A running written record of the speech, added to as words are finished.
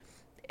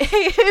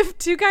if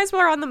two guys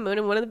were on the moon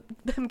and one of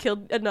them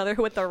killed another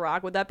with a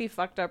rock, would that be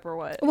fucked up or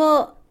what?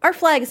 Well, our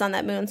flag is on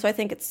that moon, so I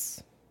think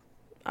it's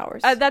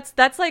ours. That's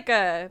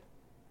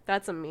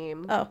a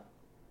meme. Oh.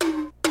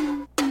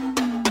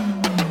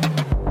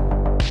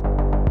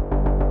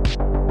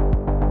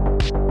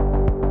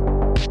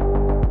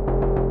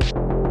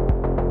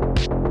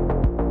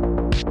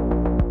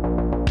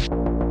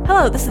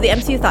 Hello, this is the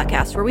MCU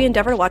Thoughtcast, where we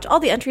endeavor to watch all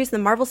the entries in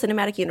the Marvel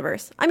Cinematic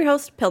Universe. I'm your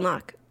host,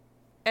 Pilnock.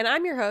 And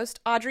I'm your host,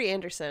 Audrey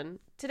Anderson.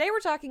 Today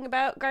we're talking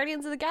about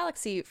Guardians of the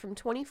Galaxy from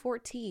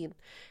 2014.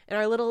 And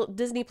our little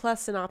Disney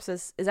Plus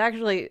synopsis is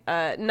actually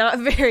not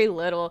very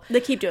little. They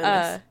keep doing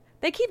this.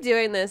 They keep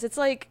doing this. It's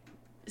like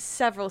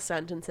several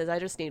sentences. I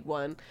just need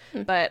one.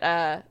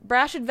 But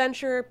brash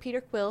adventurer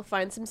Peter Quill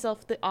finds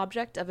himself the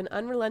object of an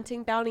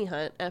unrelenting bounty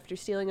hunt after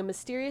stealing a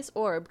mysterious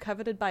orb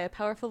coveted by a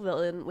powerful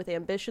villain with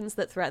ambitions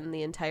that threaten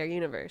the entire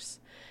universe.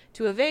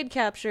 To evade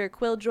capture,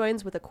 Quill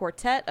joins with a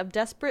quartet of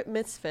disparate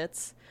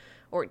misfits,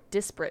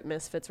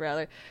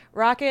 rather.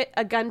 Rocket,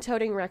 a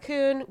gun-toting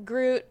raccoon,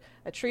 Groot,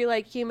 a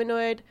tree-like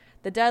humanoid,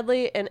 the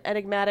deadly and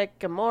enigmatic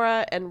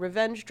Gamora, and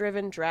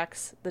revenge-driven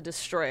Drax the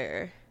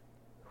Destroyer.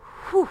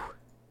 Whew.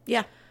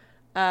 Yeah.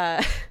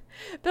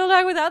 Bill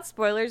Dog, without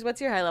spoilers, what's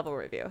your high-level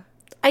review?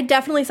 I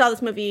definitely saw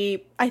this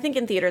movie, I think,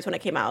 in theaters when it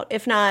came out.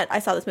 If not, I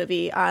saw this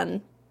movie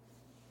on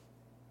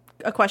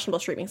a questionable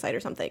streaming site or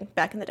something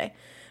back in the day.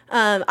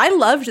 I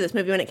loved this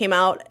movie when it came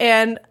out,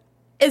 and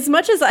as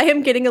much as I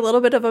am getting a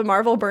little bit of a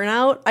Marvel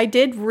burnout, I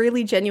did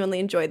really genuinely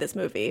enjoy this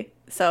movie.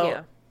 So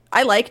yeah.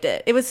 I liked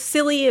it. It was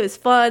silly. It was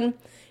fun.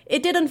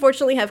 It did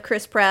unfortunately have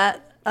Chris Pratt.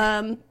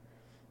 But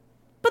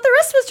the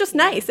rest was just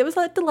nice. It was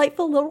a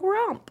delightful little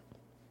romp.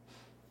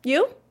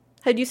 You?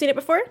 Had you seen it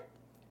before?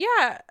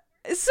 Yeah.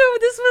 So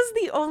this was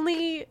the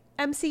only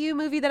MCU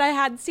movie that I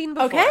had seen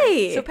before.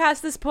 Okay. So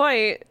past this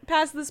point,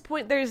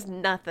 there's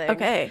nothing.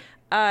 Okay.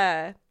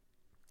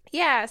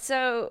 Yeah,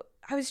 so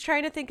I was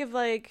trying to think of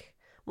like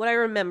what I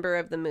remember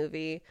of the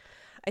movie.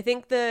 I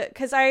think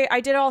because I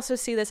did also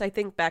see this, I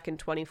think, back in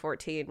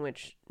 2014,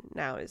 which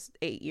now is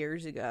 8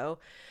 years ago.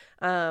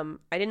 I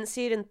didn't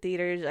see it in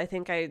theaters. I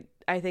think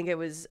it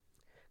was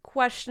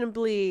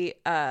questionably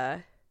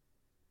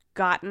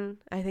gotten.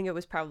 I think it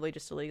was probably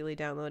just illegally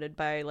downloaded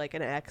by like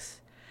an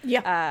ex.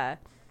 Yeah.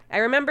 I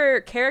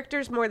remember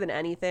characters more than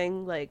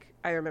anything. Like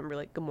I remember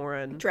like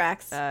Gamora and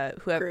Drax,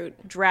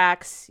 Groot.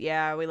 Drax.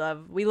 Yeah, we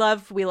love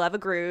a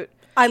Groot.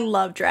 I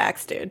love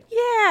Drax, dude.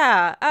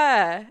 Yeah.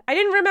 I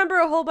didn't remember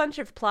a whole bunch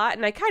of plot,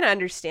 and I kind of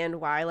understand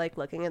why. Like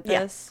looking at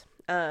this,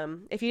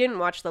 if you didn't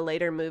watch the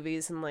later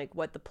movies and like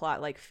what the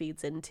plot like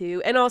feeds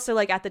into, and also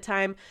like at the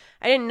time,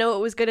 I didn't know it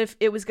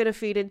was gonna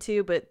feed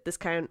into, but this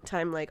kind of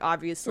time, like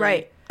obviously,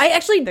 right.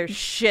 There's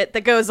shit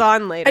that goes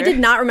on later. I did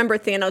not remember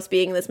Thanos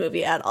being in this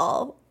movie at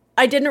all.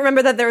 I didn't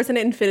remember that there was an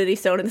Infinity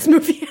Stone in this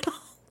movie at all.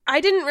 I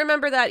didn't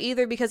remember that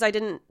either because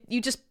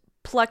you just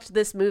plucked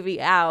this movie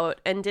out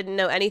and didn't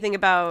know anything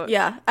about.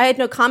 Yeah, I had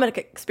no comic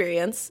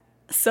experience.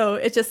 So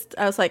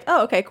I was like,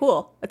 oh, okay,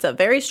 cool. It's a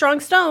very strong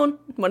stone.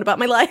 What about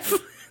my life?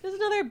 Just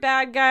another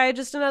bad guy,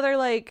 just another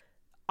like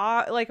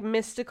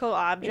mystical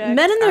object.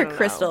 Men and their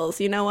crystals,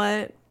 you know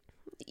what?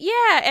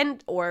 Yeah,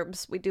 and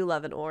orbs. We do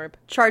love an orb.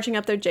 Charging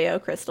up their JO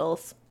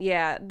crystals.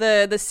 Yeah,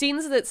 the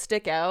scenes that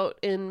stick out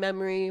in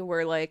memory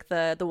were like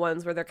the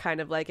ones where they're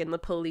kind of like in the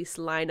police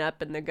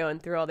lineup and they're going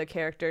through all their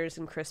characters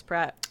and Chris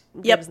Pratt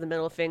gives the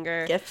middle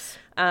finger. Gifts.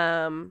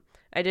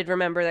 I did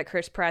remember that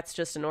Chris Pratt's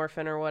just an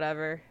orphan or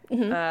whatever.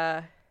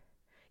 Mm-hmm.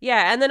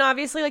 Yeah, and then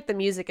obviously like the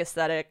music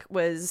aesthetic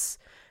was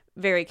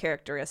very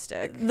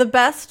characteristic. The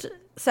best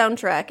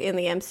soundtrack in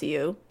the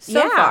MCU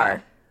so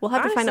far. We'll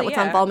have to find out what's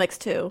on Volmix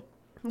too.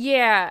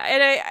 Yeah,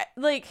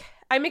 and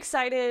I'm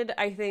excited,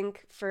 I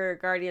think, for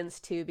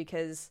Guardians 2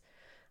 because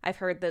I've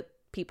heard that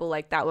people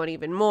like that one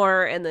even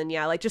more, and then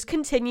just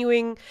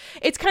continuing.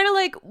 It's kind of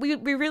like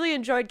we really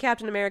enjoyed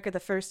Captain America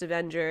the First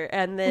Avenger,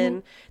 and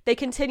then they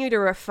continue to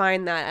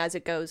refine that as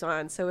it goes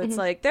on. So it's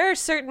like there are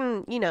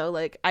certain,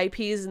 like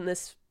IPs in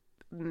this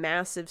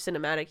massive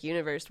cinematic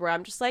universe where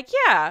I'm just like,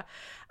 yeah,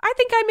 I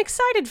think I'm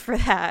excited for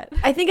that.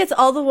 I think it's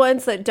all the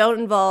ones that don't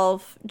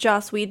involve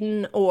Joss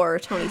Whedon or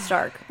Tony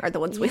Stark are the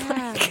ones we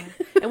like.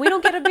 And we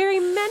don't get very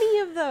many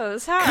of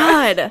those, huh?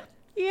 God.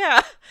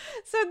 Yeah.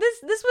 So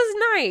this was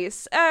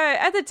nice.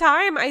 At the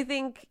time, I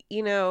think,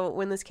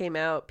 when this came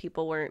out,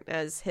 people weren't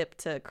as hip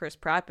to Chris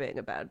Pratt being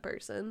a bad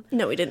person.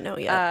 No, we didn't know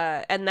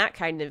yet. And that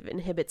kind of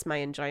inhibits my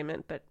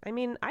enjoyment. But, I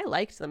mean, I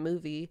liked the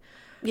movie.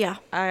 Yeah.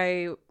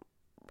 I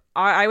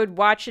would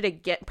watch it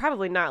again,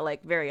 probably not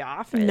like very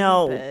often.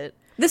 No. But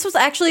this was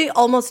actually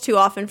almost too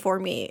often for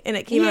me, and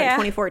it came out in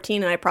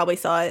 2014, and I probably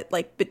saw it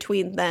like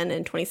between then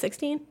and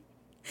 2016.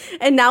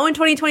 And now in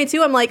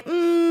 2022, I'm like,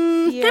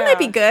 that might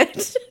be good.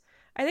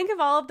 I think of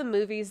all of the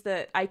movies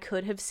that I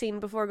could have seen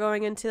before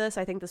going into this,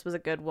 I think this was a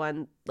good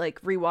one.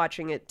 Like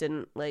rewatching it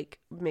didn't like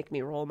make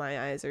me roll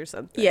my eyes or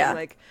something. Yeah.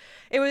 Like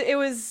it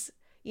was,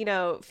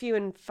 few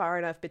and far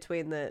enough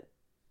between that.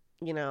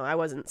 I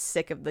wasn't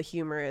sick of the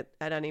humor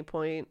at any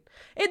point.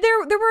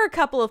 There were a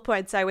couple of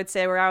points I would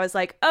say where I was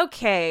like,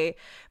 okay,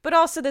 but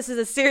also this is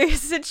a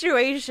serious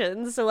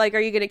situation. So like, are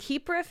you going to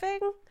keep riffing?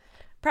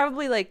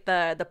 Probably like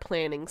the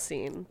planning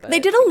scene. But, they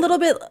did a little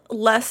bit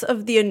less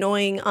of the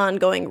annoying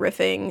ongoing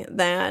riffing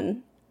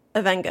than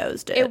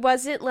Avengos did. It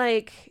wasn't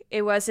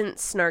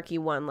snarky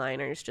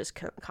one-liners just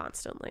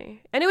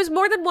constantly. And it was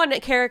more than one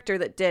character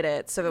that did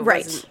it. So it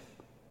wasn't.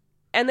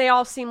 And they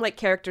all seem like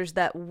characters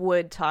that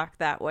would talk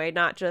that way,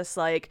 not just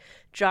like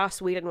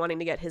Joss Whedon wanting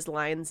to get his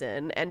lines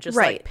in and just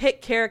like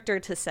pick character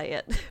to say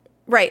it.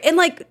 Right. And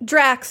like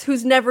Drax,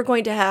 who's never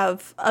going to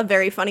have a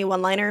very funny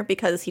one-liner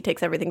because he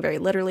takes everything very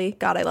literally.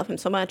 God, I love him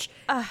so much.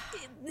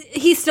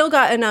 He's still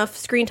got enough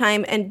screen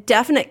time and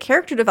definite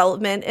character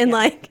development and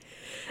like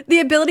the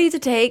ability to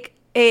take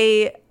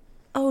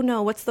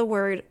what's the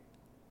word?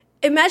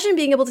 Imagine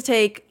being able to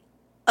take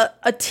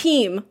a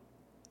team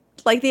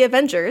like the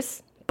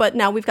Avengers, but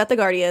now we've got the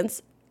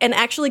Guardians, and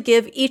actually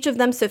give each of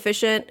them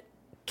sufficient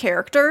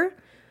character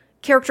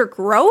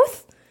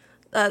growth,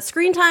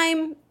 screen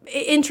time,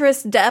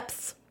 interest,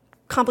 depth,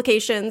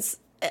 complications,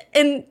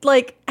 and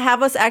like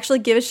have us actually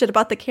give a shit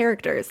about the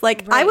characters.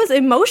 Like I was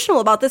emotional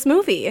about this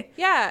movie.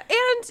 Yeah,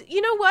 and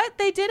you know what?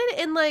 They did it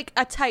in like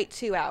a tight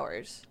 2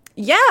 hours.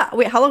 Yeah.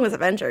 Wait, how long was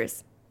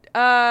Avengers?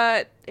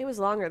 It was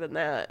longer than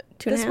that.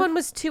 This one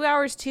was 2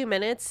 hours, 2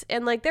 minutes,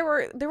 and like there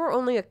were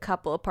only a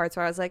couple of parts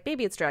where I was like,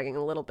 maybe it's dragging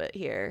a little bit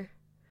here.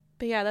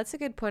 But yeah, that's a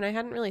good point. I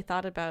hadn't really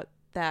thought about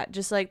that.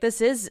 Just like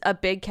this is a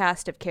big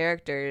cast of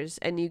characters,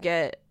 and you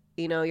get,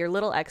 your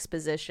little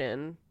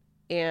exposition,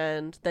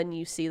 and then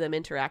you see them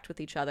interact with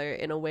each other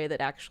in a way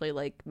that actually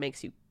like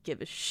makes you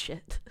give a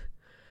shit.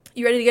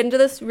 You ready to get into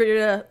this? Ready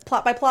to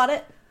plot by plot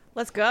it?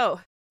 Let's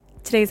go.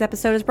 Today's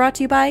episode is brought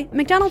to you by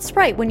McDonald's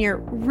Sprite when you're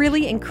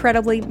really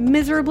incredibly,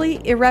 miserably,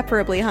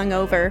 irreparably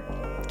hungover.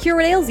 Cure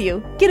what ails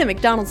you. Get a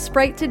McDonald's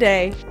Sprite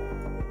today.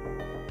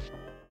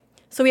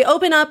 So we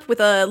open up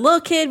with a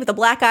little kid with a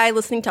black eye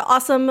listening to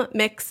Awesome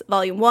Mix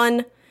Volume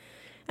 1,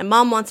 and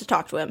Mom wants to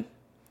talk to him.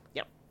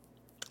 Yep.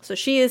 So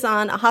she is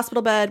on a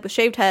hospital bed with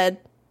shaved head.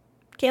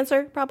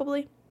 Cancer,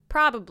 probably?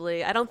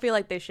 Probably. I don't feel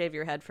like they shave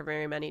your head for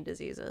very many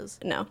diseases.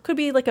 No. Could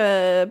be like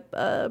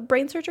a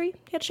brain surgery. You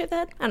had to shave the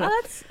head? I don't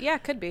know.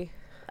 Could be.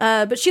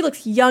 But she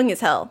looks young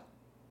as hell.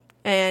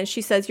 And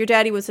she says, your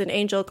daddy was an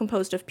angel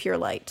composed of pure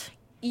light.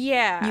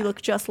 Yeah. You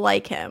look just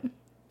like him.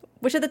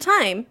 Which at the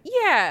time...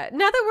 Yeah.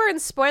 Now that we're in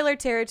spoiler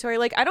territory,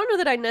 like, I don't know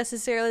that I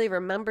necessarily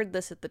remembered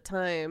this at the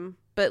time.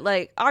 But,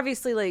 like,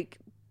 obviously, like,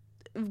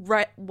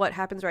 what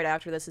happens right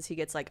after this is he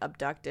gets, like,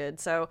 abducted.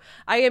 So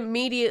I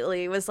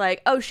immediately was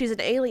like, oh, she's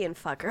an alien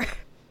fucker.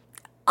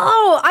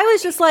 Oh, I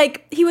was just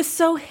like, he was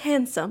so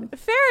handsome.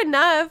 Fair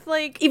enough.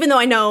 Like, even though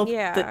I know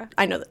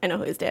I know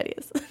who his daddy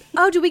is.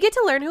 Oh, do we get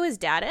to learn who his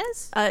dad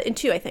is? In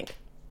 2, I think.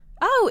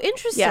 Oh,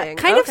 interesting. Yeah,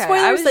 kind of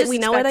spoilers that we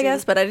know it, I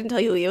guess, but I didn't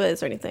tell you who he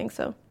is or anything,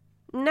 so.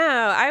 No,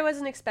 I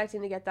wasn't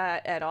expecting to get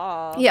that at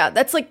all. Yeah,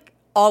 that's like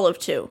all of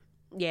 2.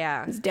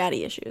 Yeah. His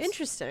daddy issues.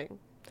 Interesting.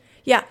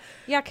 Yeah.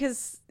 Yeah,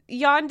 because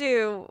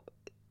Yondu,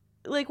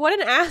 like, what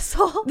an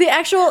asshole. The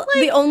actual,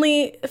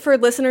 for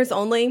listeners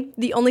only,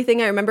 the only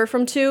thing I remember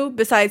from 2,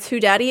 besides who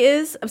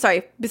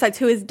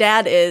his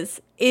dad is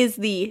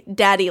the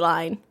daddy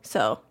line.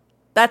 So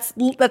that's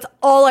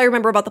all I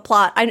remember about the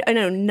plot. I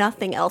know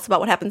nothing else about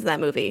what happens in that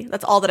movie.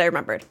 That's all that I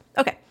remembered.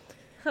 Okay.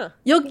 Huh.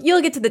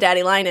 You'll get to the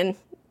daddy line in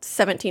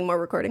 17 more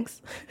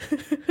recordings.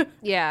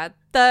 Yeah.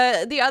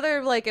 The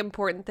other, like,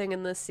 important thing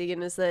in this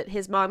scene is that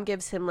his mom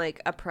gives him,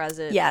 like, a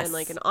present and,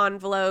 like, an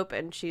envelope,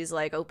 and she's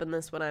like, open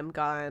this when I'm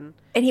gone.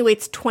 And he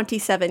waits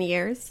 27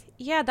 years.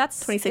 Yeah, that's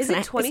 26 is and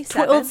it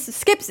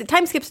 27?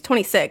 Time skips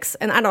 26,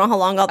 and I don't know how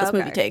long all this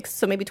movie takes,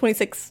 so maybe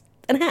 26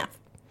 and a half.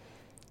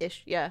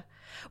 Ish, yeah.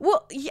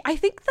 Well, I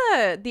think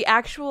the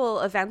actual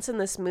events in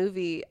this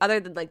movie,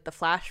 other than, like, the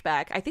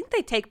flashback, I think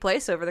they take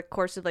place over the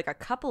course of, like, a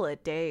couple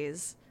of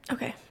days.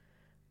 Okay.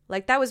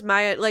 Like, that was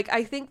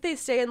I think they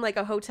stay in, like,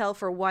 a hotel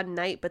for one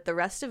night, but the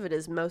rest of it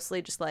is mostly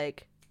just,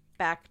 like,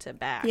 back to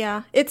back.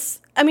 Yeah.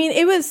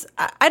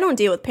 I don't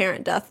deal with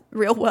parent death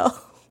real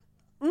well.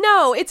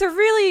 No, it's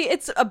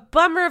a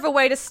bummer of a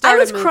way to start. I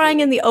was crying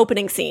in the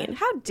opening scene.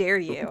 How dare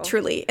you?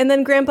 Truly. And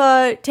then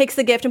Grandpa takes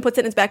the gift and puts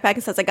it in his backpack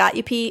and says, I got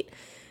you, Pete.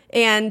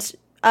 And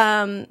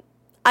I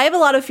have a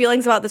lot of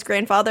feelings about this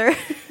grandfather.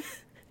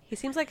 He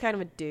seems like kind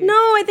of a dude. No,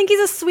 I think he's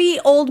a sweet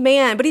old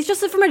man, but he's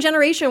just from a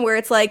generation where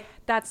it's like...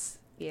 That's...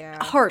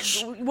 Yeah.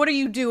 Harsh. What are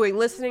you doing?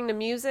 Listening to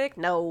music?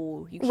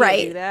 No, you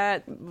can't do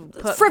that.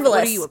 Frivolous.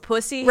 What are you, a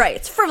pussy? Right.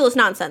 It's frivolous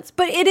nonsense.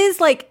 But it is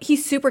like he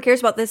super cares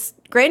about this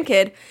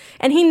grandkid,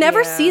 and he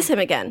never sees him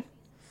again.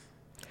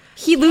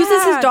 He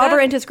loses his daughter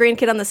and his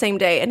grandkid on the same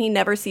day, and he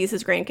never sees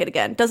his grandkid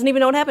again. Doesn't even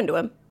know what happened to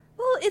him.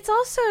 Well, it's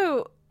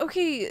also...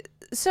 Okay,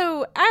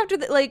 so after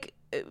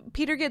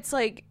Peter gets,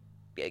 like,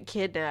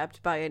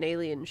 kidnapped by an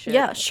alien ship.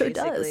 Yeah, sure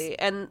does.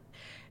 And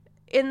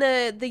in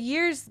the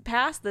years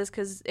past this,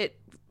 because it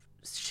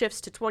shifts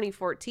to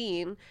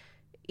 2014,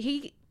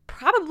 he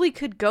probably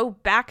could go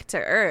back to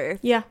Earth.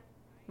 Yeah.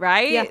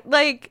 Right? Yeah.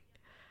 Like,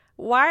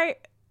 why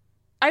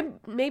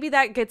maybe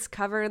that gets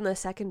covered in the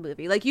second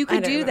movie. Like, you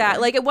could don't do that.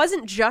 remember. Like, it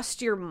wasn't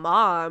just your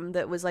mom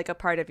that was like a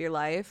part of your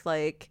life.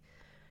 Like,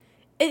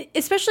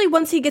 Especially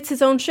once he gets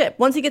his own ship.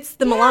 Once he gets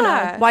the Milano,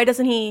 Yeah. why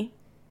doesn't he?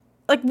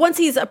 Like, once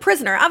he's a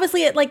prisoner,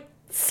 obviously at like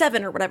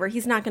 7 or whatever,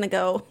 he's not going to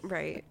go,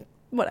 right.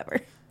 whatever.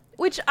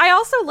 Which I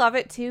also love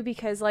it too,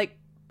 because like,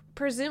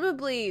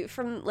 presumably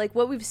from like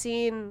what we've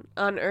seen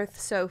on Earth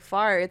so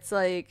far, it's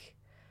like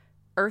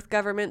Earth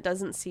government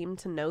doesn't seem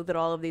to know that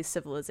all of these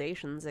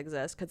civilizations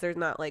exist, because there's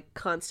not like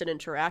constant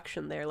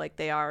interaction there like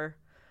they are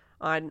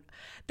on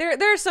there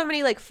are so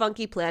many like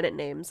funky planet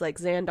names, like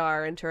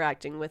Xandar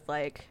interacting with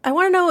like, I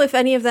want to know if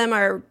any of them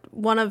are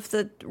one of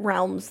the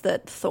realms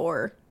that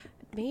Thor.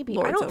 maybe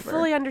Lords I don't over.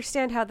 fully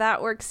understand how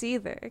that works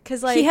either,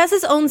 because like He has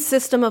his own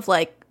system of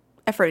like,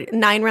 I forget,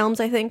 9 realms,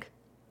 I think.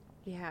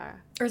 yeah,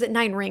 Or is it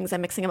 9 rings?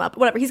 I'm mixing them up.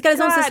 Whatever. He's got his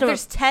own God, system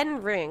there's of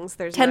 10 rings,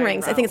 there's 10 9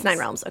 rings. I think it's 9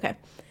 realms. realms. Okay.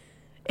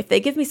 If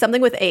they give me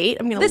something with 8,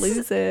 I'm going to lose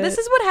it. This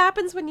is what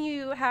happens when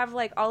you have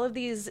like all of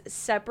these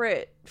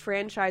separate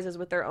franchises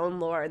with their own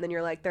lore, and then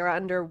you're like, they're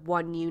under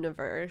one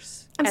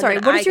universe. I'm And sorry,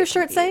 then what I does your get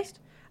shirt say? confused.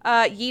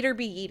 Yeet or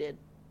be yeeted.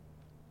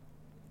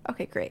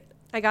 Okay, great.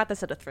 I got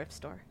this at a thrift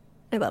store.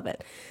 I love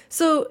it.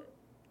 So,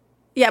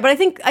 yeah, but I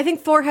think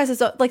Thor has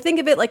his own, like, think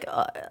of it like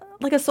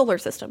a solar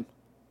system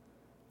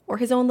or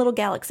his own little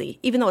galaxy,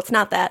 even though it's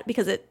not that,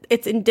 because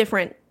it's in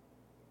different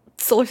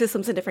solar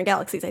systems in different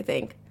galaxies, I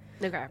think.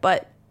 Okay.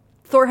 But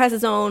Thor has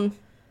his own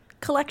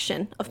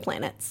collection of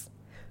planets.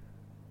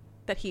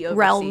 That he oversees,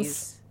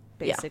 Realms.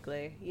 Yeah.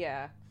 basically.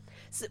 Yeah.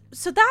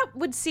 So that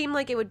would seem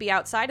like it would be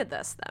outside of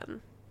this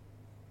then.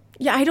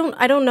 Yeah, I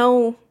don't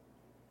know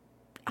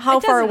how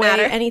It far doesn't away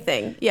matter.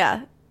 anything.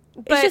 Yeah.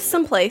 But- It's just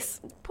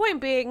someplace. Point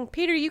being,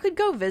 Peter, you could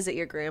go visit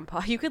your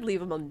grandpa. You could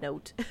leave him a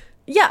note.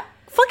 Yeah.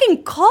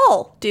 Fucking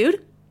call,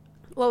 dude.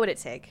 What would it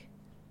take?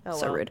 Oh,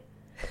 So well. rude.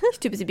 He's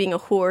too busy being a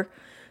whore.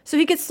 So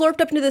he gets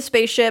slurped up into the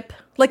spaceship,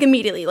 like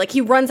immediately. Like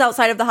he runs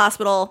outside of the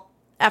hospital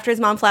after his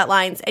mom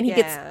flatlines, and he Yeah.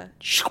 gets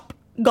shop,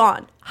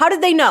 gone. How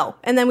did they know?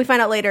 And then we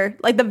find out later,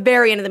 like the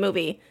very end of the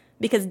movie,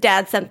 because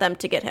dad sent them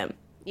to get him.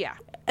 Yeah.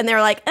 And they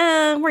were like,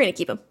 we're going to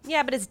keep him.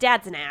 Yeah, but his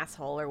dad's an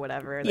asshole or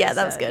whatever. they Yeah,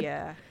 that was said. good.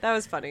 Yeah, that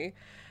was funny.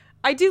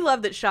 I do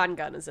love that Sean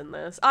Gunn is in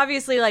this.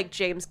 Obviously, like,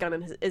 James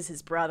Gunn is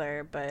his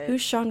brother, but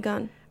Who's Sean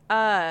Gunn?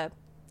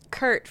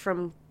 Kurt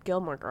from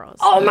Gilmore Girls.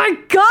 Oh my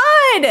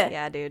god!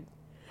 yeah, dude.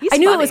 He's I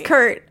knew it was funny.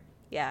 Kurt.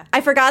 Yeah.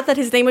 I forgot that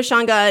his name was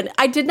Sean Gunn.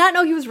 I did not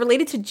know he was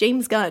related to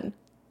James Gunn.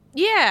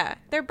 Yeah,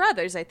 they're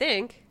brothers, I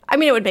think. I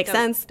mean, it would make Don't-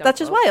 sense. don't That's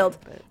just quote me, wild.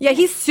 but- Yeah,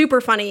 he's super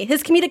funny.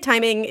 His comedic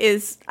timing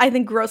is, I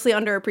think, grossly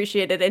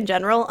underappreciated in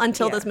general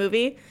until Yeah. this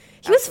movie.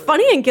 He was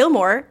funny in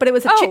Gilmore, but it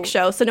was a Oh. chick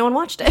show, so no one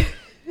watched it.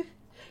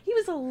 He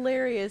was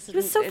hilarious. He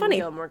was so funny.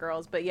 Gilmore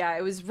Girls, but yeah,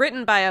 it was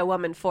written by a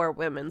woman for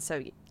women,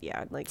 so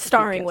yeah, like who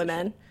Starring gives a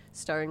women. shit?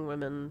 Starring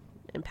women,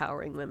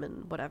 empowering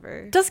women,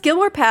 whatever. Does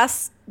Gilmore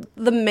pass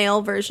the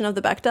male version of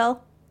the Bechdel?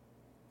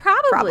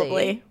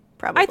 Probably.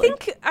 Probably.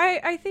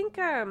 I think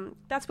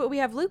that's what we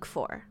have Luke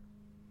for.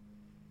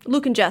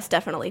 Luke and Jess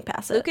definitely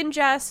pass it. Luke and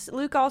Jess.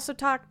 Luke also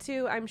talked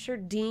to, I'm sure,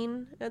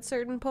 Dean at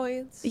certain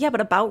points. Yeah, but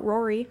about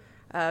Rory.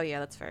 Oh yeah,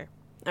 that's fair.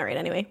 All right,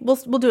 anyway. We'll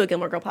do a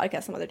Gilmore Girl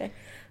podcast some other day.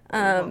 We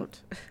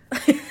won't.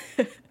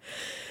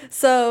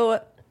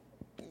 So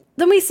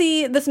then we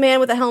see this man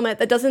with a helmet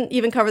that doesn't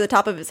even cover the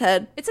top of his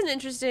head. It's an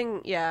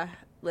interesting, yeah,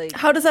 like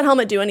How does that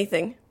helmet do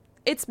anything?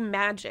 it's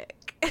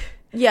magic.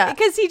 Yeah.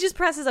 Because he just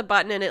presses a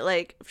button and it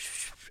like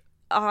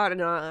on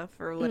and off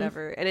or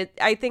whatever. And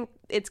I think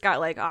it's got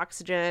like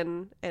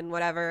oxygen and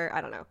whatever.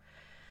 I don't know.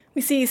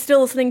 We see he's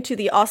still listening to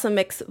the Awesome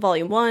Mix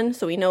Volume 1,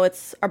 so we know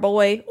it's our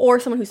boy or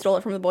someone who stole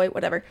it from the boy,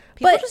 whatever.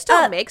 People but just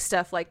don't make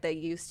stuff like they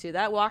used to.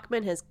 That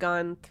Walkman has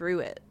gone through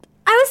it.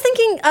 I was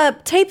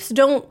thinking tapes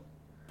don't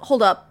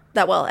hold up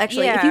that well,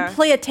 actually. If Yeah. you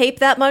play a tape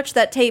that much,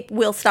 that tape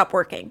will stop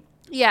working.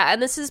 Yeah,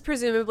 and this is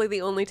presumably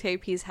the only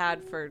tape he's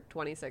had for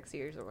 26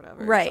 years or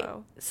whatever. Right.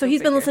 So go he's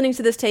been figure. listening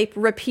to this tape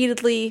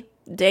repeatedly,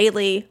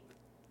 daily,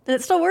 and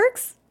it still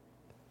works?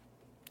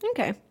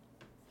 Okay.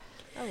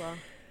 Oh well.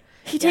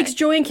 He takes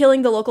joy in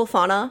killing the local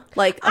fauna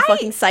like a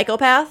fucking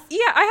psychopath.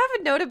 Yeah, I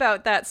have a note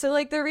about that. So,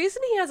 like, the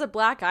reason he has a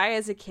black eye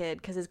as a kid,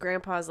 because his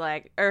grandpa's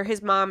like, or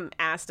his mom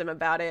asked him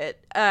about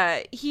it,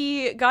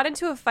 he got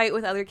into a fight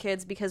with other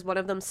kids because one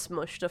of them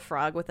smushed a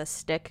frog with a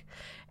stick.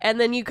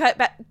 And then you cut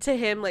back to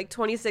him, like,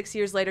 26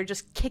 years later,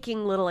 just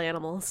kicking little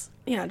animals.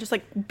 Yeah, just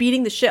like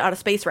beating the shit out of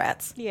space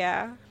rats.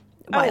 Yeah.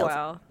 Wild. Oh,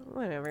 well.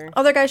 Whatever.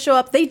 Other guys show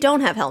up, they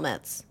don't have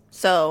helmets.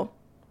 So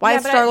why yeah,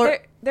 is but Star-Lord...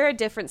 they're a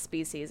different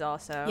species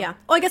also. Yeah.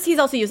 Well, I guess he's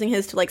also using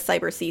his to like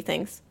cyber see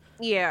things.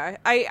 Yeah.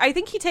 I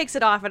think he takes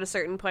it off at a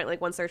certain point, like,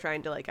 once they're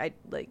trying to, like,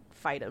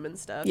 fight him and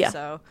stuff. Yeah.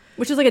 So,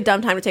 Which is like a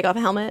dumb time to take off a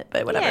helmet,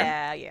 but whatever.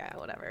 yeah,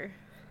 whatever.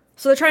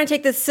 So they're trying to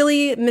take this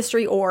silly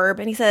mystery orb,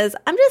 and he says,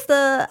 I'm just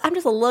a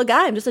little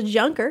guy. I'm just a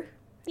junker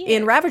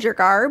in Ravager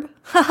garb.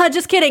 Haha,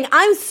 just kidding.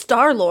 I'm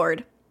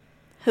Star-Lord.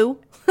 Who?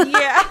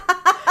 Yeah.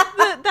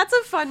 That's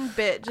a fun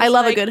bit. Just I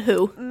love like, a good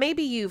who.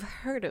 Maybe you've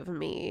heard of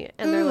me.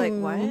 And they're like,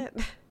 what?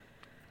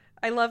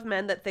 I love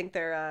men that think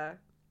they're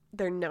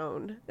they're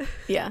known.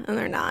 Yeah, and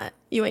they're not.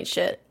 You ain't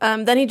shit.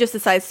 Then he just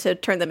decides to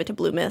turn them into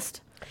blue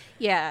mist.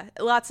 Yeah,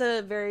 lots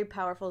of very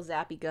powerful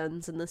zappy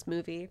guns in this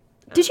movie.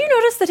 Did you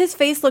notice that his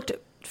face looked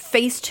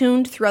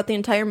face-tuned throughout the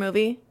entire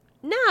movie?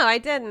 No, I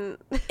didn't.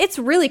 It's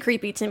really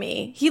creepy to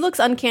me. He looks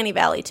uncanny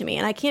valley to me,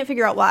 and I can't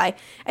figure out why.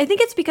 I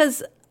think it's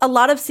because a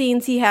lot of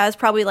scenes he has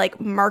probably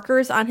like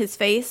markers on his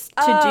face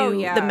to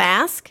do the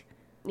mask.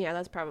 Yeah,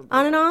 that's probably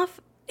on and off.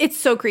 It's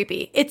so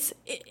creepy.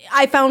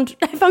 I found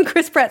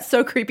Chris Pratt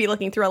so creepy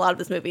looking through a lot of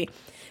this movie.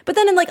 But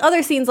then in like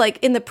other scenes, like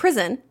in the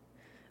prison,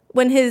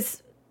 when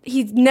he's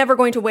never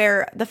going to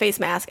wear the face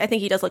mask, I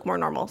think he does look more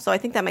normal. So I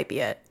think that might be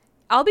it.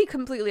 I'll be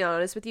completely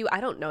honest with you. I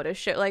don't notice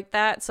shit like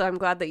that, so I'm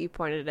glad that you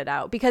pointed it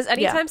out. Because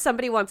anytime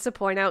somebody wants to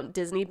point out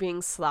Disney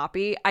being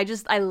sloppy, I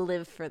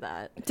live for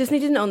that. Disney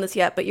didn't own this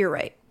yet, but you're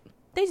right.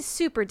 They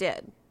super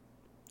did.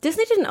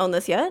 Disney didn't own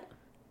this yet?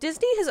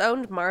 Disney has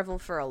owned Marvel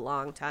for a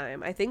long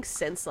time. I think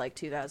since like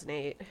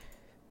 2008.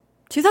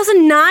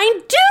 2009?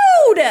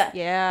 Dude!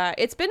 Yeah,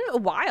 it's been a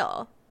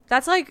while.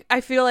 That's like, I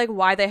feel like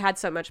why they had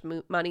so much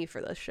money for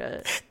this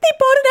shit. They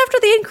bought it after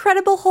The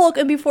Incredible Hulk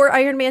and before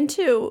Iron Man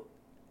 2.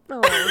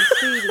 Oh,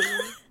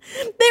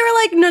 sweetie. They were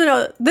like,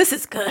 no, this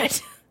is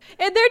good.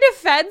 In their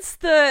defense,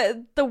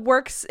 the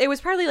works, it was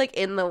probably like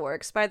in the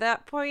works by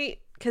that point,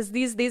 because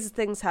these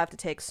things have to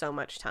take so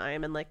much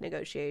time and like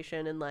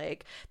negotiation and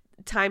like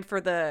time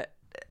for the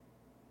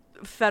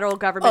federal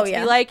government to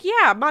be like,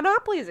 yeah,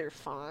 monopolies are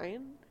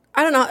fine.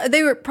 I don't know.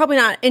 They were probably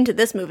not into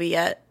this movie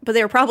yet, but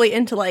they were probably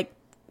into like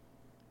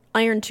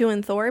Iron 2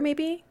 and Thor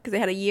maybe, because they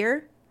had a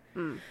year.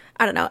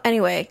 I don't know.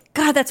 Anyway,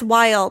 God, that's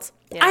wild.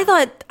 Yeah.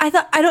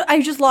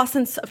 I just lost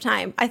sense of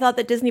time. I thought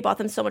that Disney bought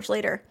them so much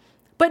later.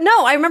 But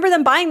no, I remember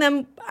them buying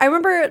them. I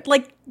remember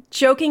like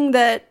joking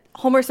that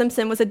Homer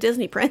Simpson was a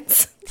Disney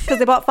prince because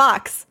they bought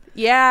Fox.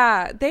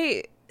 Yeah,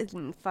 they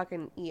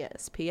fucking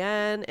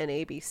ESPN and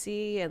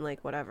ABC and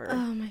like whatever. Oh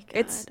my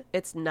God.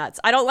 It's nuts.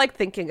 I don't like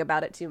thinking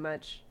about it too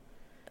much.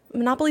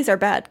 Monopolies are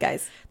bad,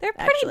 guys. They're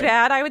pretty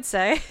bad, I would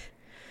say.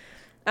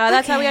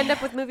 That's how we end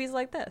up with movies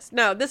like this.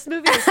 No, this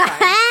movie is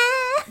fine.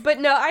 But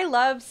no, I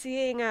love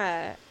seeing,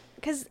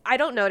 because I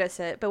don't notice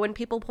it, but when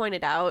people point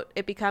it out,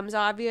 it becomes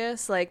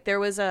obvious. Like, there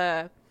was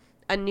a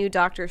new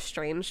Doctor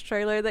Strange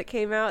trailer that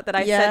came out that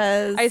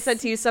I said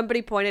to you,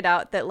 somebody pointed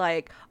out that,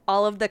 like,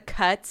 all of the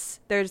cuts,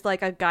 there's,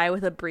 like, a guy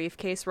with a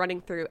briefcase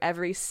running through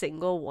every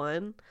single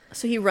one.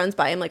 So he runs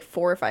by him, like,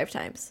 4 or 5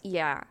 times.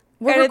 Yeah.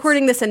 We're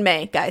recording this in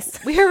May, guys.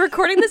 We are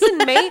recording this in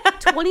May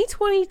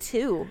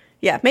 2022.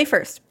 Yeah, May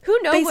 1st. Who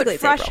knows what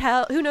fresh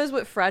hell? Who knows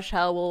what fresh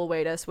hell will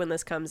await us when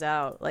this comes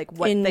out? Like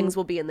what things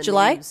will be in the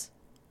July? News.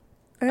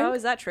 Oh,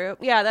 is that true?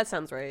 Yeah, that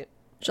sounds right.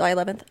 July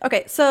 11th.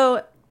 Okay,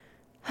 so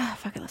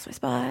fuck, I lost my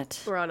spot.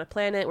 We're on a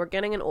planet. We're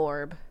getting an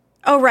orb.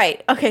 Oh,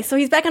 right. Okay, so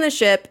he's back on his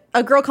ship.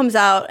 A girl comes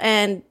out,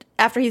 and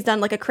after he's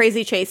done like a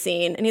crazy chase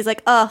scene, and he's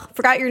like,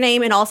 forgot your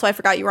name, and also I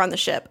forgot you were on the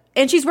ship.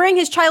 And she's wearing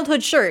his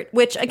childhood shirt,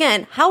 which,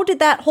 again, how did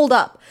that hold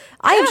up?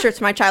 I have shirts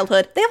from my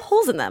childhood. They have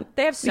holes in them.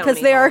 They have so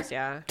because many they holes,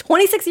 are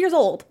 26 years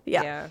old.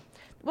 Yeah.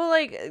 Well,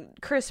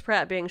 like, Chris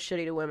Pratt being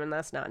shitty to women,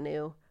 that's not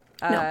new.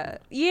 No.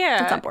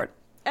 Yeah. It's on board.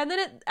 And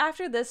then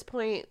after this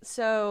point,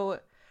 so,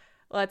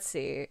 let's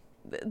see.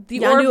 The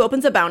Yondu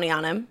opens a bounty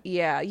on him.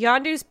 Yeah,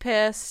 Yondu's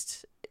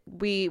pissed.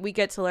 We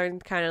get to learn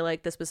kind of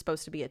like this was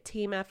supposed to be a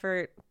team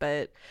effort,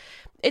 but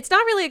it's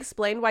not really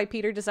explained why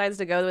Peter decides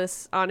to go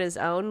this on his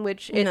own,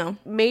 which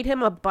made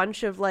him a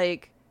bunch of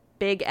like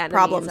big enemies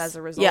problems as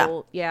a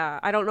result. Yeah,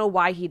 I don't know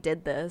why he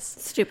did this.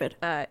 Stupid.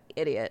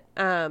 Idiot.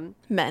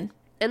 Men.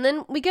 And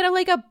then we get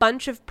a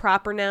bunch of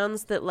proper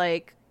nouns that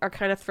like are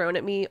kind of thrown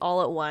at me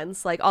all at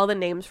once, like all the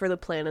names for the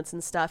planets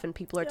and stuff, and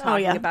people are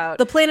talking about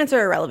the planets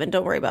are irrelevant.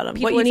 Don't worry about them.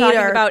 People are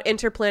talking about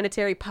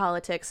interplanetary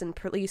politics and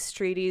police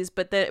treaties,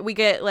 but we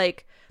get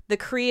like the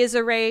Kree is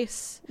a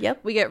race.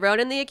 Yep. We get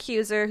Ronan the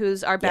Accuser,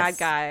 who's our bad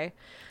guy.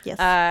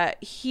 Yes.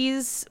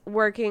 He's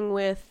working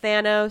with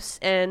Thanos,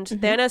 and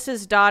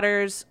Thanos'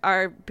 daughters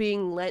are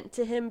being lent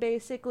to him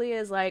basically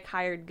as like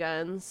hired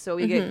guns. So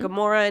we get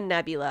Gamora and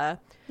Nebula.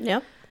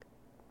 Yep.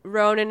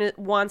 Ronan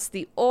wants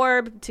the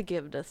orb to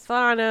give to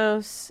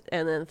Thanos,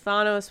 and then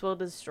Thanos will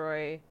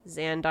destroy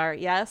Xandar.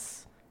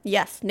 Yes?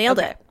 Yes, nailed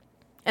it.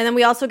 And then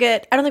we also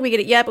get, I don't think we get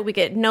it yet, but we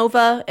get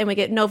Nova, and we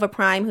get Nova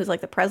Prime, who's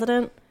like the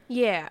president.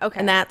 Yeah, okay.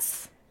 And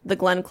that's the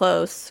Glenn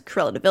Close,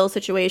 Cruella de Vil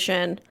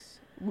situation.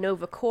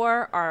 Nova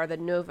Corps are the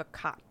Nova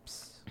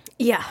Cops.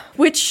 Yeah,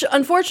 which,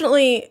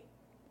 unfortunately,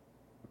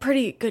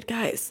 pretty good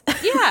guys.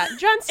 Yeah,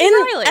 John C.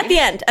 Reilly. At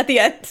the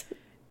end.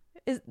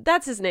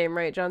 That's his name,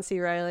 right? John C.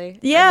 Reilly?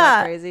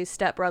 Yeah. Crazy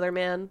stepbrother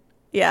man.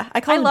 Yeah, I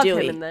call him love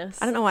Dewey. Him in this.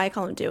 I don't know why I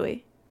call him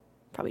Dewey.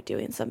 Probably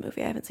Dewey in some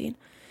movie I haven't seen.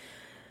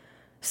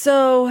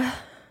 So,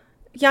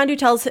 Yondu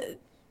tells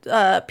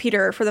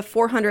Peter for the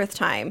 400th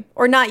time,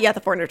 or not yet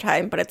the 400th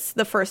time, but it's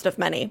the first of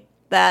many,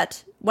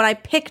 that when I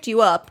picked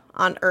you up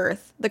on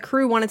Earth, the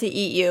crew wanted to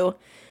eat you.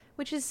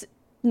 Which is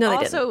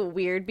also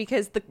weird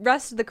because the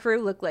rest of the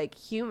crew look like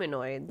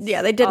humanoids.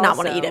 Yeah, they did not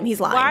want to eat him. He's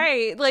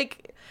lying. Why?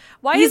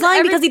 Why? He's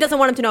lying because he doesn't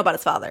want him to know about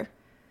his father.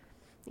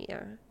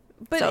 Yeah.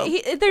 But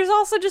So- there's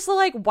also just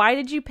like, why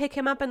did you pick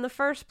him up in the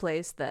first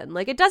place then?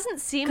 Like, it doesn't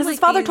seem Because like his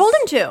father told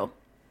him to.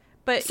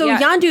 But So yeah,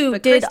 Yandu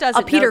but did Chris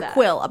doesn't a Peter know that.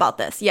 Quill about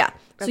this. Yeah.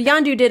 So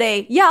Yandu did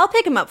I'll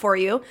pick him up for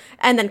you,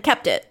 and then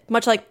kept it.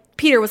 Much like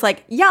Peter was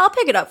like, yeah, I'll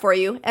pick it up for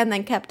you, and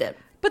then kept it.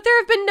 But there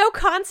have been no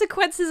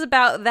consequences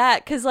about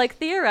that, because, like,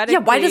 theoretically... Yeah,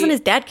 why doesn't his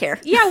dad care?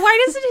 Yeah,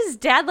 why doesn't his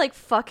dad, like,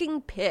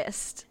 fucking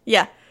pissed?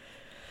 Yeah.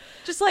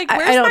 Just like, I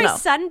where's don't my know.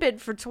 son been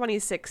for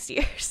 26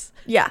 years?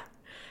 Yeah.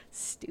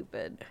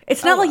 Stupid.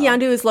 It's not like well.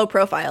 Yandu is low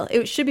profile.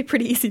 It should be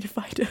pretty easy to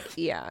find him.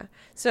 Yeah.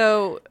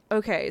 So,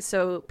 okay,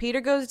 so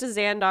Peter goes to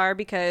Xandar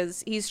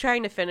because he's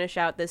trying to finish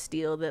out this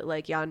deal that,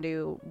 like,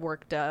 Yandu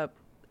worked up,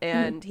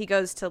 and he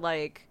goes to,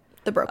 like...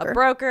 The broker. A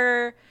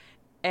broker,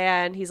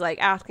 and he's like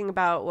asking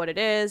about what it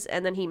is,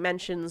 and then he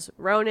mentions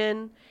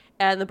Ronan,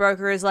 and the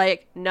broker is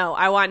like, no,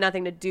 I want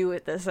nothing to do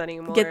with this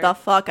anymore. Get the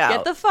fuck out.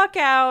 Get the fuck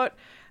out.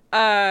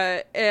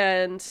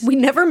 And We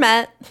never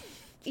met.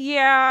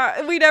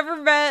 yeah, we never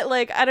met.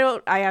 Like,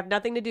 I have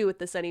nothing to do with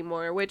this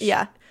anymore, which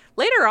Yeah.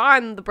 later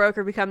on the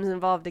broker becomes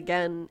involved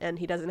again, and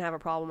he doesn't have a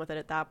problem with it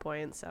at that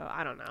point, so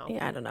I don't know.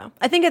 Yeah, I don't know.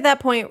 I think at that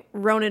point,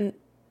 Ronan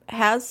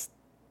has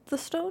the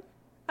stone.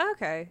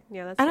 Okay.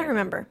 Yeah, that's I don't fair.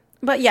 remember.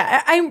 But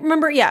yeah, I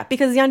remember, yeah,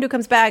 because Yandu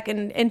comes back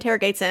and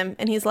interrogates him,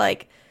 and he's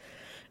like,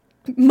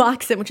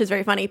 mocks him, which is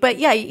very funny. But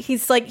yeah,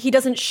 he's like, he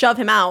doesn't shove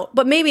him out.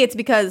 But maybe it's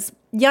because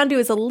Yandu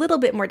is a little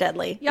bit more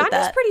deadly. with Yandu's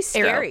that pretty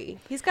arrow. scary.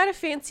 He's got a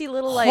fancy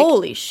little, like...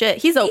 Holy shit.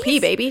 He's OP,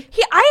 He's- baby.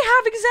 I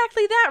have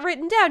exactly that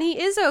written down.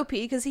 He is OP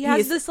because he has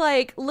He's- this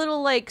like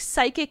little like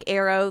psychic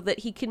arrow that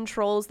he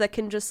controls that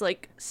can just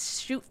like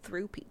shoot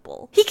through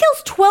people. He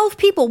kills 12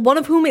 people, one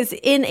of whom is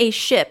in a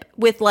ship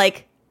with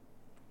like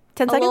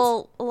 10 A seconds.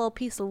 little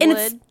piece of And wood.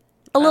 it's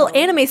a little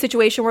anime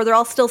situation where they're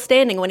all still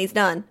standing when he's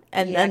done,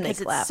 and then they 'cause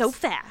collapse. it's so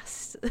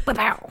fast.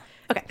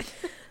 Okay.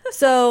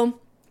 So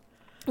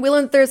we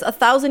learned that there's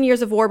 1,000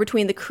 years of war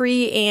between the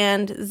Kree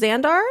and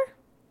Xandar,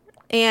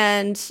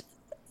 and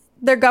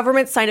their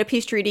government signed a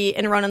peace treaty,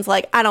 and Ronan's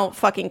like, I don't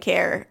fucking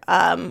care.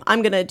 I'm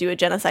going to do a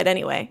genocide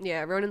anyway.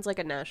 Yeah, Ronan's like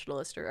a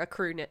nationalist or a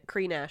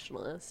Kree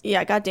nationalist.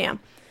 Yeah, goddamn.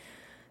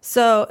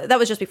 So that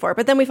was just before.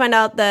 But then we find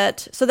out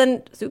that, so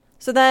then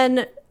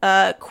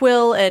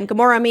Quill and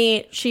Gamora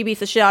meet. She beats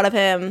the shit out of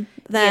him.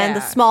 Then the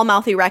Yeah. small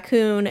mouthy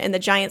raccoon and the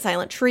giant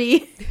silent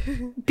tree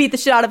beat the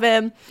shit out of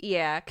him.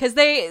 Yeah, because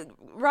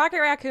Rocket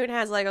Raccoon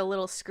has like a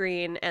little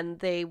screen, and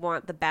they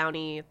want the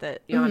bounty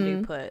that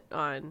Yondu put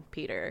on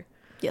Peter.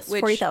 Yes, Which-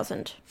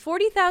 40,000.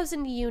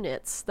 40,000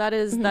 units. That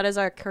is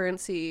our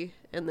currency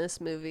in this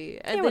movie.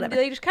 And Yeah, then whatever.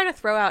 they just kind of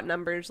throw out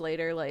numbers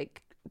later,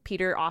 like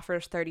Peter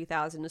offers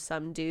 30,000 to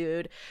some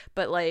dude,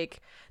 but like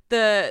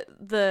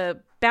the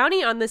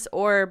bounty on this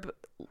orb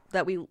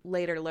that we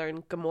later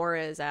learn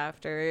Gamora is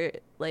after,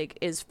 like,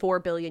 is 4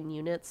 billion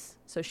units.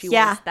 So she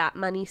Yeah. wants that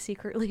money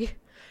secretly.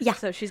 Yeah.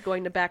 So she's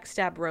going to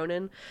backstab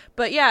Ronan.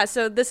 But yeah,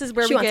 so this is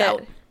where She we wants get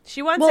out.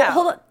 She wants Well, out.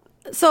 hold on.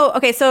 So,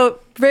 okay, so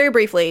very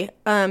briefly,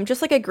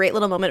 just like a great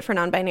little moment for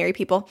non-binary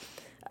people,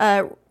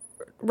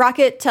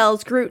 Rocket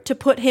tells Groot to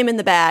put him in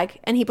the bag,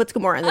 and he puts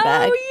Gamora in the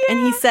bag. And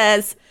he yeah.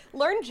 sa's,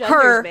 Learn genders,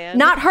 her, man.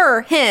 not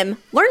her, him.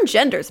 Learn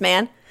genders,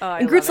 man. I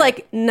and Groot's love it.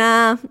 like,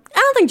 nah, I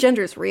don't think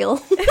gender's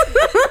real.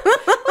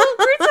 Oh,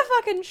 Groot's a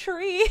fucking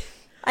tree.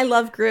 I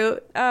love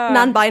Groot.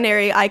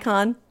 Non-binary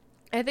icon.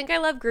 I think I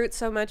love Groot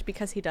so much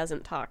because he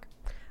doesn't talk.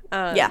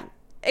 Yeah.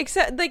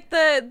 Except, like,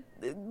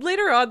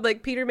 later on,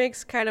 like, Peter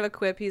makes kind of a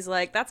quip. He's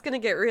like, that's gonna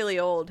get really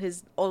old,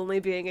 his only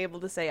being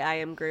able to say, I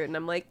am Groot. And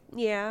I'm like,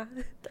 yeah.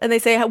 And they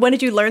say, when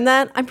did you learn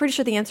that? I'm pretty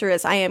sure the answer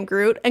is, I am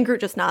Groot. And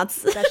Groot just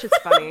nods. That shit's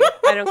funny.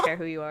 I don't care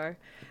who you are.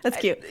 That's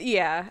cute.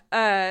 Yeah.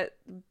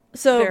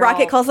 So they're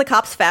Rocket all- calls the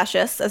cops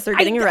fascists as they're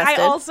getting arrested.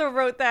 I also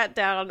wrote that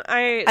down.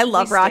 I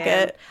love we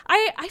stand. Rocket.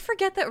 I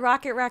forget that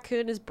Rocket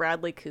Raccoon is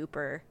Bradley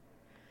Cooper.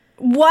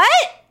 What?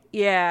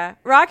 Yeah.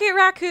 Rocket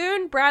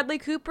Raccoon, Bradley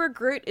Cooper,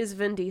 Groot is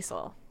Vin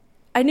Diesel.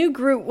 I knew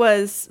Groot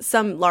was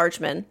some large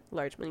man.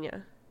 Largeman, yeah.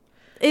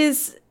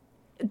 Is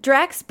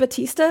Drax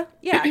Batista?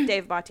 Yeah,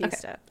 Dave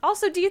Bautista.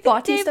 Also, do you think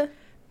Bautista?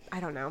 I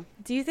don't know.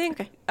 Do you think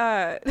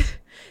Okay.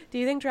 do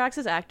you think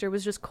Drax's actor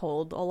was just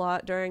cold a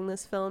lot during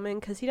this filming?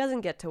 Because he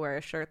doesn't get to wear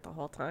a shirt the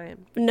whole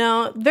time.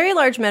 No, very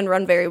large men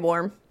run very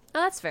warm.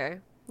 Oh, that's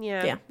fair.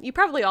 Yeah. Yeah. You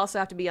probably also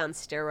have to be on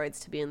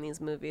steroids to be in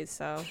these movies,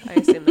 so I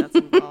assume that's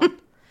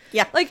involved.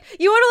 Yeah. Like,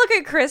 you want to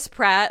look at Chris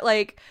Pratt,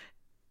 like,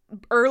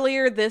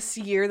 earlier this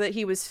year that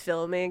he was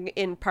filming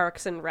in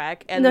Parks and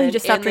Rec. And No, then he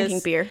just stopped in drinking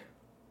this- beer.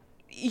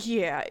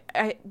 Yeah,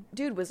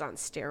 dude was on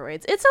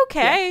steroids. It's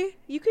okay.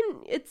 You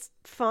can. It's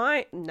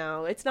fine.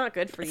 No, it's not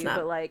good for you, not.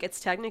 but like it's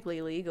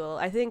technically legal.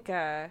 I think.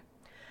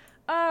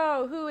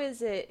 Oh, who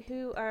is it?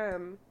 Who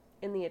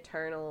in the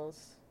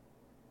Eternals?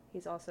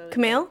 He's also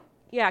Camille?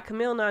 Yeah,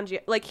 Camille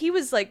Nanjiani. Like he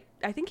was like,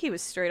 I think he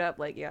was straight up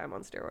like, yeah, I'm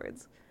on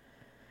steroids.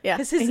 Yeah.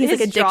 'Cause And he's like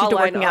his addicted to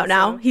working jawline out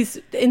now. also. He's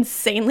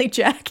insanely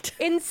jacked.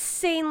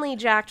 Insanely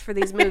jacked for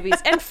these movies.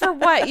 And for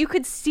what? You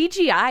could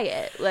CGI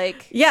it.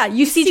 Like, Yeah,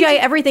 you CGI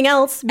everything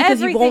else because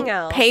you Everything won't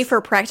else. pay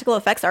for practical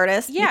effects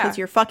artists Yeah. because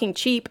you're fucking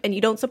cheap and you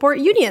don't support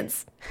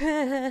unions.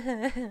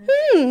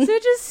 so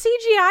just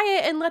CGI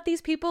it and let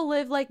these people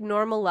live like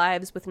normal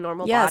lives with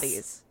normal Yes.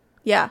 bodies.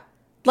 Yeah.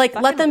 Like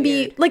let Fucking them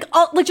be weird. like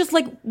all like just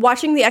like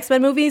watching the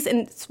X-Men movies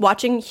and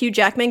watching Hugh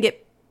Jackman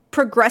get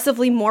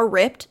progressively more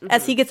ripped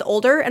as he gets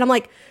older, and I'm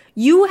like,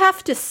 you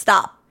have to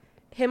stop.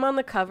 Him on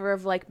the cover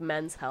of like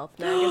Men's Health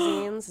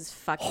magazines is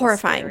fucking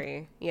Horrifying.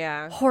 scary.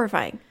 Yeah.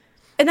 Horrifying.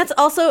 And that's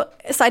also,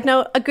 a side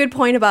note, a good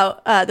point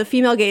about the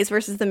female gaze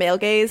versus the male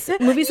gaze.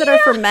 Movies that are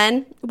for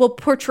men will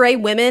portray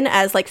women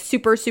as like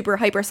super, super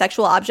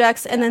hypersexual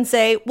objects and then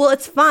say, well,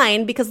 it's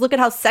fine because look at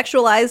how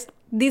sexualized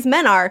these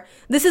men are.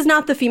 This is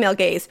not the female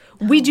gaze.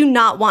 We do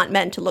not want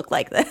men to look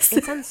like this.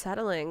 It's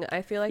unsettling.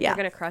 I feel like Yeah. you're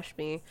gonna crush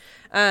me.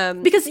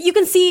 Because you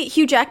can see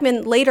Hugh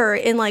Jackman later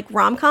in like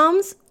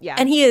rom-coms Yeah.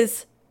 and he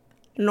is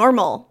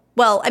normal.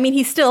 Well, I mean,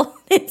 he's still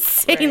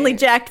insanely Right.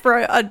 jacked for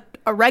a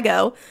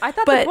rego. I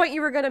thought but the point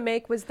you were gonna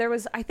make was there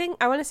was I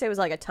want to say it was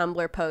like a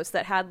Tumblr post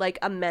that had like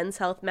a Men's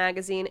Health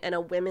magazine and a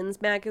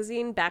women's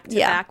magazine back to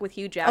Yeah. back with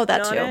Hugh Jackman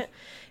that on too. it,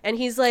 and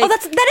he's like, oh, that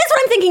is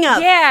what I'm thinking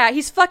of. yeah,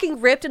 he's fucking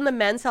ripped in the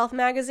Men's Health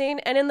magazine,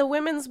 and in the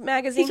women's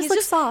magazine, just he's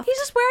looks just soft. He's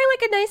just wearing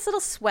like a nice little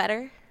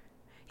sweater.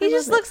 He I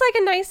just love it. looks like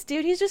a nice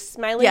dude. He's just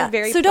smiling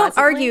very. So don't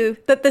pleasantly. argue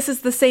that this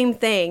is the same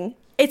thing.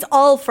 It's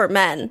all for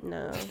men.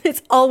 No.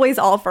 It's always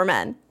all for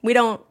men. We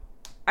don't.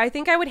 I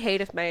think I would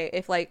hate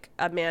if like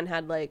a man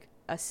had like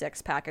a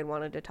 6-pack and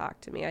wanted to talk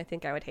to me. I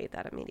think I would hate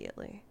that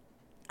immediately.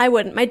 I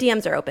wouldn't. My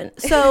DMs are open.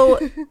 So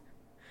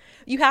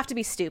You have to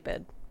be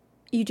stupid.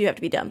 you do have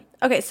to be dumb.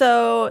 Okay,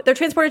 so they're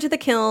transported to the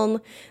kiln.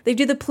 They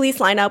do the police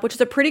lineup, which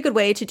is a pretty good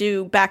way to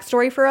do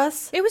backstory for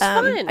us. It was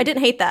fun. I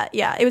didn't hate that.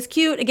 Yeah, it was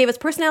cute. It gave us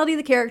personality of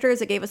the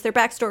characters. It gave us their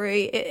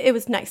backstory. It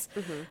was nice.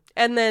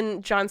 And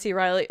then John C.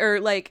 Reilly,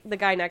 or like the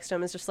guy next to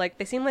him, is just like,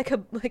 they seem like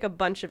a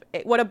bunch of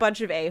what a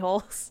bunch of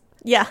a-holes.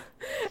 Yeah,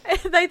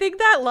 And I think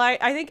that line,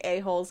 I think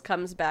a-holes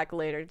comes back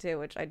later too,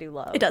 which I do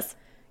love. it does.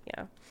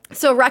 Yeah.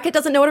 So Rocket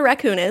doesn't know what a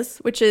raccoon is,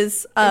 which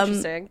is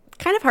Interesting.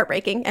 kind of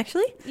heartbreaking,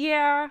 actually.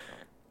 Yeah.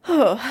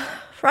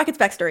 Rocket's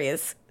backstory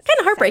is kind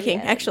of heartbreaking,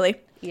 Sad. actually.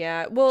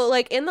 Yeah. Well,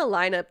 like in the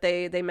lineup,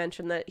 they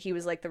mentioned that he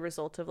was like the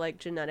result of like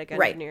genetic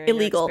Right. engineering,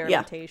 Illegal, or yeah.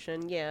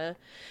 experimentation. Yeah.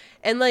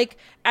 And like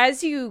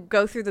as you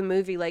go through the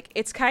movie, like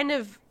it's kind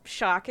of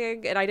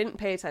shocking, and I didn't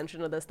pay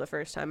attention to this the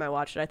first time I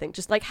watched it. I think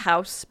just like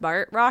how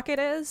smart Rocket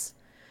is,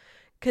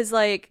 because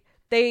like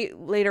they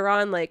later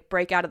on like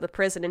break out of the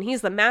prison, and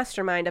he's the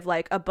mastermind of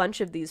like a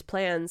bunch of these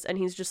plans, and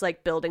he's just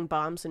like building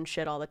bombs and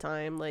shit all the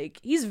time. Like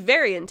he's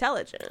very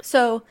intelligent.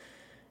 So,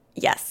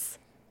 yes,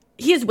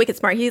 he is wicked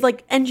smart. He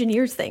like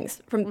engineers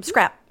things from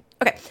scrap.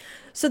 Okay,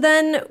 so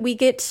then we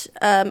get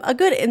a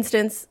good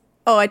instance.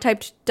 Oh, I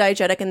typed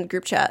diegetic in the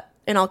group chat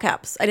in all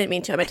caps. I didn't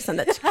mean to. I meant to send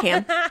that to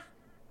Cam.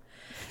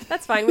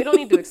 That's fine. We don't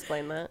need to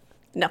explain that.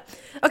 No.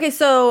 Okay,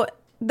 so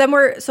then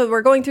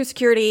we're going through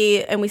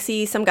security and we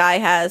see some guy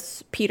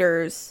has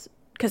Peter's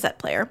cassette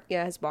player.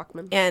 Yeah, his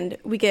Walkman. And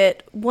we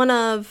get one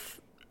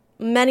of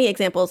many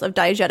examples of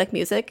diegetic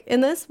music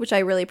in this, which I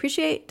really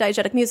appreciate.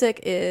 Diegetic music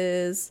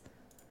is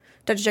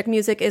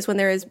when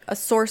there is a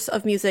source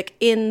of music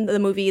in the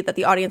movie that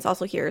the audience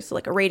also hears, so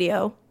like a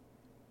radio,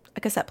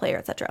 a cassette player,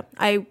 etc.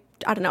 I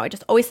don't know. I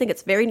just always think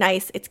it's very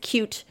nice. It's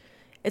cute.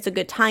 It's a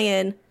good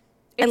tie-in.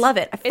 I love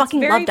it. I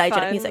fucking love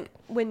diegetic music.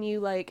 When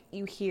you like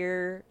you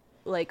hear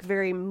like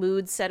very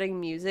mood setting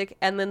music,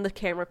 and then the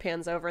camera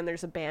pans over and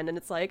there's a band, and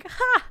it's like,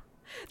 ha!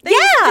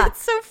 Yeah!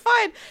 It's so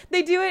fun.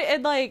 They do it,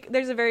 and like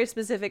there's a very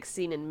specific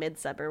scene in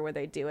Midsummer where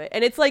they do it,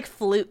 and it's like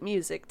flute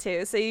music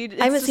too. So I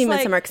haven't seen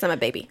Midsummer because I'm a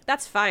baby.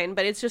 That's fine,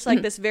 but it's just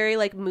like this very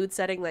like mood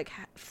setting like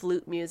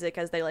flute music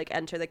as they like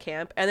enter the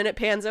camp, and then it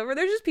pans over.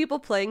 There's just people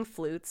playing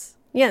flutes.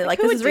 Yeah, like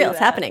Who this would is do real. It's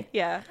that? happening.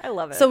 Yeah, I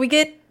love it. So we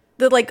get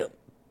the like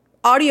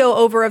audio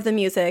over of the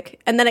music,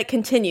 and then it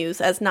continues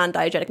as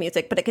non-diegetic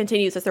music, but it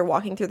continues as they're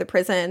walking through the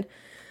prison.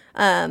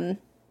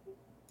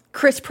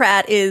 Chris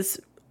Pratt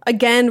is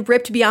again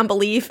ripped beyond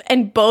belief,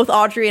 and both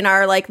Audrey and I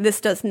are like,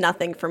 this does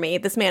nothing for me.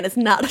 This man is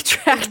not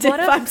attractive. what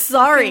a I'm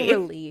sorry.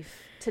 fucking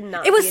relief to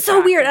not. It was be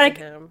so weird,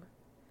 attracted and to him.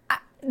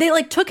 They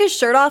like took his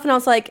shirt off, and I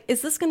was like,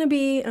 is this gonna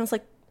be? And I was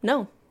like,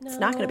 no, it's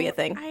not gonna be a No,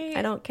 thing.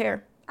 I don't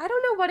care. I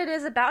don't know what it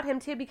is about him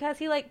too, because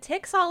he like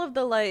ticks all of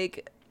the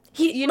like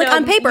He like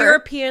on paper.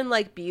 European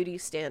like beauty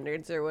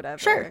standards or whatever.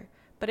 Sure.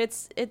 But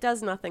it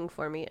does nothing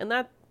for me, and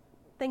that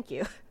thank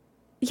you.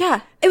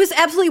 Yeah, it was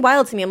absolutely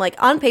wild to me. I'm like,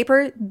 on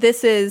paper,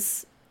 this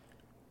is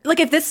like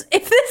if this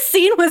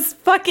scene was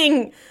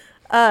fucking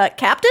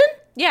Captain.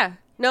 Yeah.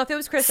 No, if it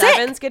was Chris Sick.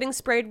 Evans getting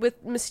sprayed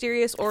with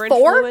mysterious orange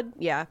Thor? fluid,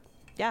 yeah.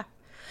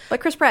 But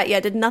Chris Pratt, yeah,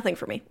 did nothing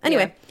for me.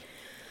 Anyway,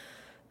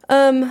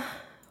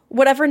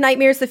 Whatever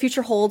nightmares the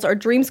future holds are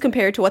dreams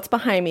compared to what's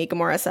behind me,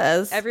 Gamora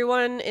says.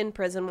 Everyone in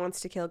prison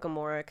wants to kill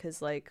Gamora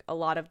because, like, a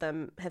lot of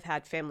them have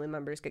had family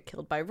members get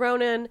killed by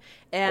Ronan,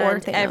 and Or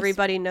Thanos.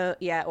 everybody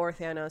or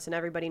Thanos, and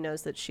everybody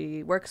knows that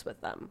she works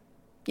with them.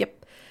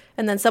 Yep.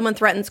 And then someone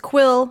threatens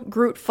Quill.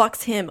 Groot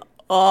fucks him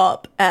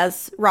up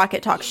as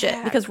Rocket talks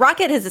shit. Because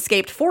Rocket has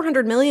escaped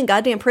 400 million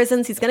goddamn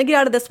prisons. He's going to get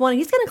out of this one.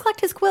 He's going to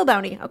collect his Quill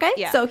bounty, okay?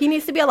 Yeah. So he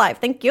needs to be alive.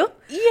 Thank you.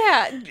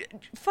 Yeah,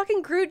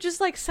 fucking Groot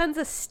just, like, sends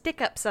a stick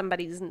up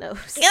somebody's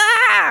nose.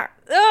 Ah!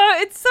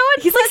 It's so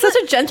He's like such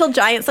a gentle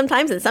giant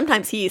sometimes, and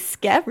sometimes he's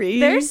scary.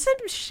 There's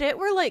some shit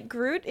where, like,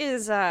 Groot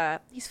is,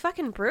 he's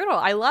fucking brutal.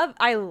 I love it.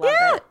 I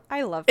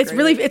love It's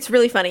Groot. it's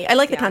really funny. I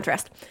like the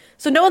contrast.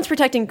 So no one's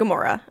protecting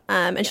Gamora,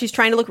 and she's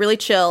trying to look really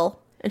chill,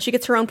 and she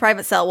gets her own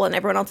private cell while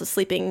everyone else is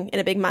sleeping in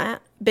a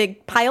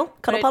big pile,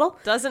 cuddle puddle.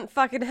 Doesn't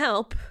fucking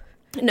help.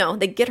 No,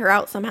 they get her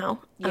out somehow.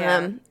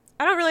 Yeah.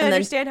 I don't really and then-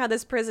 understand how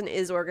this prison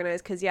is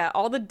organized because, yeah,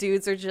 all the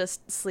dudes are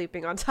just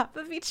sleeping on top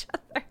of each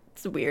other.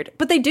 It's weird.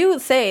 But they do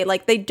say,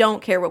 like, they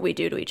don't care what we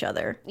do to each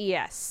other.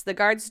 Yes. The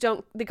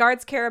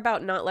guards care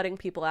about not letting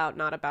people out,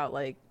 not about,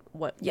 like,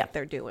 what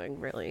they're doing,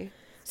 really.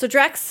 So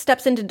Drax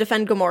steps in to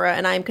defend Gamora,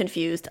 and I'm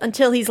confused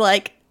until he's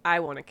like, I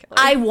want to kill her.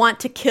 I want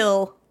to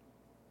kill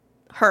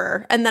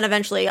her. And then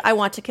eventually, I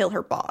want to kill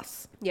her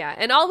boss. Yeah,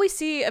 and all we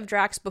see of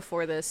Drax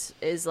before this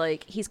is,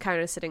 like, he's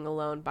kind of sitting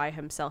alone by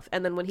himself.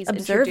 And then when he's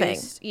Observing.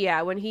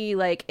 when he,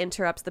 like,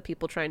 interrupts the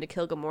people trying to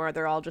kill Gamora,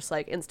 they're all just,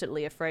 like,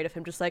 instantly afraid of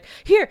him. Just like,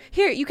 here,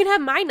 you can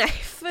have my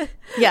knife.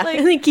 Yeah, Like,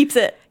 and he keeps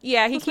it.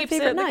 yeah, he That's my keeps it.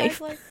 favorite The knife.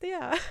 guy's like,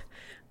 yeah.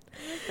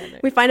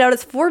 We find out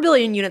it's 4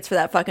 billion units for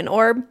that fucking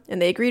orb,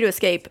 and they agree to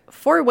escape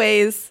 4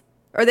 ways,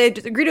 or they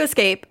agree to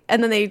escape,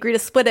 and then they agree to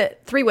split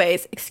it 3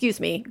 ways. Excuse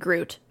me,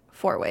 Groot,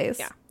 4 ways.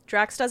 Yeah.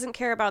 Drax doesn't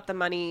care about the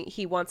money.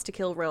 He wants to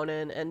kill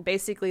Ronan, and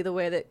basically the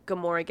way that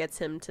Gamora gets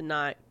him to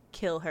not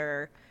kill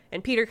her,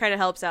 and Peter kind of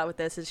helps out with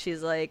this, is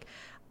she's like,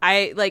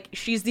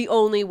 she's the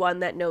only one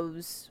that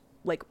knows,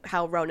 like,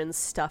 how Ronan's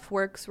stuff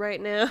works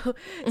right now.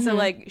 So,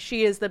 like,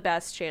 she is the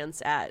best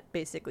chance at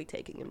basically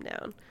taking him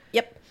down.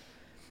 Yep.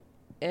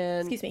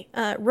 And Excuse me.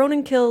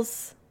 Ronan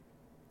kills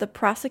the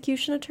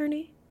prosecution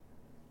attorney?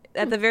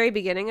 at the very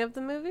beginning of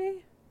the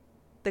movie,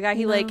 the guy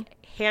he, like,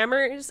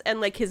 hammers, and,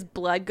 like, his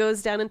blood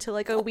goes down into,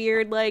 like, a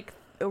weird, like,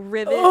 a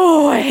rivet.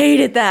 Oh, I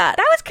hated that.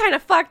 That was kind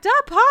of fucked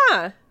up,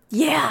 huh?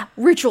 Yeah.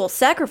 Ritual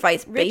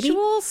sacrifice, baby.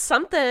 Ritual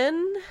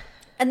something.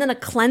 And then a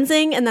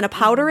cleansing, and then a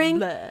powdering,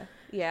 Bleh.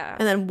 Yeah.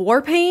 and then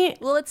war paint.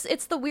 Well,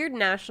 it's the weird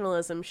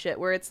nationalism shit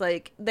where it's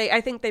like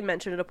I think they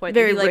mentioned at a point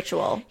Very that he, like,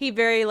 ritual. He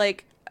very,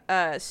 like,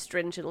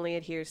 stringently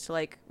adheres to,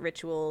 like,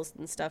 rituals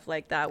and stuff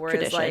like that. Whereas,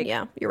 Tradition, like,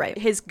 yeah, you're right.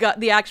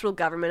 the actual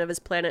government of his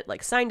planet,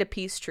 like, signed a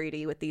peace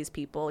treaty with these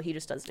people. He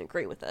just doesn't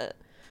agree with it.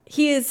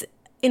 He is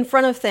in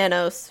front of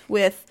Thanos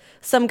with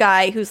some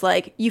guy who's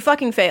like, you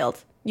fucking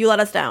failed. You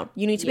let us down.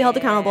 You need to be held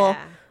accountable.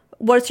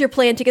 What's your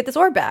plan to get this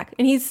orb back?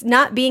 And he's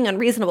not being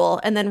unreasonable.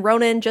 And then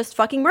Ronan just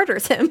fucking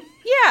murders him.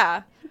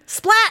 Yeah.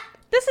 Splat!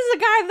 This is a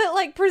guy that,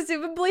 like,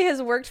 presumably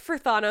has worked for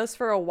Thanos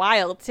for a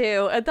while,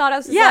 too. And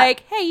Thanos is Yeah.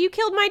 like, hey, you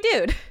killed my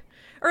dude.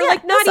 Or, Yeah,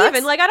 like, that not sucks.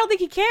 even. Like, I don't think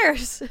he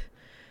cares.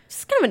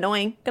 It's kind of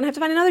annoying. Gonna have to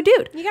find another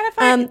dude. You gotta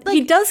find, he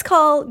like- does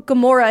call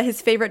Gamora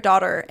his favorite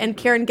daughter, and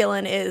Karen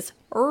Gillan is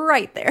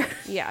right there.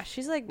 Yeah,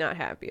 she's, like, not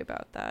happy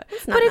about that.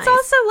 not But it's nice.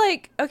 also,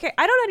 like, okay,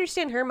 I don't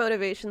understand her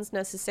motivations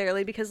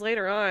necessarily, because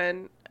later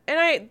on, and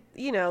I,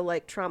 you know,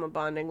 like, trauma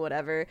bonding,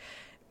 whatever,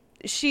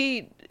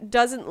 she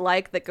doesn't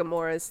like that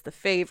Gamora's the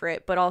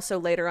favorite, but also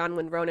later on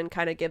when Ronan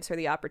kind of gives her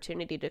the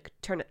opportunity to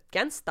turn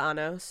against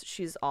Thanos,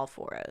 she's all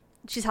for it.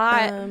 She's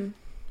hot.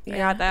 I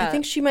got that. I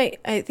think she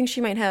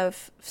might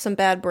have some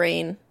bad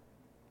brain.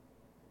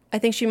 I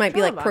think she might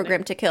be, like, Trauma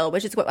programmed to kill,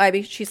 which is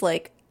why she's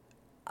like,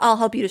 I'll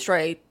help you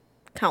destroy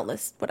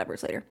countless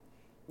whatever's later.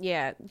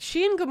 Yeah,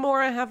 she and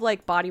Gamora have,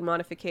 like, body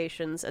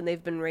modifications, and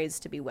they've been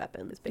raised to be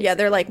weapons, basically. Yeah,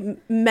 they're like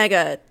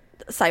mega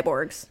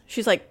cyborgs.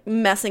 She's like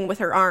messing with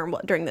her arm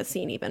during this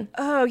scene even.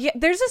 Oh, yeah,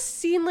 there's a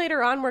scene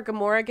later on where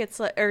Gamora gets,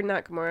 like, or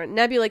not Gamora,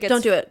 Nebula gets...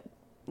 Don't do it.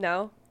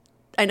 No?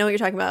 I know what you're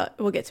talking about.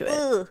 We'll get to it.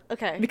 Ugh,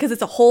 okay. Because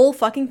it's a whole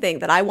fucking thing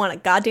that I want to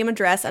goddamn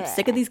address. I'm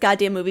sick of these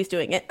goddamn movies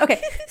doing it.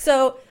 Okay,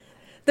 so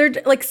they're,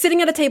 like,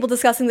 sitting at a table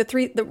discussing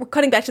we're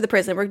cutting back to the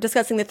prison. We're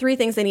discussing the 3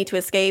 things they need to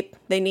escape.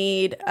 They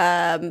need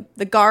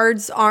the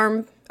guard's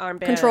armband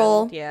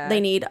control. Yeah. They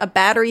need a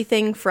battery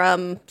thing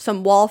from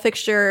some wall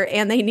fixture,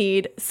 and they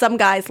need some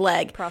guy's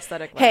leg.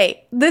 Prosthetic leg.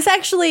 Hey, this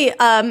actually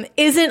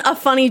isn't a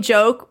funny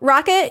joke,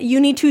 Rocket. You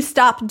need to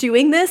stop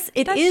doing this.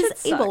 It That is shit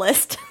sucks.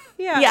 ableist.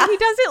 Yeah, Yeah. and he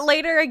does it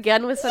later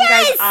again with some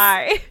Yes! guy's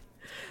eye.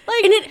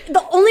 Like, And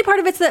the only part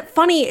of it's that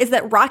funny is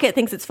that Rocket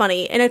thinks it's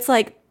funny, and it's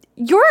like,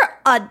 you're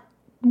a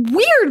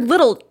weird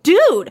little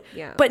dude.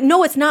 Yeah. But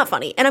no, it's not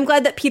funny. And I'm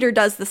glad that Peter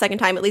does the second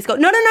time at least go,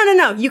 no.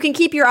 You can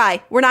keep your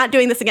eye. We're not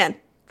doing this again.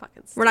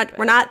 fucking We're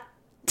stupid. not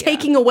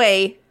taking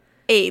away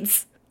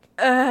AIDS.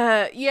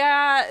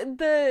 Yeah,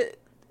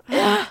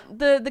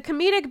 The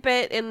comedic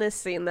bit in this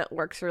scene that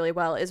works really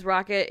well is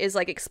Rocket is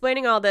like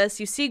explaining all this.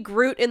 You see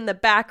Groot in the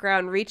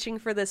background reaching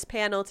for this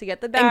panel to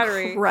get the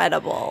battery.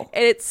 Incredible.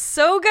 And it's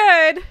so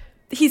good.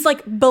 He's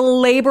like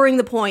belaboring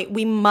the point.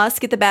 We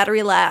must get the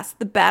battery last.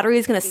 The battery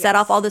is going to set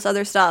off all this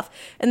other stuff.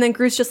 And then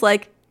Groot's just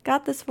like,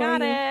 got this for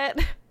Got you.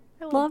 it.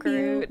 I Love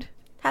Groot. you.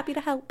 Happy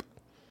to help.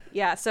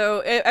 Yeah,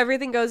 so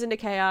everything goes into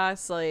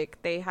chaos. Like,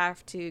 they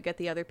have to get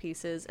the other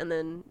pieces and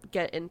then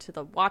get into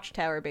the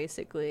watchtower,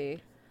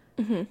 basically.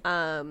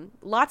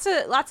 Lots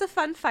of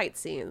fun fight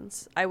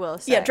scenes, I will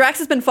say. Yeah, Drax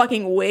has been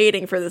fucking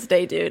waiting for this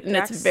day, dude. And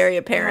Drax it's very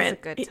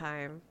apparent. has a good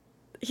time.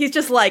 He's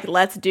just like,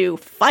 let's do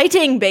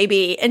fighting,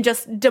 baby. And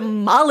just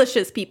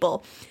demolishes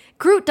people.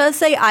 Groot does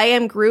say, I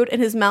am Groot,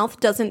 and his mouth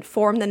doesn't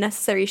form the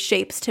necessary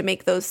shapes to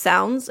make those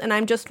sounds. And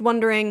I'm just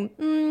wondering,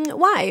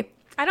 why?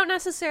 I don't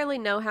necessarily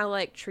know how,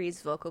 like,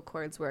 trees' vocal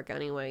cords work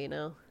anyway, you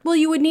know? Well,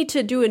 you would need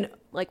to do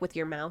Like, with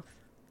your mouth.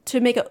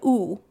 to make a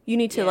ooh. You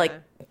need to, like,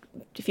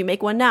 if you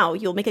make one now,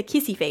 you'll make a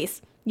kissy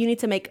face. You need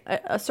to make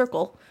a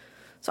circle.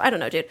 So I don't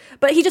know, dude.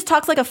 But he just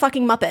talks like a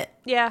fucking Muppet.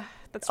 Yeah,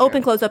 that's true.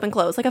 Open, close,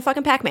 like a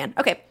fucking Pac-Man.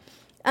 Okay.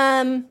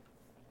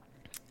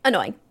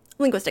 Annoying.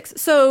 Linguistics.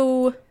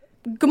 So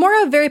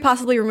Gamora very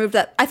possibly removed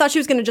that. I thought she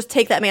was going to just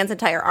take that man's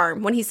entire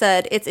arm when he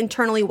said it's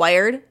internally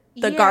wired,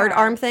 the guard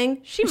arm thing.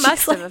 She She's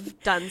must like-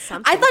 have done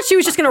something. I thought she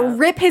was just going to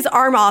rip his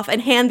arm off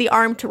and hand the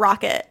arm to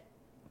Rocket.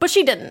 But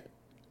she didn't.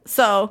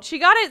 So She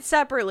got it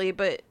separately,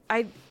 but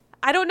I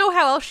don't know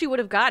how else she would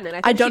have gotten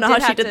it. I don't know how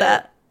she did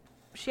that.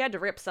 She had to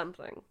rip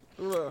something.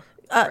 Ugh,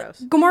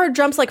 gross. Gamora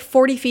jumps like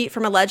 40 feet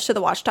from a ledge to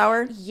the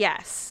watchtower.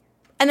 Yes.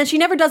 And then she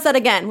never does that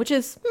again, which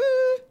is...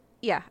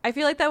 Yeah, I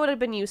feel like that would have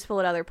been useful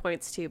at other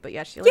points too, but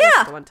yeah, she only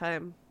does it the one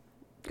time.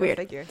 Go Weird.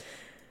 figure.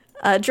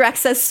 Drax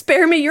says,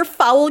 spare me your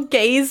foul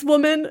gaze,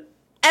 woman.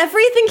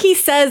 Everything he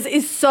says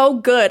is so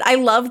good. I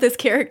love this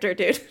character,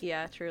 dude.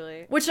 Yeah,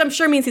 truly. Which I'm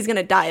sure means he's going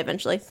to die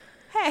eventually.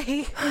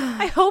 Hey,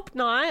 I hope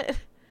not.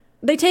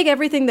 They take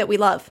everything that we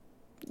love.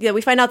 Yeah,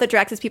 we find out that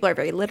Drax's people are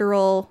very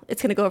literal.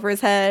 It's going to go over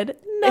his head.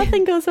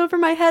 Nothing goes over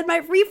my head. My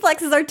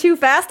reflexes are too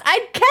fast.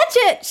 I'd catch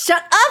it.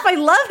 Shut up. I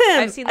love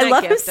him. I've seen that I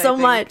love him gift, so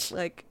think. much.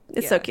 Like,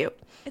 It's yeah. so cute.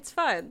 It's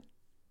fun.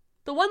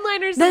 The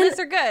one-liners Then- in this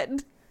are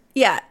good.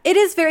 Yeah, it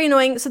is very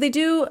annoying. So they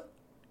do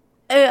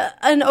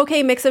an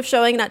okay mix of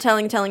showing, not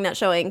telling, not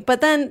showing.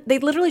 But then they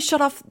literally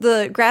shut off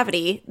the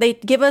gravity. They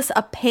give us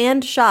a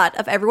panned shot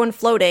of everyone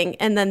floating,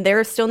 and then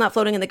they're still not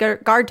floating in the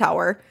guard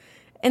tower.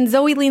 And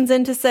Zoe leans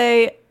in to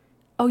say,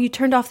 oh, you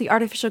turned off the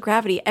artificial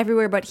gravity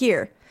everywhere but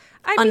here.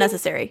 I mean,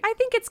 Unnecessary. I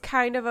think it's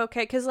kind of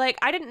okay, because, like,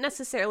 I didn't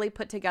necessarily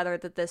put together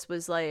that this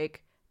was,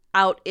 like,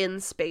 out in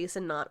space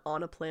and not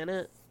on a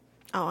planet.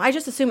 Oh, I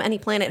just assume any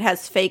planet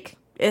has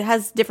it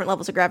has different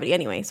levels of gravity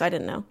anyway, so I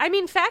didn't know. I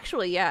mean,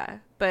 factually, yeah,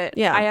 but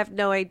Yeah. I have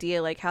no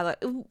idea, like, how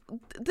that...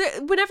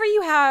 Whenever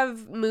you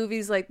have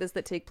movies like this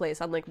that take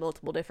place on, like,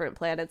 multiple different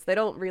planets, they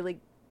don't really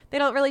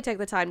take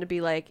the time to be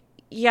like,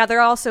 yeah,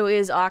 there also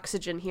is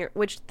oxygen here,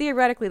 which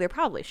theoretically there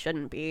probably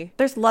shouldn't be.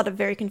 There's a lot of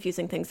very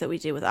confusing things that we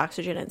do with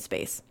oxygen in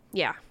space.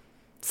 Yeah.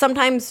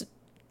 Sometimes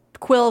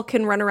Quill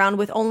can run around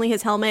with only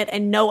his helmet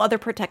and no other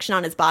protection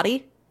on his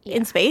body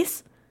in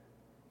space.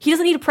 He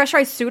doesn't need a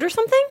pressurized suit or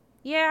something?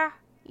 Yeah.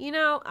 You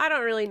know, I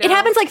don't really know. It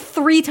happens like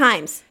 3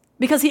 times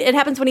because it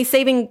happens when he's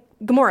saving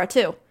Gamora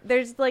too.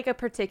 There's, like, a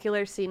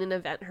particular scene in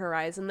Event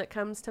Horizon that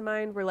comes to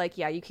mind where, like,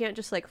 yeah, you can't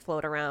just, like,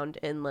 float around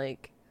in,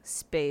 like,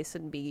 space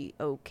and be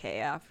okay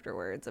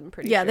afterwards. I'm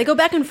pretty sure. They go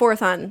back and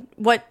forth on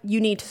what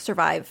you need to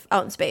survive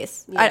out in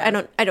space.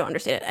 Yeah. I don't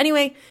understand it.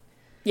 Anyway,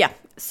 yeah.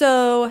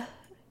 So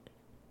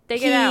They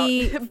get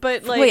out.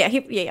 But, like... well,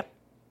 yeah.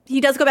 He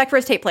does go back for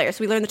his tape player,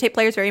 so we learn the tape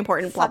player is very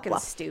important, blah, fucking blah.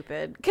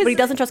 stupid. But he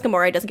doesn't trust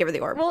Gamora, he doesn't give her the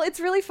orb. Well, it's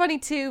really funny,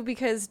 too,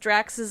 because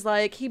Drax is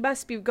like, he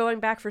must be going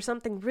back for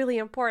something really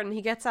important.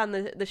 He gets on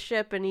the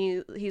ship, and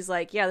he's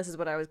like, yeah, this is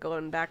what I was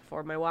going back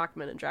for, my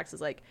Walkman. And Drax is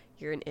like,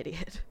 you're an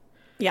idiot.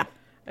 Yeah.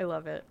 I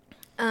love it.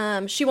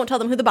 She won't tell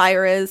them who the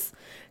buyer is.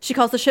 She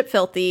calls the ship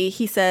filthy.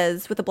 He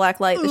says, with the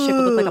black light, the ship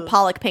would look like a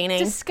Pollock painting.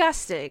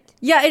 Disgusting.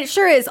 Yeah, it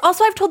sure is.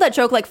 Also, I've told that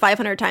joke like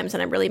 500 times,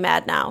 and I'm really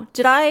mad now.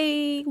 Did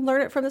I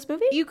learn it from this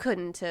movie? You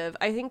couldn't have.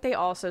 I think they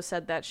also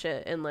said that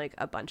shit in, like,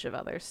 a bunch of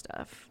other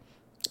stuff.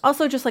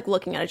 Also, just like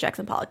looking at a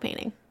Jackson Pollock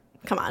painting.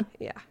 Come on.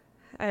 Yeah.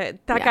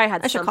 That guy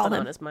had I should call something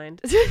him. on his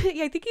mind.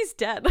 Yeah, I think he's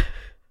dead.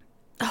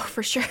 Oh,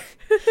 for sure.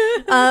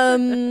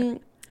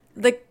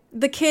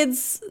 The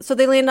kids, so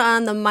they land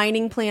on the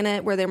mining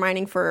planet where they're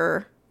mining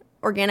for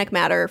organic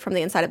matter from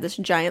the inside of this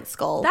giant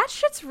skull. That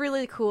shit's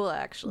really cool,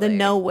 actually. The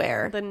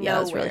Nowhere. The Nowhere.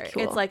 Yeah, it's really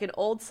cool. It's like an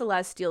old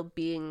celestial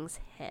being's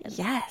head.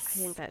 Yes. I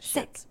think that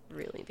Sick. shit's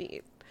really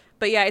neat.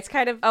 But yeah, it's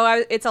kind of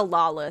it's a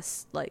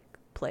lawless, like,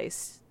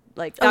 place.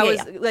 Like, Oh, that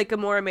yeah, was like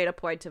Gamora made a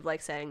point of,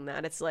 like, saying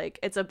that it's like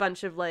it's a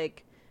bunch of,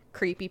 like,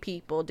 creepy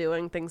people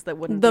doing things that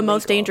wouldn't the be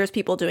most legal. dangerous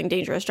people doing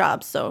dangerous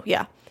jobs. So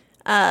yeah.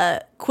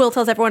 Quill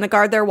tells everyone to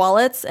guard their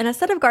wallets, and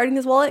instead of guarding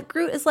his wallet,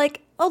 Groot is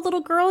like, "Oh, little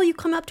girl, you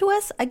come up to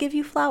us, I give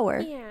you flour."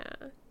 Yeah.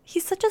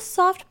 He's such a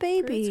soft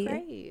Groot's baby.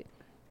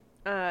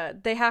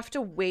 great. They have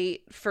to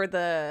wait for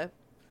the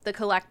the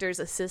collector's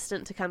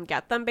assistant to come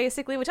get them,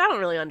 basically, which I don't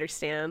really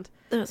understand.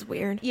 That was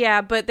weird.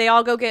 Yeah, but they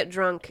all go get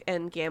drunk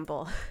and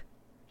gamble.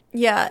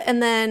 Yeah,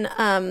 and then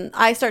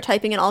I start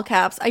typing in all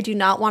caps, I do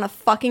not want a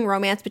fucking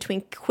romance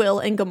between Quill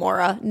and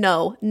Gamora.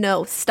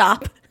 No,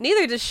 stop.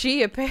 Neither does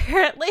she,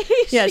 apparently.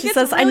 Yeah, she gets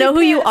says, I really know who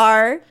you pissed.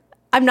 are.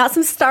 I'm not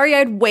some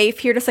starry-eyed waif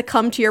here to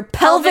succumb to your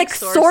pelvic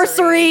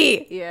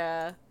sorcery.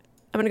 Yeah,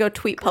 I'm going to go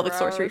tweet pelvic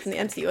sorcery Gross. from the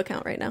MCU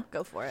account right now.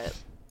 go for it.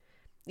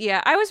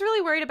 Yeah, I was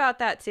really worried about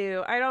that,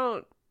 too. I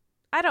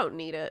don't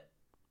need it.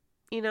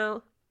 You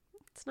know?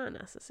 It's not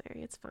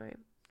necessary. It's fine.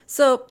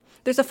 So,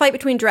 there's a fight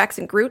between Drax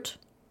and Groot.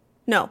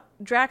 No,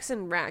 Drax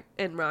and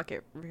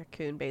Rocket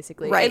Raccoon,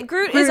 basically. right. And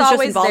Groot is is just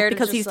always involved there to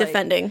because just, he's like,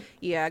 defending.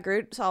 Yeah,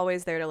 Groot's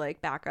always there to,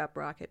 like, back up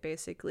Rocket,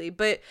 basically.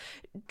 But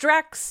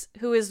Drax,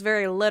 who is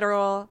very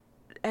literal,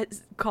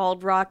 is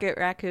called Rocket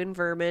Raccoon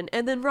Vermin.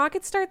 And then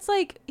Rocket starts,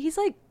 like, he's,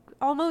 like,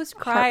 almost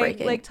crying,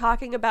 Heartbreaking. like,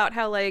 talking about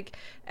how, like,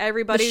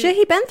 everybody... The shit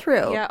he been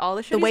through. Yeah, all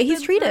the shit The way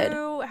he's been treated.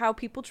 through, how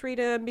people treat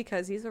him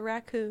because he's a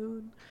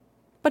raccoon.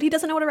 But he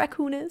doesn't know what a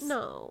raccoon is.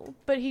 No,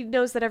 but he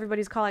knows that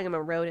everybody's calling him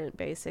a rodent,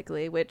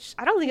 basically, which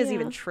I don't think is Yeah.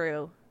 even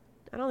true.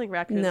 I don't think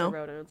raccoons No. are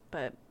rodents,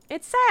 but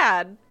it's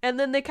sad. And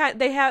then they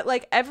have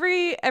like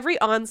every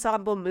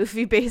ensemble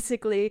movie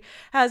basically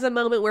has a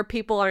moment where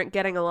people aren't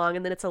getting along,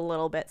 and then it's a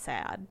little bit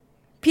sad.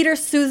 Peter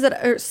soothes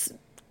it,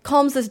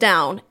 calms us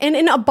down, and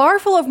in a bar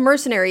full of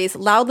mercenaries,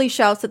 loudly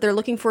shouts that they're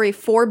looking for a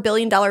 $4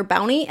 billion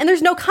bounty, and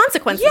there's no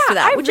consequences to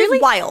that, which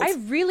is wild. I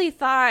really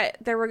thought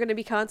there were going to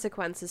be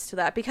consequences to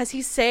that because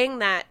he's saying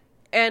that,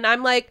 and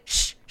I'm like,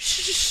 shh.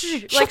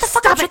 Like, the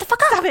fuck up, shut the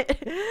fuck up. Stop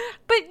it.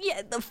 But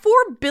yeah, the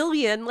 $4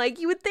 billion, like,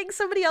 you would think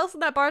somebody else in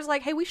that bar is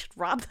like, hey, we should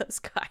rob those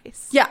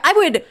guys. Yeah, I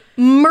would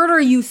murder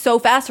you so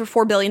fast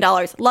for $4 billion.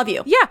 Love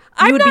you. Yeah,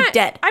 You would be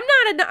dead. I'm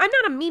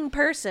not a mean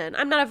person.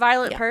 I'm not a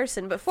violent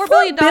person, but $4 $4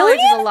 billion billion?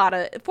 is a lot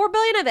of $4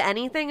 billion of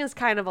anything is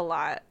kind of a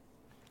lot.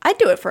 I'd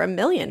do it for $1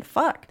 million.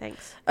 Fuck.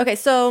 Thanks. Okay,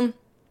 so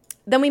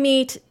then we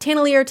meet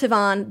Tanelier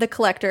Tivan, the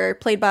Collector,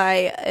 played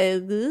by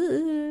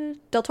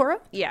Del Toro.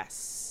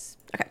 Yes.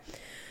 Okay.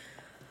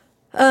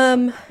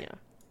 Yeah.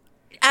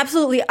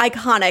 Absolutely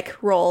iconic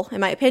role, in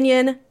my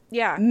opinion.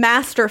 Yeah.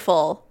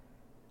 Masterful.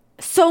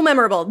 So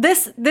memorable.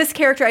 This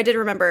character I did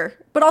remember,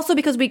 but also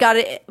because we got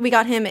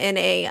him in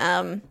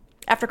a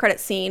after credit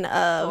scene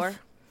of Thor.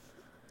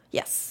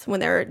 Yes, when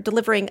they're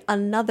delivering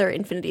another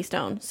Infinity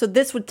Stone. So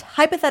this would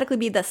hypothetically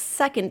be the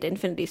second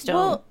Infinity Stone.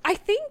 Well, I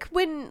think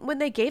when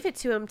they gave it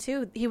to him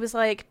too, he was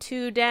like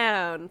 2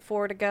 down,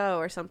 4 to go,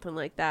 or something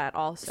like that.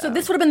 Also, so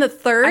this would have been the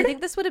third. I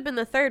think this would have been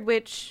the third,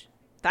 which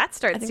that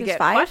starts think to there's get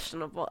 5?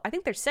 questionable. I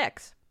think there's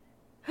 6.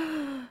 But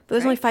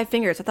there's only 5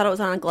 fingers. I thought it was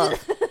on a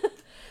glove.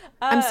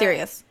 I'm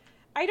serious.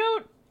 I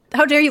don't.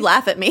 How dare you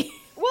laugh at me?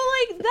 Well,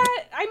 like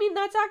that. I mean,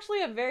 that's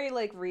actually a very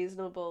like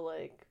reasonable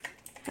like.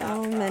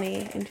 How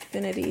many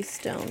Infinity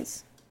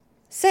Stones?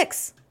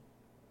 6.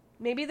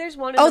 Maybe there's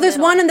one. Oh, there's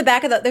one in the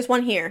back of the. There's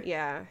one here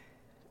Yeah.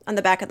 on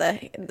the back of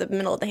the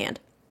middle of the hand.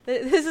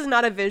 This is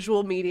not a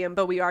visual medium,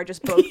 but we are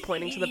just both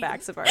pointing to the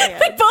backs of our hands.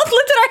 We both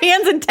lifted our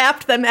hands and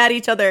tapped them at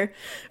each other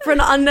for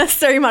an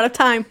unnecessary amount of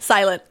time.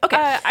 Silent.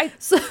 Okay.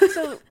 So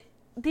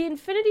the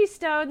Infinity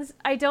Stones,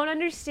 I don't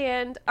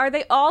understand. Are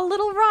they all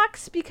little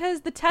rocks?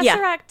 Because the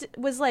Tesseract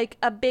was like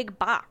a big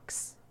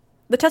box.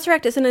 The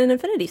Tesseract isn't an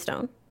Infinity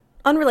Stone.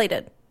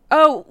 Unrelated.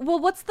 Oh, well,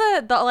 what's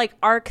the like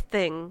arc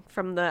thing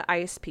from the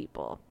ice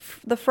people?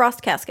 The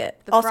Frost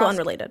Casket. The Also Frost-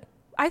 unrelated.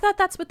 I thought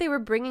that's what they were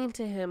bringing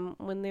to him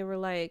when they were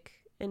like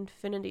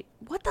Infinity.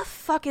 What the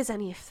fuck is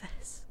any of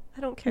this?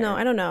 I don't care. No,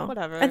 I don't know.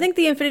 Whatever. I think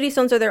the Infinity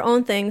Stones are their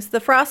own things. The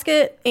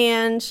Frosket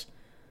and...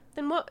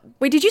 Then what?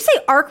 Wait, did you say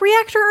Arc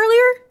Reactor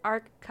earlier?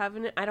 Arc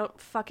Covenant? I don't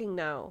fucking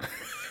know.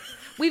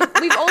 We've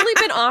only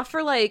been off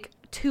for like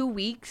 2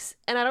 weeks,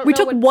 and I don't. We know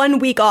took what, 1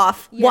 week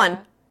off. yeah. 1.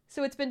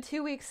 So it's been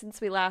 2 weeks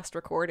since we last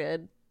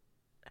recorded.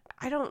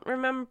 I don't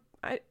remember.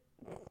 Who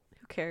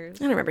cares? I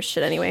don't remember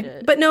shit anyway.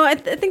 Shit. But no, I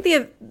think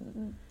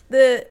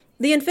the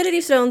Infinity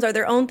Stones are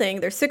their own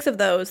thing. There's 6 of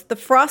those. The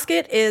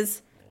Frosket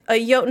is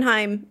a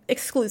Jotunheim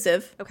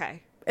exclusive.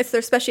 Okay. It's their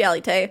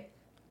specialite.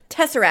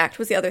 Tesseract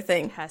was the other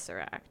thing.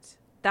 Tesseract.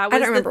 That I was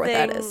don't remember the what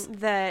thing that is.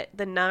 that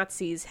the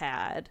Nazis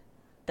had.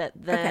 That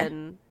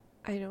then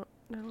I don't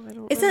know. I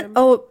don't. Isn't... remember.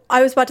 Oh,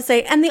 I was about to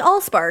say, and the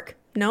Allspark.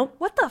 Nope.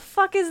 What the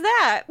fuck is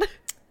that?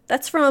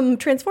 That's from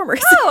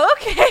Transformers. Oh,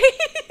 okay.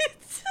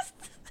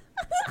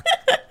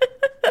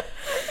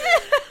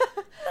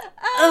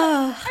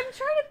 I'm trying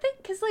to think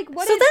because like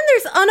what So did then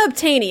there's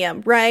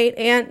unobtainium, right?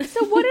 And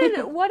so what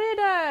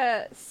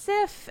did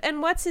Sif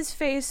and what's his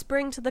face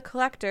bring to the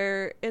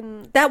Collector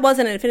in that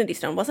wasn't an Infinity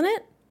Stone, wasn't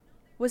it?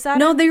 was that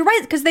No, you're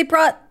right, because they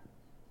brought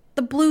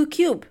the blue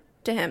cube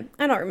to him.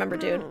 I don't remember,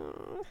 dude.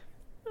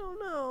 Oh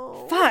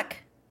no. Fuck.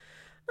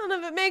 None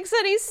of it makes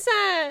any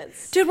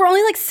sense. Dude, we're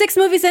only like 6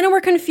 movies in and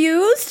we're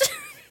confused.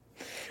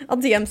 I'll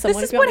DM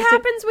someone. This is if you what want me to.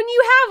 happens when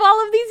you have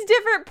all of these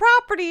different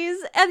properties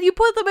and you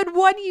put them in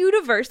one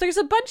universe. There's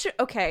a bunch of...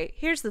 Okay,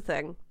 here's the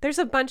thing. There's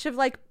a bunch of,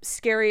 like,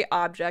 scary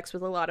objects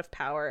with a lot of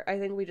power. I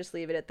think we just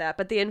leave it at that.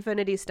 But the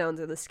Infinity Stones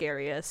are the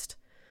scariest.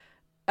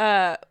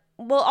 Well,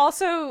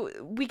 also,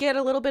 we get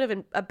a little bit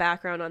of a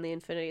background on the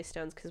Infinity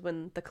Stones, because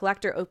when the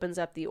Collector opens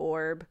up the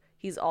orb,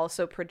 he's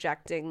also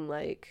projecting,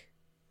 like,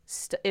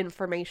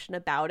 information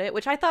about it,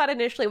 which I thought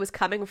initially was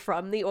coming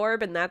from the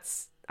orb, and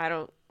I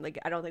don't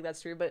think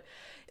that's true, but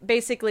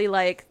basically,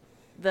 like,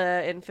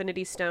 the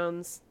Infinity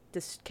Stones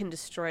can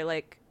destroy,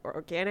 like,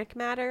 organic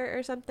matter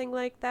or something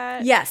like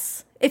that.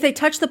 Yes. If they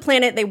touch the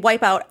planet, they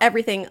wipe out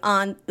everything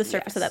on the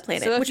surface of that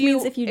planet. So which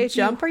means if you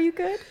jump, are you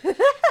good?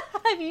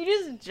 If you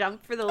just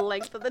jump for the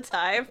length of the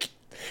time.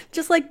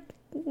 Just like...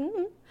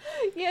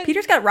 Yeah.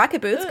 Peter's got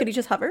rocket boots. Could he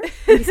just hover?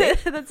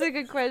 That's a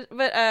good question.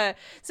 But,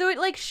 so it,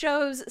 like,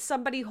 shows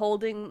somebody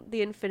holding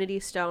the Infinity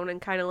Stone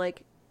and kind of,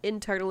 like,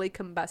 internally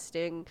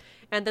combusting.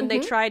 And then they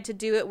tried to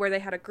do it where they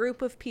had a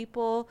group of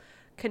people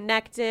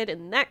connected,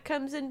 and that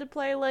comes into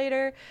play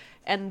later,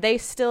 and they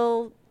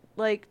still,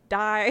 like,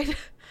 died.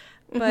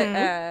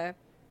 But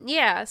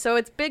yeah, so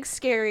it's big,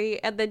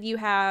 scary, and then you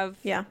have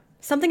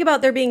something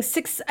about there being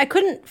 6. I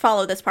couldn't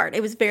follow this part.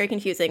 It was very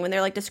confusing when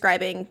they're, like,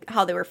 describing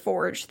how they were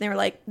forged. They were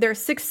like, there are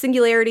 6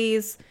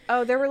 singularities.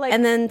 Oh, there were, like,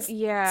 and then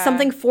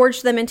something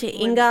forged them into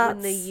ingots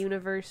when the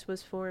universe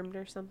was formed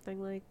or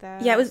something like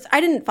that. Yeah, it was.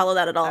 I didn't follow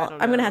that at all.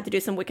 I'm gonna have to do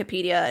some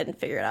Wikipedia and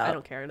figure it out. I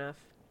don't care enough.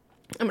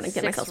 I'm gonna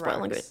get myself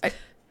spoiled.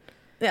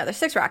 Yeah, there's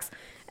 6 rocks.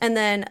 And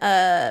then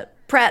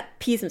Pratt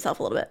pees himself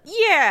a little bit.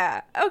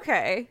 Yeah,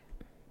 okay.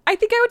 I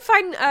think I would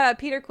find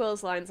Peter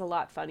Quill's lines a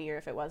lot funnier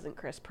if it wasn't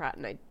Chris Pratt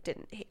and I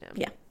didn't hate him.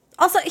 Yeah.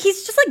 Also,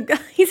 he's just like,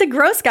 he's a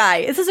gross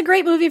guy. This is a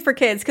great movie for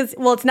kids because,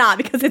 well, it's not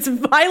because it's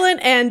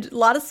violent and a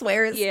lot of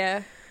swears.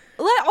 Yeah.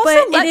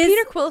 Let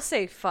Peter Quill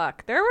say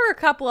fuck. There were a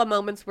couple of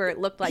moments where it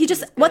looked like he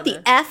just, what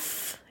the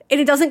F? And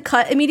it doesn't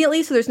cut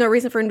immediately, so there's no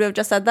reason for him to have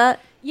just said that.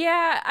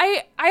 Yeah,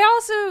 I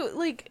also,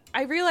 like,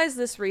 I realized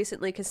this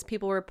recently because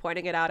people were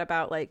pointing it out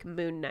about, like,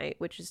 Moon Knight,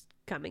 which is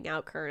coming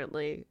out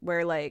currently,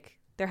 where, like,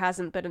 there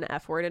hasn't been an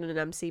F word in an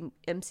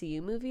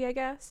MCU movie, I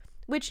guess.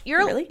 Which,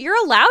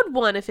 you're allowed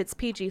one if it's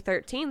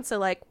PG-13, so,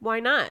 like, why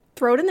not?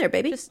 Throw it in there,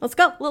 baby. Let's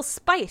go. A little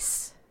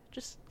spice.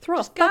 Just throw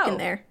a fuck in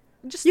there.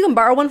 You can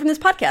borrow one from this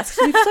podcast.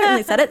 We've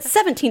certainly said it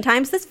 17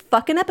 times this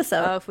fucking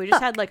episode. Oh, if we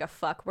just had, like, a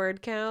fuck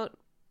word count.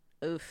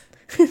 Oof.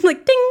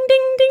 Like, ding,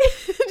 ding, ding.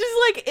 Just,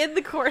 like, in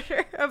the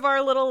corner of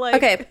our little,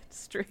 like,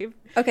 stream.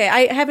 Okay,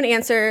 I have an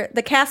answer.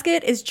 The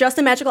casket is just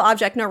a magical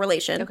object, no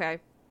relation. Okay.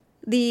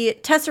 The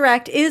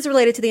Tesseract is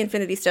related to the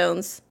Infinity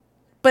Stones,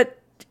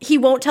 but he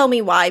won't tell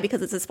me why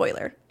because it's a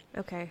spoiler.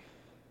 Okay.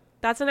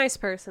 That's a nice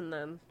person,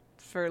 then,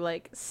 for,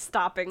 like,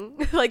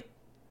 stopping. Like,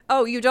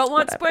 oh, you don't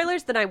want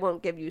spoilers? Then I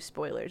won't give you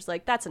spoilers.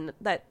 Like, that's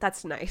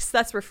nice.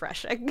 That's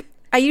refreshing.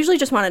 I usually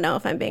just want to know,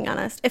 if I'm being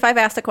honest. If I've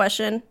asked a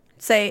question,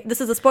 say,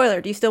 this is a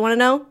spoiler. Do you still want to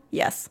know?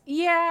 Yes.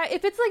 Yeah,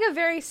 if it's, like, a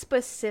very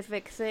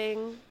specific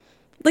thing.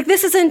 Like,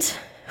 this isn't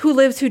who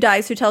lives, who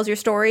dies, who tells your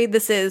story.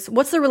 This is,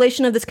 what's the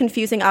relation of this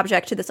confusing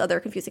object to this other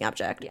confusing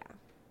object?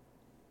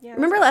 Yeah.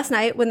 Remember last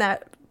night when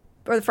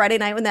or the Friday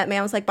night when that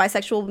man was like,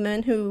 bisexual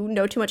women who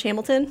know too much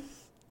Hamilton?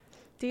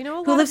 Do you know a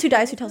lot Who lives, who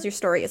dies, who tells your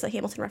story is a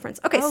Hamilton reference.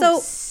 Okay, so...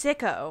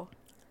 sicko.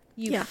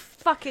 You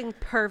fucking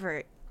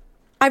pervert.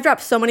 I've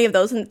dropped so many of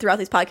those throughout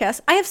these podcasts.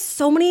 I have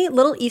so many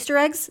little Easter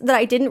eggs that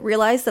I didn't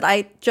realize that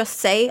I just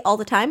say all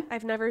the time.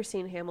 I've never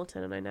seen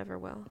Hamilton, and I never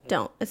will.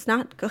 Don't. It's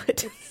not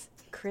good. It's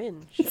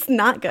cringe. It's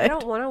not good. I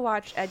don't want to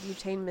watch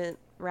edutainment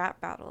rap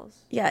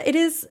battles. Yeah, it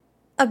is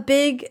a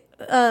big...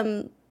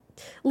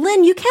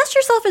 Lynn, you cast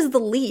yourself as the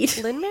lead.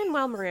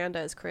 Lin-Manuel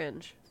Miranda is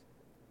cringe.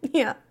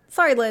 Yeah.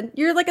 Sorry, Lynn.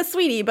 You're like a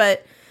sweetie,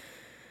 but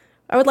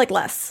I would like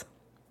less.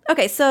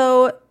 Okay,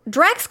 so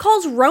Drax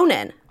calls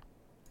Ronan.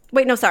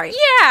 Wait, no, sorry.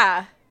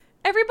 Yeah.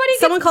 Everybody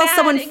Someone calls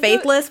someone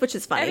faithless, which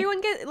is funny.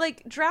 Everyone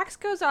Drax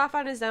goes off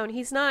on his own.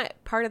 He's not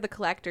part of the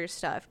Collector's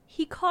stuff.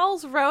 He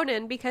calls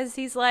Ronan because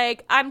he's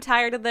like, I'm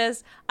tired of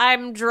this.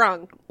 I'm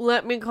drunk.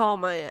 Let me call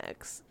my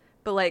ex.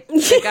 But, like,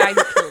 the guy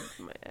who killed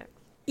my ex.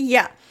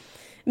 Yeah.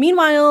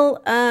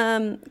 Meanwhile,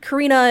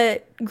 Karina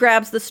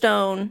grabs the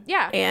stone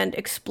and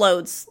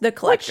explodes the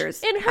Collector's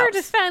Which, in her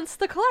defense,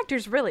 the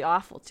Collector's really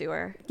awful to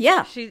her.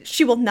 Yeah.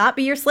 She will not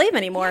be your slave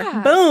anymore.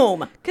 Yeah.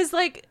 Boom. Because,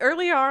 like,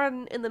 earlier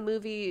on in the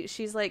movie,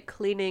 she's, like,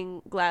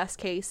 cleaning glass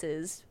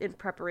cases in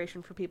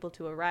preparation for people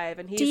to arrive.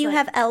 And he's Do you like,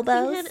 have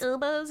elbows? Do you have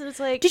elbows? And it's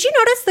like... Did you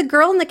notice the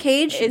girl in the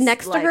cage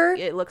next to her?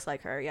 It looks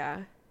like her,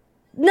 yeah.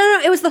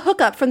 No, it was the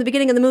hookup from the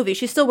beginning of the movie.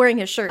 She's still wearing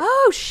his shirt.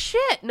 Oh,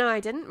 shit. No, I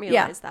didn't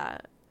realize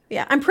that.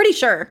 Yeah, I'm pretty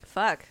sure.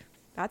 Fuck.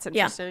 That's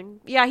interesting.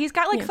 Yeah, he's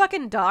got, like,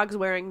 fucking dogs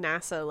wearing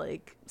NASA,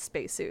 like,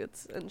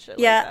 spacesuits and shit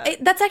like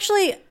that. That's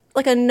actually,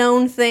 like, a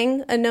known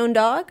thing, a known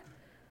dog.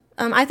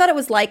 I thought it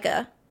was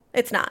Laika.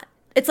 It's not.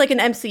 It's, like, an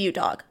MCU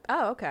dog.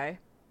 Oh, okay.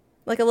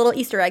 Like a little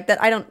Easter egg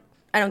that I don't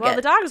get. Well,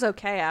 the dog's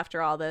okay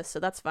after all this, so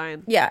that's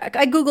fine. Yeah,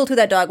 I Googled who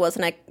that dog was,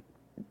 and I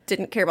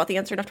didn't care about the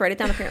answer enough to write it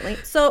down, apparently.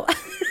 So...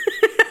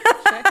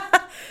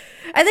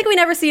 I think we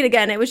never see it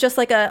again. It was just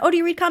like do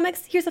you read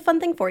comics? Here's a fun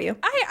thing for you.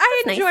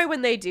 I enjoy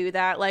when they do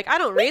that. Like, I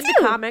don't read the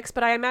comics,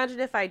 but I imagine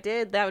if I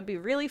did, that would be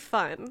really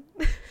fun.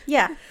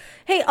 Yeah.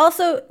 Hey,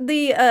 also,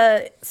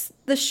 the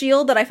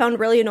shield that I found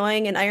really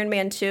annoying in Iron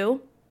Man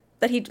 2,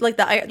 that he like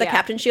the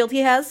captain shield he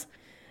has.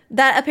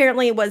 That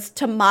apparently was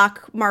to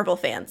mock Marvel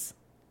fans.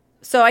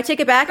 So I take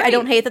it back. Great. I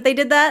don't hate that they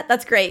did that.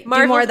 That's great.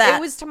 Marvel, do more of that.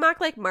 It was to mock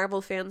like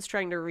Marvel fans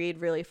trying to read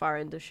really far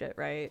into shit,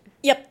 right?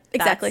 Yep,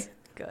 exactly. That's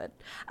good.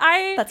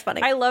 That's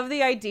funny. I love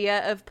the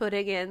idea of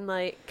putting in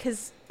like,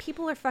 because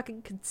people are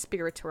fucking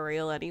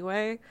conspiratorial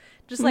anyway.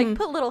 Just like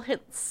put little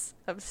hints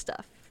of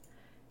stuff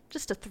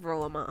just to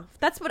throw them off.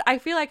 That's what I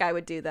feel like I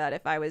would do that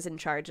if I was in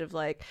charge of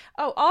like,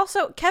 oh,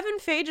 also Kevin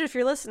Feige, if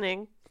you're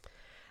listening,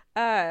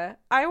 I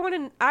want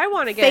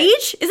to get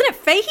Feige? Isn't it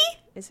Fahey?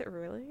 Is it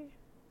really?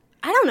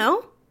 I don't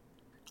know.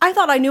 I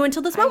thought I knew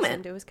until this moment. I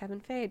assumed it was Kevin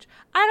Feige.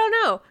 I don't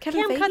know.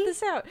 Kevin Cam, Feige? cut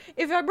this out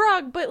if I'm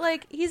wrong, but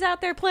like he's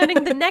out there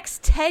planning the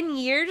next 10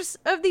 years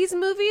of these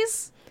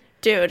movies.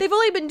 Dude, they've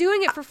only been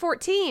doing it for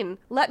 14.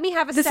 Let me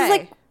have a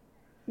say.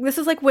 This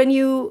is like when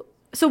you.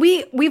 So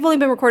we've only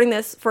been recording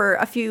this for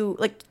a few,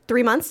 like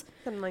 3 months.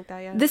 Something like that,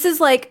 yeah. This is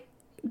like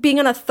being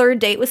on a third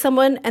date with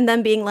someone and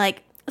then being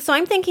like, so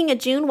I'm thinking a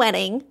June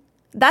wedding.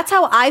 That's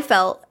how I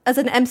felt as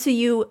an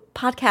MCU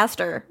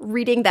podcaster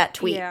reading that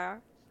tweet. Yeah.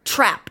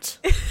 Trapped.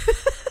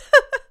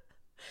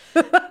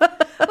 Well,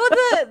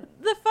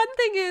 the fun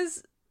thing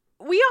is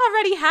we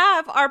already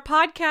have our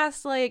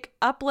podcast like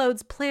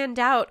uploads planned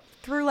out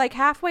through like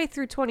halfway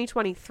through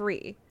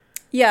 2023.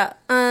 Yeah.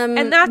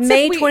 And that's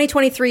May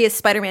 2023 is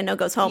Spider-Man No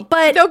Goes Home.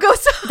 But No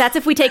Goes Home. That's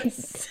if we take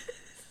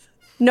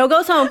No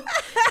Goes Home.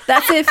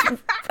 That's if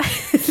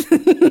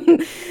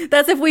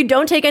that's if we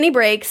don't take any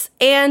breaks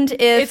and if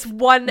it's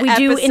one we episode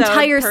do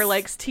entire per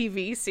like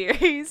TV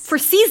series for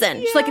season.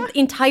 Yeah. Just like the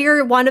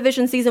entire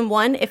WandaVision season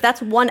 1, if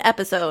that's one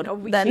episode,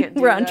 then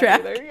we're on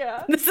track. Either,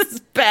 yeah. This is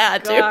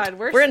bad, God, dude.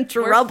 We're in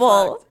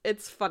trouble.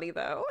 It's funny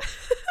though.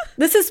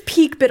 This is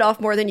peak bit off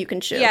more than you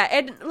can chew. Yeah,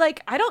 and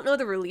like I don't know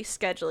the release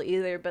schedule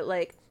either, but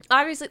like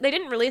obviously they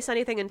didn't release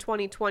anything in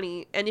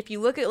 2020, and if you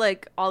look at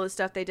like all the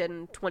stuff they did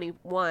in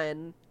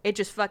 21, it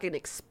just fucking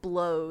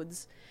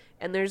explodes.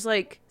 And there's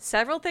like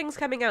several things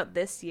coming out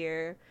this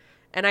year,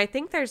 and I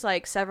think there's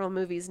like several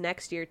movies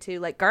next year too.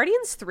 Like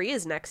Guardians 3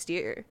 is next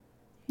year.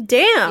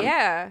 Damn.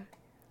 Yeah.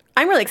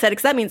 I'm really excited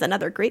because that means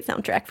another great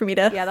soundtrack for me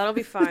to that'll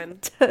be fun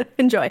to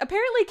enjoy.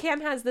 Apparently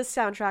Cam has this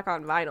soundtrack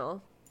on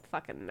vinyl.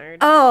 Fucking nerd.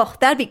 Oh,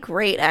 that'd be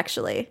great,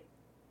 actually.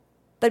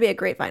 That'd be a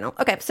great vinyl.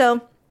 Okay,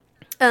 so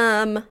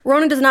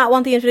Ronan does not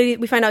want the Infinity.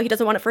 We find out he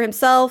doesn't want it for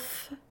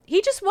himself.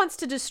 He just wants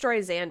to destroy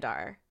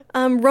Xandar.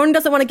 Ronan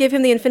doesn't want to give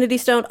him the Infinity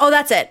Stone. Oh,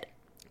 that's it.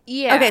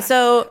 Yeah. Okay,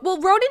 so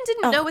well, Ronan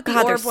didn't know what the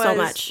orb was. So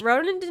much.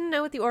 Ronan didn't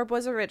know what the orb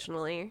was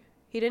originally.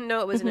 He didn't know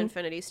it was an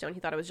Infinity Stone. He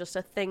thought it was just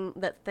a thing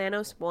that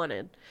Thanos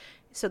wanted.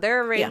 So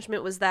their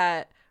arrangement was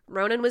that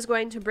Ronan was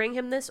going to bring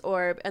him this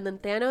orb, and then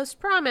Thanos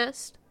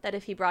promised that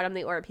if he brought him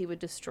the orb, he would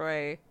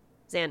destroy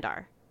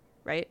Xandar,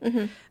 right?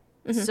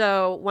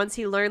 So once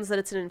he learns that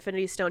it's an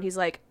Infinity Stone, he's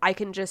like, I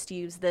can just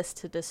use this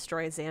to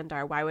destroy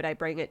Xandar. Why would I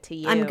bring it to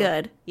you? I'm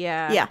good.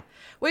 Yeah. Yeah.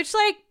 Which,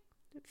 like,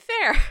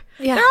 fair.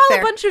 Yeah, they're all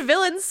fair. a bunch of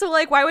villains, so,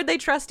 like, why would they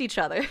trust each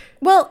other?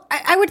 Well,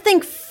 I would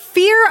think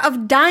fear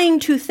of dying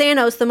to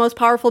Thanos, the most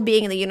powerful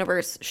being in the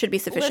universe, should be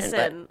sufficient,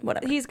 but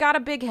whatever. He's got a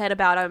big head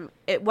about him.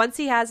 Once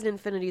he has an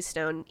Infinity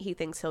Stone, he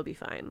thinks he'll be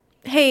fine.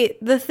 Hey,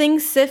 the thing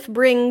Sif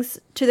brings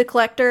to the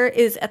Collector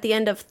is at the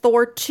end of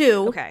Thor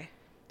 2. Okay.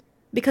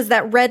 Because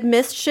that red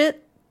mist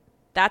shit...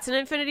 That's an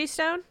Infinity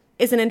Stone?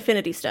 Is an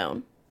Infinity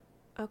Stone.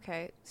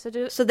 Okay. So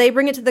they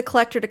bring it to the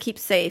Collector to keep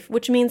safe,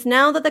 which means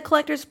now that the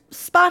Collector's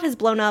spot has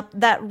blown up,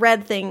 that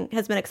red thing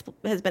has been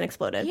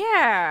exploded.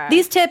 Yeah.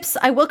 These tips,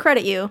 I will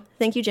credit you.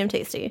 Thank you, Jim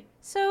Tasty.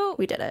 So...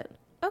 We did it.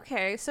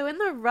 Okay, so in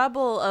the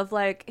rubble of,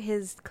 like,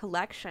 his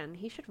collection,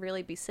 he should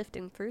really be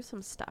sifting through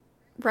some stuff.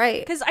 Right.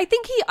 Because I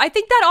think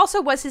that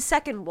also was his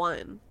second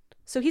one.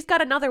 So he's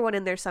got another one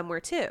in there somewhere,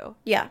 too.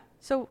 Yeah.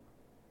 So...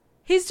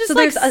 He's just, so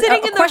like, there's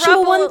sitting a in the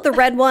questionable rubble. one, the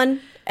red one,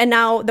 and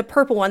now the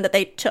purple one that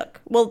they took.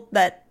 Well,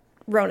 that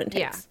Ronan takes.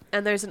 Yeah,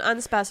 and there's an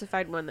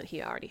unspecified one that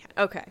he already had.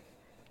 Okay.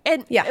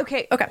 And, yeah.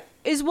 Okay. Okay.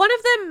 Is one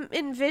of them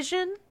in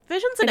Vision?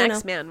 Vision's an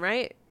X-Man,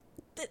 right?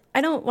 I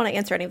don't want to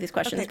answer any of these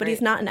questions, Okay, but great.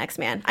 he's not an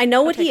X-Man. I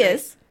know what he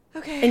is.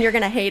 Okay. And you're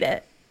going to hate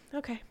it.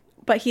 Okay.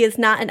 But he is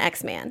not an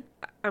X-Man.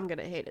 I'm going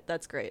to hate it.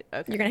 That's great.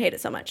 Okay. You're going to hate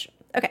it so much.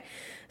 Okay.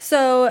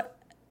 So...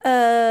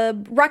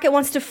 Rocket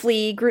wants to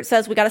flee. Groot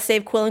says, we gotta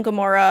save Quill and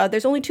Gamora.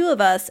 There's only 2 of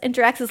us. And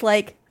Drax is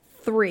like,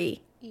 3.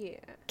 Yeah.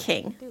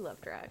 King. I do love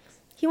Drax.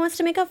 He wants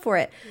to make up for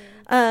it.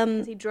 Yeah.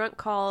 Is he drunk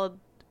called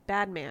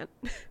Bad Man?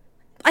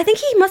 I think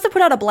he must have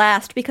put out a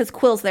blast because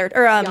Quill's there.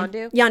 Or,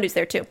 Yondu's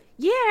there too.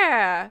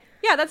 Yeah.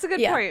 Yeah, that's a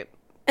good point.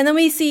 And then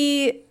we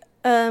see,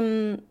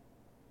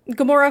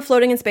 Gamora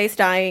floating in space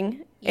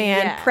dying.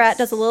 And Pratt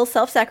does a little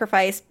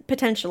self-sacrifice,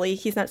 potentially.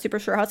 He's not super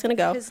sure how it's going to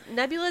go. Because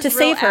Nebula's to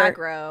save her.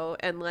 aggro,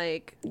 and,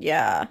 like...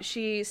 Yeah.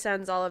 She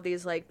sends all of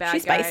these, like, bad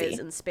She's guys spicy.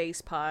 and space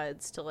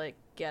pods to, like,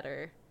 get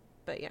her.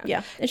 But, yeah.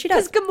 Yeah, and she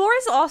does. Because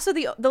Gamora's also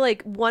the,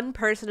 like, one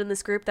person in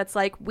this group that's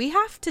like, we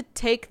have to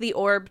take the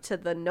orb to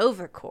the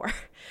Nova Corps.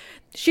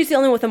 She's the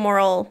only one with a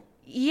moral...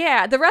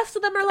 Yeah, the rest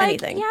of them are like,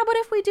 anything. yeah, but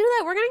if we do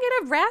that, we're going to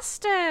get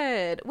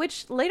arrested.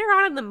 Which, later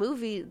on in the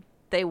movie...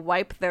 they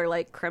wipe their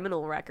like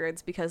criminal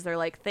records because they're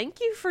like, thank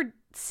you for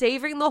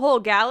saving the whole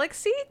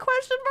galaxy,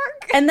 question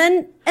mark. And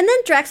then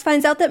Drax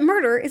finds out that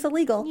murder is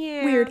illegal.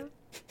 Yeah. Weird.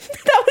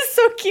 That was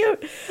so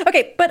cute.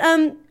 Okay, but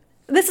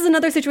this is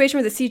another situation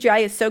where the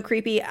CGI is so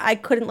creepy I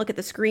couldn't look at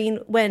the screen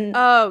when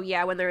Oh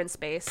yeah, when they're in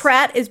space.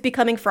 Pratt is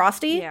becoming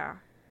Frosty. Yeah.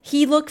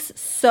 He looks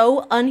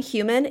so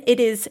unhuman. It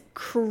is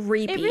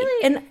creepy. It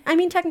really- And I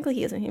mean, technically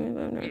he isn't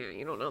human. But Yeah,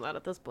 you don't know that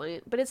at this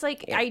point. But it's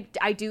like,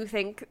 I do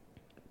think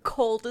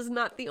cold is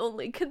not the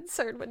only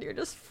concern when you're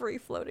just free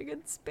floating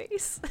in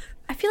space.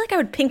 I feel like I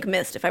would pink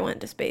mist if I went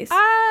into space.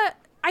 I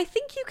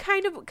think you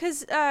kind of,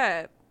 because,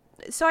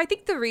 so I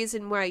think the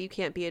reason why you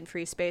can't be in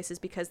free space is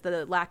because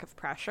the lack of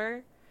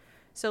pressure.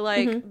 So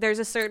like, there's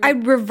a certain,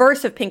 I'd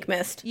reverse of pink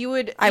mist. you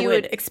would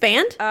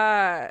expand.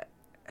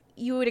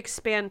 you would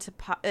expand to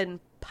pop and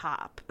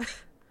pop.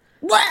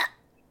 What?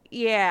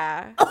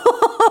 Yeah.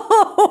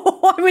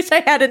 Oh, I wish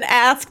I hadn't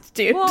asked,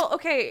 dude. Well,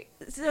 okay.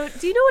 So,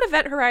 do you know what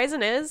Event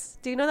Horizon is?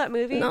 Do you know that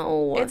movie?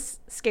 No. It's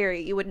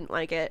scary. You wouldn't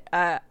like it.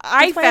 why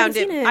I haven't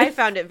seen it. I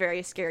found it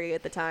very scary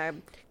at the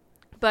time.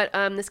 But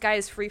this guy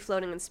is free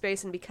floating in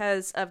space, and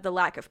because of the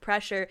lack of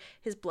pressure,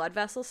 his blood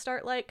vessels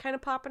start like kind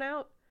of popping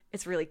out.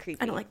 It's really creepy.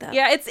 I don't like that.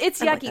 Yeah, it's I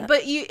don't like yucky, that.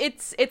 but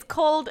it's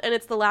cold, and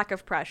it's the lack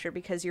of pressure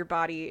because your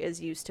body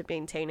is used to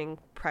maintaining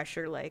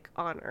pressure like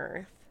on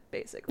Earth,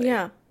 basically.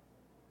 Yeah.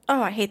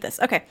 Oh, I hate this.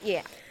 Okay.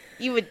 Yeah.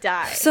 You would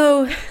die.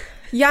 So,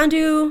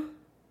 Yondu,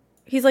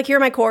 he's like, here are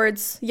my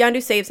cords.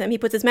 Yondu saves him. He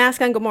puts his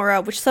mask on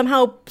Gamora, which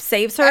somehow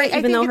saves her, I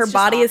even think though her it's just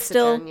body is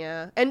oxygen, still...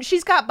 yeah, and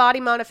she's got body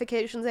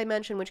modifications I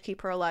mentioned, which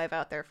keep her alive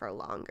out there for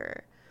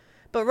longer.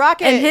 But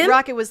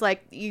Rocket was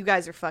like, "You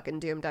guys are fucking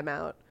doomed. I'm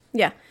out."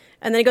 Yeah.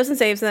 And then he goes and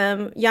saves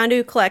them.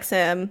 Yondu collects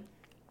him.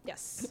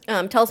 Yes.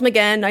 Tells him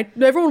again,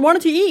 everyone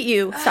wanted to eat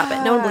you. Stop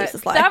it. No one believes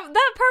this lie. That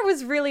part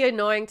was really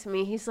annoying to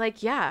me. He's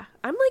like, "Yeah,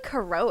 I'm like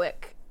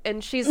heroic,"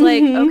 and she's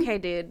like, "Okay,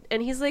 dude,"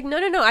 and he's like, "No.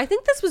 I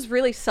think this was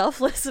really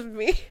selfless of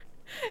me."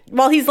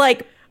 While he's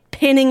like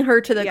pinning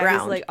her to the Yeah,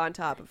 ground. he's like on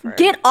top of her.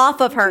 Get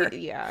off of her.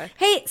 Yeah.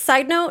 Hey,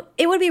 side note,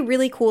 it would be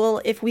really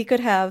cool if we could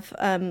have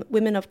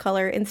women of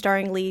color in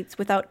starring leads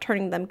without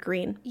turning them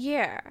green.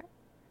 Yeah.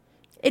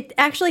 It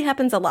actually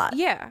happens a lot.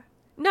 Yeah.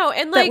 No,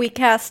 and like That we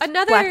cast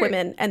another black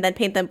women and then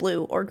paint them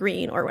blue or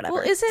green or whatever.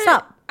 Well, is it?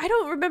 Stop. I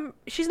don't remember.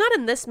 She's not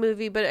in this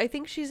movie, but I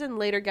think she's in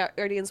later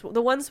Guardians.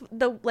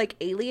 The like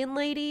alien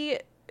lady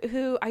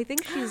who I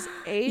think she's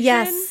Asian.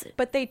 Yes,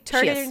 but they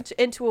turn she it is.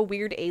 into a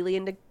weird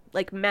alien to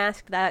like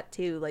mask that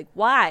too. Like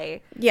why?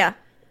 Yeah.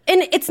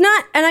 And it's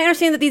not, and I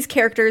understand that these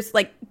characters,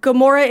 like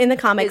Gamora in the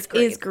comics,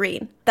 green. is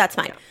green. That's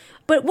fine. Yeah.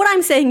 But what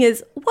I'm saying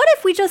is, what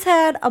if we just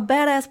had a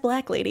badass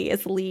black lady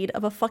as the lead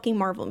of a fucking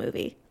Marvel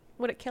movie?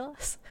 Would it kill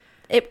us?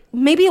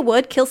 Maybe it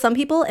would kill some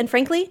people, and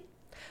frankly,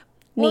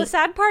 Well, neat. the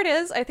sad part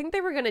is, I think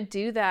they were gonna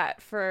do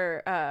that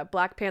for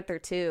Black Panther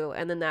 2,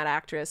 and then that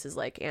actress is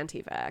like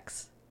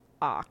anti-vax.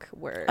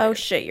 Awkward. Oh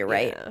shit, you're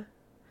right. Yeah.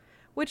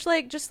 Which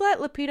like just let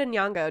Lupita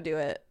Nyong'o do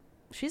it.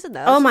 She's in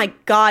those. Oh my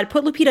god,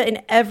 put Lupita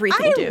in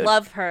everything, I dude.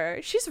 love her.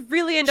 She's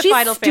really into She's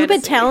Final stupid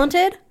Fantasy.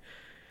 talented.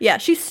 Yeah,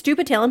 she's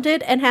stupid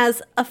talented and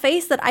has a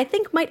face that I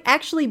think might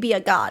actually be a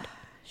god.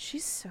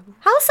 She's so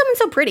How is someone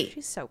so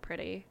pretty?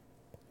 pretty.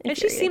 And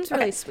she Infuriating. seems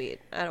really Okay.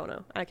 sweet. I don't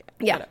know.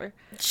 Yeah. Whatever.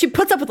 She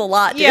puts up with a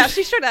lot, dude. Yeah,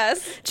 she sure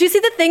does. Do you see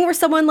the thing where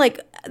someone, like,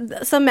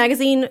 some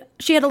magazine,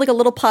 she had like a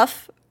little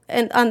puff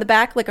and on the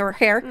back, like her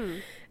hair,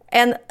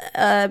 and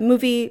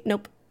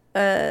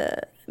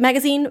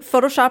magazine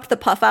photoshopped the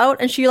puff out,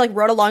 and she like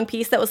wrote a long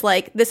piece that was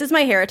like, this is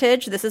my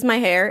heritage, this is my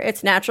hair,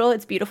 it's natural,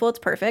 it's beautiful, it's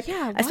perfect.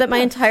 Yeah, I what spent my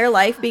the entire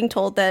life being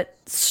told that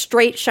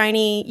straight,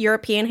 shiny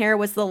European hair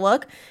was the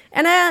look,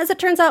 and as it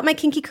turns out, my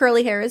kinky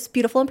curly hair is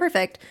beautiful and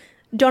perfect.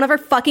 Don't ever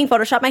fucking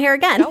Photoshop my hair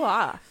again. Go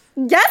off.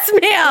 Yes,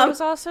 It ma'am!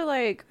 was also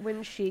like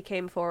when she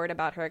came forward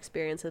about her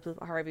experiences with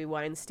Harvey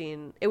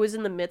Weinstein, it was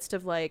in the midst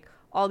of like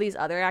all these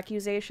other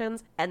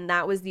accusations, and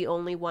that was the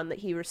only one that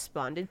he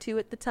responded to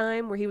at the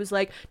time, where he was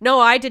like, no,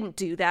 I didn't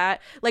do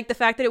that. Like the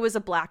fact that it was a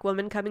black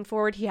woman coming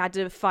forward, he had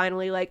to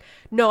finally like,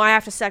 no, I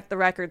have to set the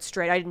record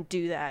straight. I didn't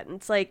do that. And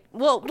it's like,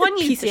 well, one,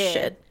 you piece of did.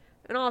 shit.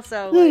 And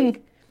also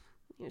like,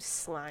 you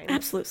slime.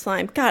 Absolute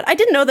slime. God, I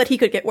didn't know that he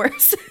could get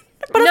worse.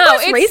 But No, of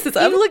course, it's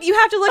racism. You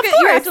have to look Of at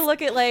you have course. to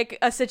look at like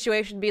a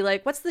situation and be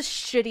like, what's the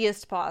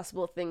shittiest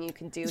possible thing you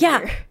can do Yeah.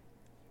 here?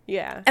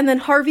 Yeah. And then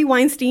Harvey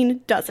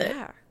Weinstein does it.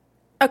 Yeah.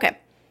 Okay.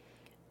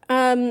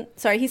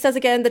 Sorry, he says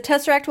again, the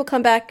Tesseract will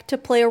come back to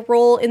play a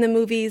role in the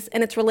movies,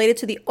 and it's related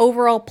to the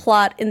overall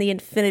plot in the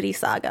Infinity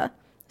Saga.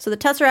 So the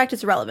Tesseract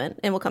is relevant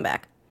and will come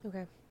back.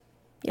 Okay.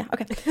 Yeah,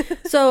 okay.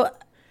 So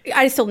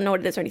I still don't know what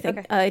it is or anything,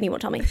 Okay. and he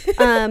won't tell me.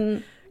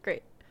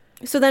 Great.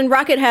 So then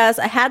Rocket has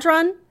a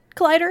Hadron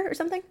Collider or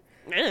something,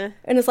 Eh.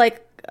 and it's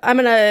like,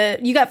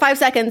 you got 5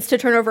 seconds to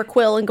turn over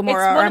Quill and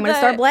Gamora, or I'm going to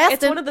start blasting.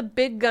 It's one of the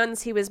big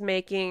guns he was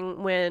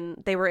making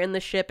when they were in the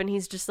ship, and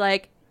he's just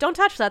like, don't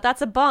touch that.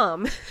 That's a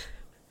bomb.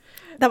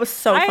 That was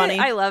so funny.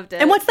 I loved it.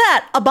 And what's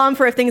that? A bomb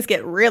for if things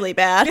get really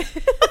bad.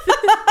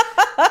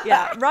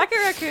 Yeah. Rocket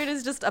Raccoon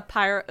is just a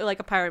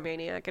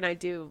pyromaniac, and I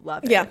do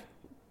love it. Yeah.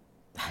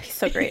 He's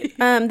so great.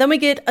 Then we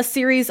get a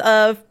series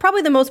of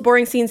probably the most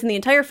boring scenes in the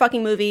entire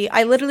fucking movie.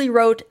 I literally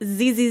wrote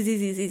Z Z Z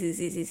Z Z Z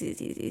Z Z Z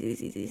Z Z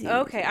Z Z Z.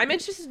 Okay, I'm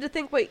interested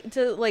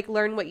to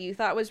learn what you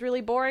thought was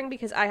really boring,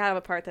 because I have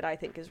a part that I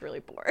think is really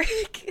boring.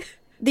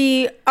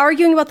 The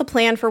arguing about the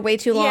plan for way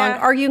too long,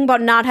 arguing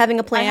about not having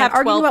a plan,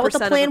 arguing about what the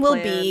plan will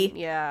be.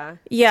 Yeah.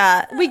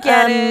 Yeah. We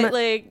get it.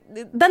 Like,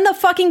 then the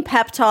fucking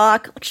pep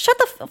talk. Shut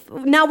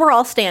now we're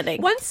all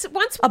standing. Once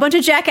a bunch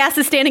of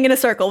jackasses standing in a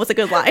circle was a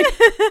good line.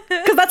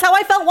 Because that's how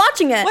I felt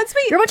watching it.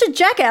 You're a bunch of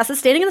jackasses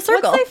standing in a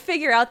circle. Once they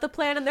figure out the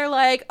plan and they're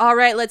like, all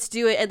right, let's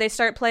do it, and they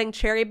start playing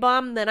Cherry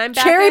Bomb, then I'm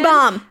back Cherry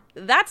Bomb.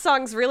 That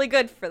song's really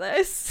good for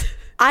this.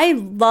 I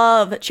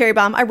love Cherry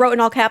Bomb. I wrote in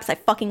all caps, I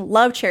fucking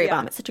love Cherry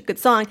Bomb. It's such a good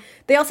song.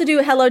 They also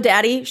do Hello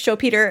Daddy, show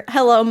Peter.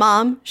 Hello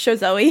Mom, show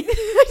Zoe.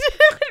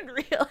 I didn't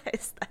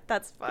realize that.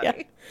 That's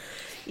funny.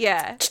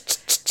 Yeah. Cherry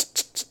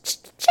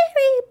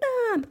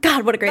Bomb.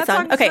 God, what a great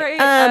song. Okay.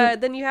 Right.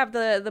 Then you have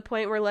the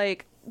point where,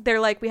 like, they're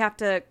like, we have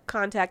to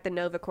contact the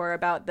Nova Corps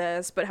about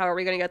this, but how are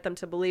we going to get them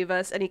to believe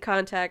us? And he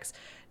contacts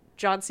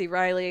John C.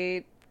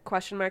 Reilly, ?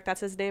 That's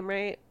his name,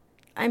 right?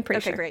 I'm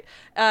pretty sure. Okay, great.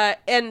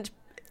 And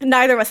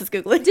neither of us is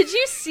Googling. Did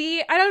you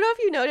see, I don't know if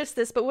you noticed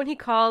this, but when he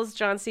calls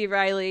John C.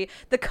 Reilly,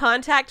 the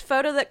contact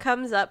photo that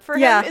comes up for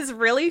him is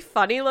really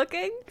funny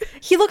looking.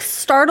 He looks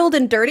startled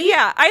and dirty.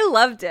 Yeah, I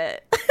loved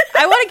it.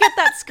 I want to get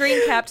that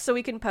screen capped so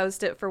we can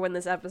post it for when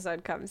this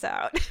episode comes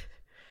out.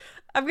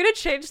 I'm going to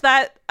change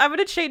that. I'm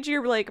going to change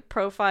your, like,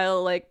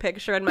 profile, like,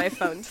 picture in my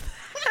phone.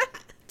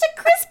 To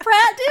Chris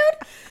Pratt,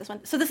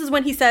 dude. So this is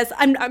when he says,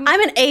 I'm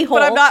an a-hole.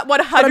 But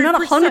I'm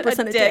not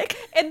 100% a dick.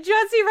 And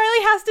John C.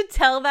 Reilly has to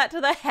tell that to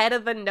the head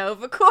of the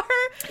Nova Corps.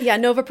 Yeah,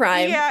 Nova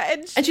Prime. Yeah,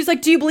 and she's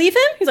like, do you believe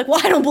him? He's like, well,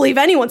 I don't believe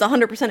anyone's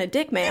 100% a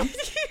dick, ma'am.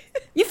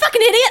 You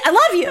fucking idiot. I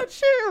love you. That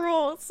shit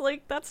rules.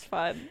 Like, that's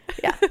fun.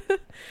 Yeah.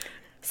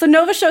 So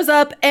Nova shows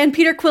up and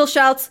Peter Quill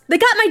shouts, they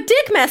got my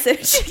dick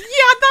message.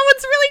 Yeah, that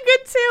one's really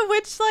good too,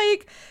 which,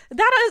 like,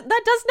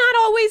 that does not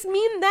always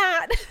mean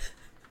that.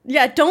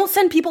 Yeah, don't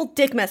send people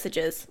dick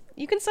messages.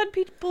 You can send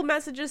people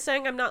messages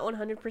saying I'm not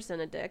 100%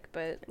 a dick,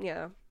 but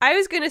yeah. I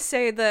was going to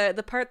say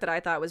the part that I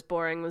thought was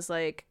boring was,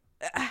 like,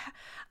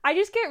 I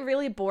just get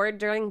really bored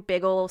during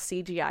big ol'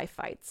 CGI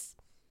fights.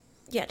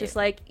 Yeah, just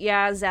like,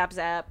 yeah, zap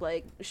zap,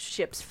 like,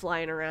 ships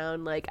flying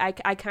around. Like, I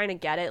kind of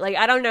get it. Like,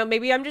 I don't know,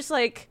 maybe I'm just,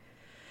 like,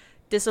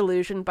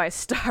 disillusioned by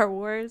Star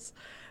Wars,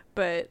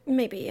 but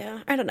maybe,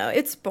 yeah. I don't know.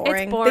 It's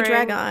boring. They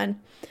drag on.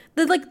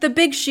 The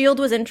big shield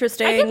was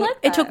interesting. I did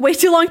like that. It took way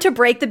too long to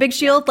break the big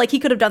shield. Like, he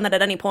could have done that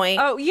at any point.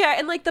 Oh, yeah,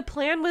 and, like, the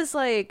plan was,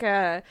 like,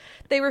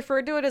 they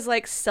referred to it as,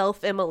 like,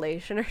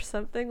 self-immolation or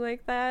something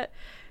like that.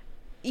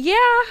 Yeah,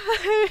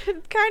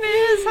 it kind of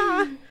is,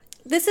 huh?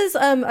 This is,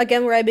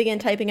 again, where I began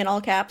typing in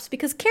all caps,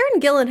 because Karen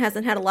Gillan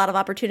hasn't had a lot of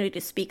opportunity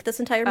to speak this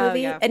entire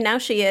movie, and now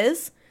she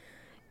is.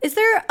 Is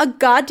there a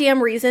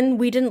goddamn reason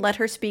we didn't let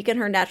her speak in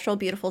her natural,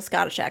 beautiful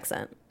Scottish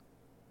accent?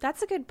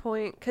 That's a good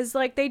point, because,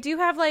 like, they do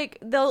have, like,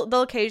 they'll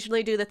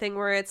occasionally do the thing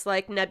where it's,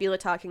 like, Nebula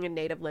talking in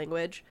native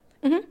language.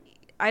 Mm-hmm.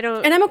 I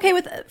don't... And I'm okay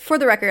with, for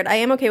the record, I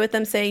am okay with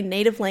them saying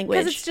native language.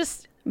 Because it's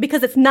just...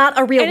 Because it's not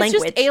a real language.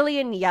 It's just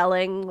alien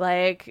yelling,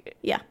 like...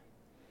 Yeah.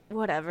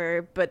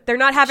 Whatever, but they're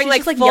not having,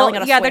 like full, yelling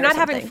at a they're not or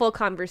having something. full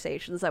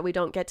conversations that we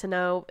don't get to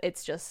know.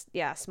 It's just,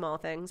 small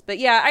things. But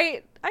yeah,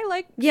 I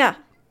like... Yeah.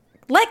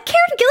 Let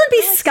Karen Gillan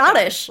be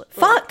Scottish.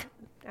 Fuck.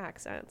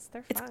 Accents.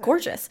 They're fine. It's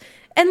gorgeous.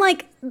 And,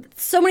 like,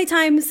 so many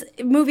times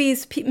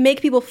movies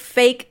make people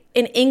fake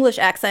an English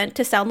accent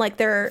to sound like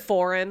they're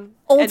foreign,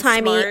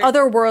 old-timey,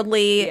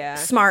 otherworldly,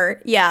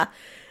 smart. Yeah.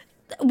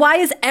 Why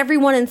is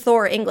everyone in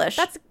Thor English?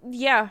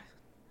 I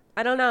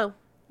don't know.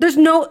 There's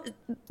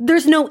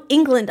no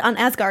England on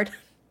Asgard.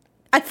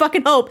 I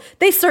fucking hope.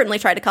 They certainly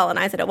tried to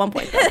colonize it at one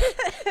point.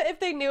 If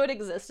they knew it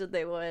existed,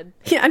 they would.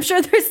 Yeah, I'm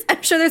sure there's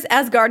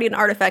Asgardian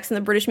artifacts in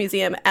the British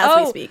Museum as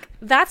we speak.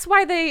 That's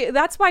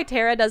why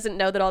Tara doesn't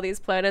know that all these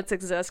planets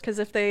exist, because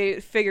if they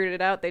figured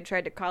it out, they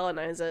tried to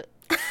colonize it.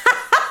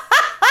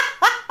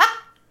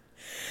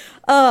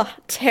 Oh,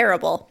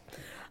 terrible.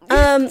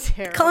 Terrible.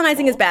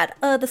 Colonizing is bad.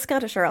 The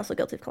Scottish are also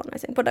guilty of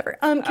colonizing. Whatever.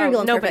 Karen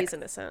Gillan's nobody's perfect.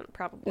 innocent,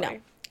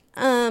 probably.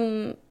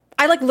 No.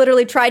 I, like,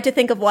 literally tried to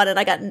think of one and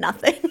I got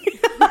nothing.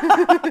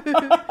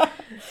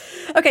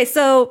 Okay,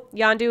 so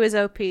Yondu is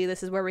OP.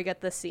 This is where we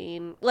get the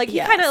scene. Like, he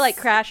kind of, like,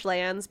 crash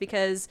lands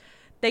because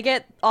they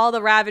get all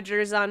the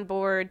Ravagers on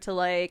board to,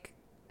 like,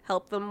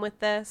 help them with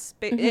this.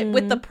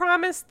 With the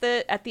promise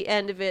that at the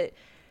end of it,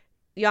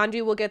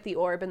 Yondu will get the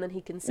orb and then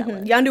he can sell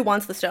it. Yondu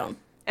wants the stone.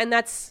 And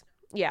that's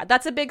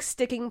a big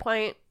sticking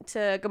point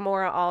to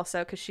Gamora also,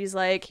 because she's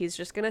like, he's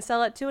just going to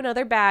sell it to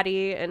another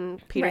baddie.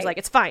 And Peter's like,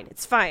 it's fine.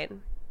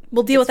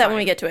 We'll deal with that when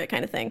we get to it,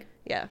 kind of thing.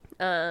 Yeah.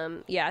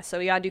 So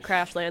Yondu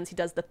crash lands. He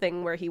does the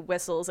thing where he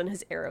whistles and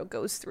his arrow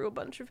goes through a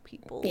bunch of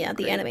people. Yeah,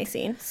 the anime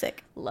scene.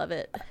 Sick. Love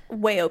it.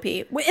 Way OP.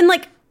 And,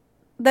 like,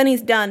 then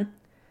he's done.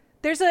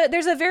 There's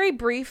a very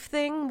brief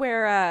thing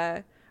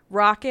where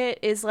Rocket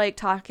is, like,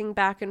 talking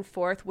back and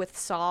forth with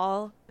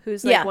Saul,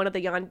 who's, like, one of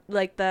the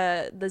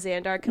the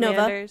Xandar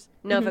commanders.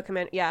 Nova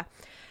command. Yeah.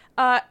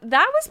 That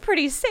was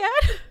pretty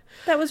sad.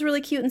 That was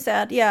really cute and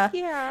sad. Yeah.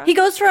 Yeah. He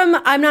goes from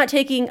I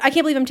can't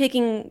believe I'm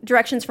taking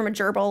directions from a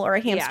gerbil or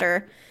a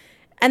hamster.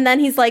 And then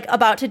he's like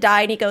about to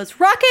die and he goes,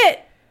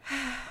 "Rocket!"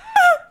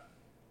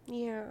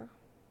 Yeah.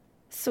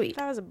 Sweet.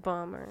 That was a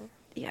bummer.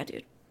 Yeah,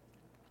 dude.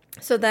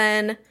 So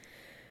then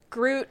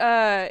Groot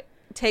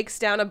takes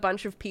down a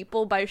bunch of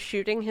people by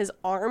shooting his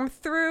arm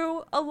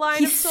through a line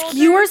he of soldiers.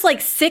 skewers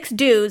like 6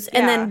 dudes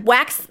and Yeah.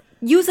 then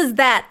uses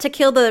that to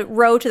kill the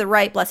row to the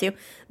right, bless you,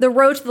 the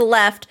row to the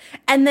left,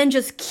 and then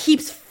just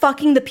keeps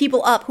fucking the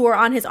people up who are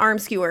on his arm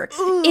skewer.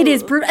 Ooh. It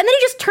is brutal. And then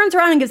he just turns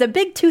around and gives a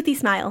big toothy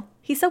smile.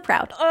 He's so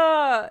proud.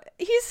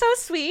 He's so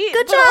sweet.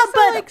 Good but job, also,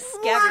 but like,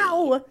 scary.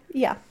 wow.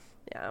 Yeah.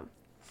 Yeah.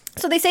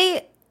 So they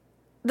say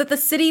that the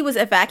city was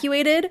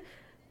evacuated,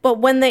 but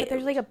when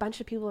There's like a bunch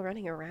of people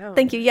running around.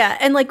 Thank you, yeah.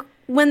 And like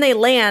when they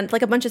land,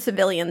 like a bunch of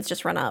civilians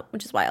just run up,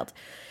 which is wild.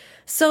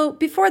 So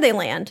before they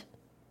land,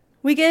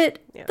 we get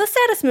the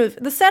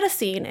saddest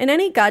scene in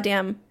any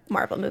goddamn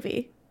Marvel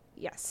movie.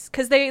 Yes,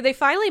 because they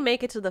finally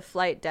make it to the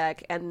flight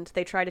deck and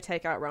they try to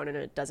take out Ronan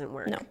and it doesn't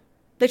work. No.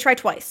 They try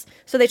twice.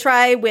 So they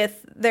try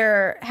with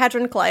their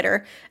Hadron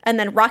Collider, and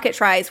then Rocket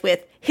tries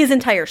with his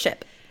entire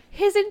ship.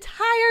 His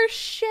entire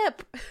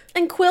ship.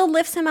 And Quill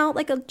lifts him out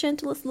like a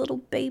gentlest little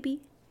baby.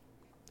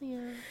 Yeah.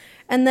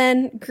 And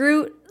then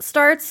Groot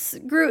starts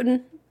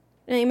grooting,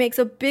 and he makes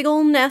a big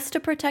old nest to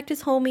protect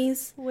his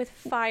homies. With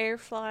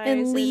fireflies And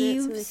in it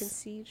leaves. so they can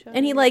see each other.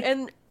 And he, like-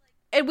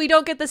 and we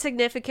don't get the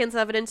significance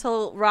of it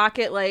until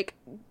Rocket like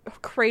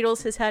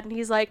cradles his head and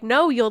he's like,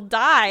 "No, you'll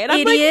die." And I'm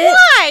like, Idiot.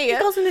 "Why? He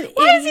calls him an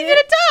Why is he idiot.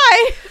 gonna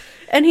die?"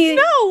 And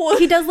No.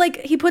 he does like,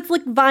 he puts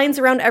like vines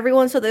around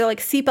everyone so they're like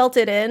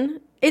seatbelted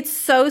in. It's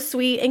so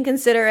sweet and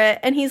considerate.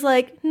 And he's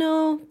like,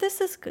 "No, this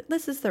is good.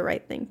 This is the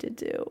right thing to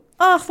do."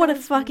 Oh, what a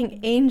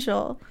fucking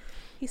angel.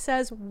 He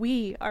says,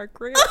 "We are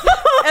Groot."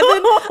 And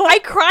then I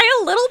cry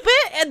a little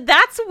bit, and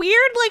that's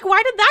weird. Like,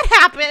 why did that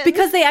happen?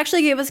 Because they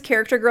actually gave us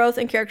character growth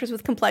and characters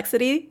with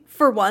complexity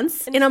for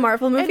once in a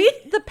Marvel movie.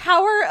 And the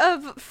power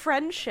of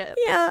friendship,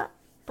 Yeah.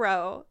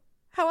 bro.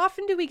 How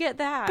often do we get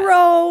that?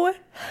 Bro.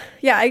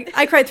 Yeah,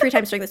 I cried 3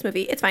 times during this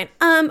movie. It's fine.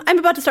 I'm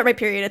about to start my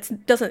period.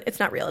 It's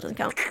not real. It doesn't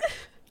count.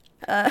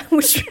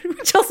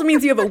 Which also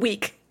means you have a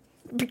week.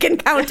 Begin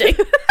counting.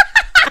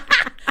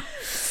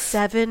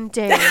 7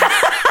 days.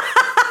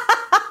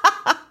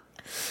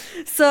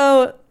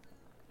 So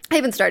I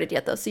haven't started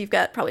yet though, so you've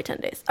got probably 10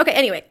 days. Okay,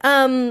 anyway.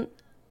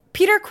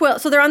 Peter Quill,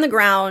 so they're on the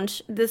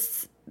ground.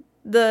 This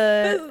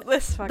The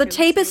fucking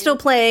tape is scene. still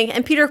playing,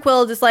 and Peter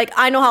Quill is like,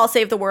 "I know how I'll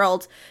save the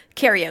world."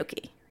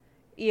 Karaoke.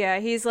 Yeah,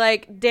 he's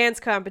like, dance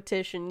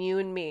competition, you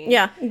and me.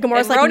 Yeah.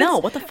 Gamora's And like, Ronan's- "No,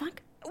 what the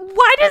fuck?"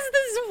 Why does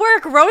this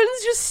work?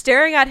 Ronan's just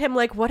staring at him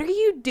like, what are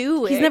you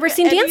doing? He's never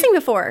seen And dancing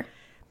before.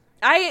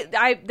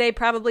 they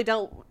probably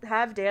don't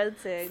have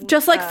dancing.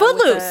 Just like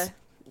Footloose.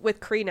 With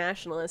Cree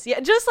nationalists. Yeah,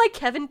 just like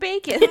Kevin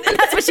Bacon.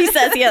 That's what she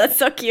says. Yeah, that's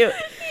so cute.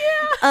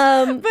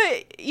 Yeah.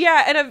 But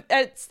yeah,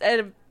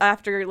 and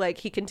after like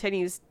he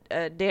continues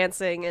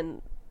dancing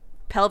and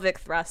pelvic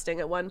thrusting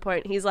at one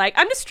point, he's like,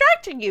 "I'm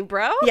distracting you,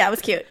 bro." Yeah, it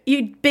was cute.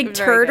 You big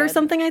Very turd or good.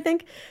 something, I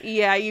think.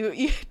 Yeah,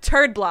 you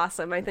turd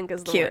blossom, I think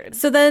is the Cute. word.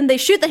 So then they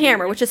shoot the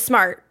hammer, which is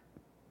smart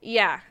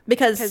Yeah,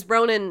 because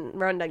Ronan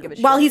doesn't give a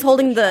shit. while he's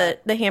holding the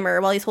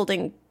hammer, while he's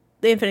holding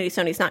the Infinity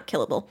Stone, he's not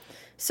killable.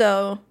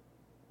 So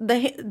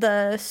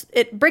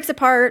it breaks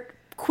apart.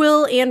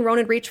 Quill and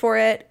Ronan reach for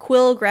it.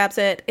 Quill grabs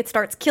it. It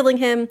starts killing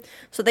him.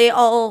 So they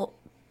all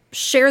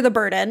share the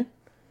burden.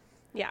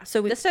 Yeah.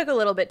 So This took a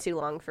little bit too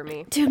long for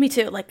me. Dude, me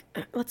too. Like,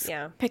 let's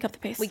Yeah. pick up the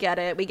pace. We get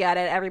it.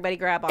 Everybody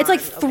grab on. It's like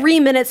Okay. 3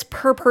 minutes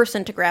per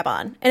person to grab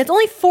on. And it's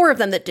only 4 of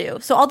them that do.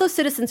 So all those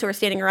citizens who are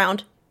standing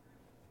around,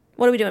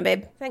 what are we doing,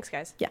 babe? Thanks,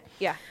 guys. Yeah.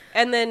 Yeah.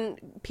 And then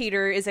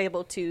Peter is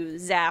able to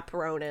zap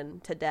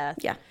Ronan to death.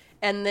 Yeah.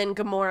 And then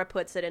Gamora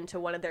puts it into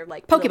one of their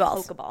like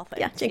Pokeballs. little Pokeball things.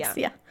 Yeah, Jinx,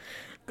 yeah.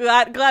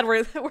 Glad we're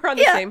on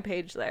the Yeah. same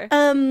page there.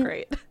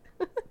 Great.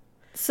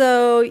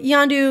 So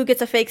Yondu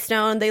gets a fake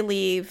stone. They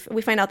leave.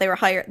 We find out they were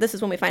hired. This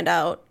is when we find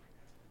out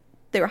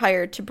they were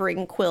hired to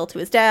bring Quill to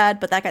his dad,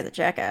 but that guy's a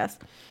jackass.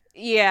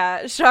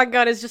 Yeah,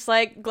 Shotgun is just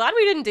like, glad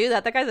we didn't do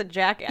that. That guy's a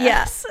jackass.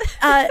 Yes.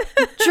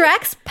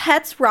 Drax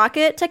pets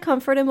Rocket to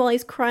comfort him while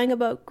he's crying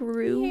about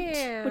Groot,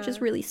 Yeah. which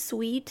is really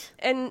sweet.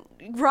 And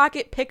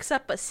Rocket picks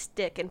up a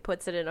stick and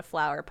puts it in a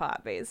flower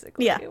pot,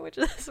 basically. Yeah. Which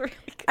is really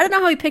good. I don't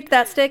know how he picked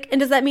that stick. And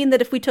does that mean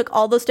that if we took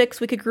all those sticks,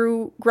 we could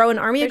grow an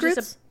army of There's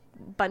Groots? just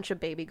a bunch of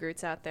baby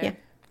Groots out there. Yeah.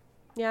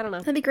 Yeah, I don't know.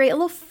 That'd be great. A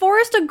little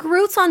forest of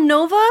Groots on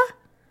Nova?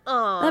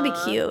 Aww. That'd be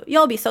cute.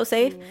 Y'all be so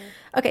safe.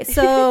 Okay,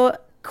 so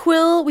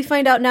Quill, we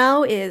find out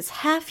now, is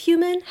half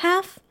human,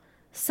 half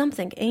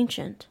something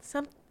ancient.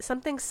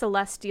 Something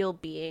celestial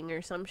being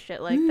or some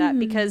shit like that,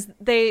 because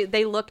they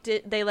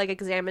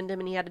examined him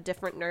and he had a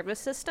different nervous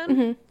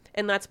system,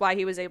 and that's why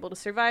he was able to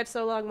survive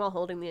so long while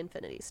holding the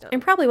Infinity Stone.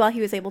 And probably while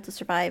he was able to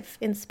survive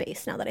in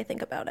space, now that I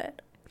think about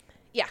it,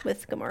 Yeah,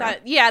 with Gamora.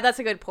 that's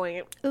a good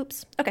point.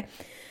 Oops. Okay.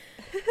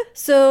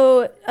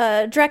 So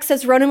Drax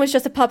says Ronan was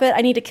just a puppet.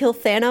 I need to kill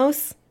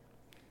Thanos.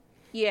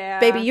 Yeah,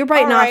 Baby, you're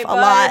biting All off right, a bud.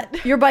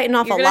 lot. You're biting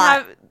off You're a gonna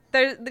lot.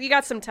 You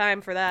got some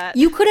time for that.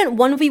 You couldn't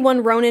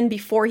 1v1 Ronan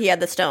before he had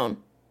the stone.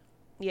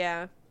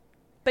 Yeah.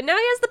 But now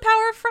he has the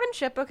power of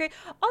friendship, okay?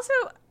 Also,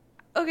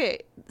 okay,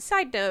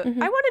 side note,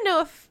 I want to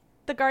know if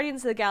the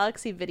Guardians of the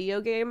Galaxy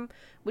video game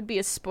would be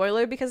a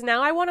spoiler, because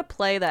now I want to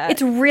play that.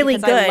 It's really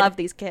because good. I love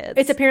these kids.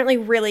 It's apparently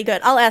really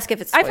good. I'll ask if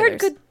it's spoilers. I've heard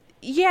good...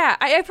 Yeah,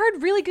 I've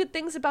heard really good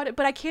things about it,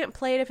 but I can't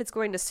play it if it's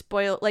going to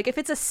spoil... Like, if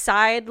it's a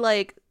side,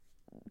 like,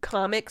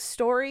 comic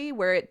story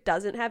where it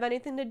doesn't have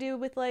anything to do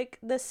with, like,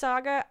 this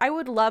saga, I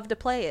would love to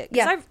play it.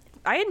 Because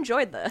I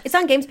enjoyed this. It's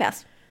on Games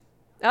Pass.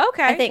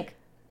 Okay. I think.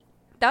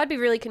 That would be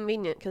really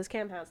convenient, because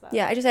Cam has that.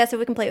 Yeah, I just asked if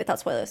we can play it without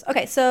spoilers.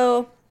 Okay,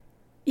 so...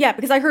 Yeah,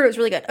 because I heard it was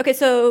really good. Okay,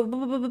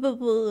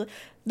 so...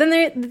 Then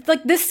they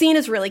like, this scene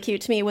is really cute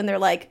to me when they're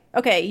like,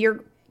 okay,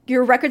 your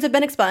records have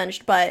been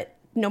expunged, but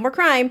no more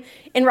crime.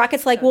 And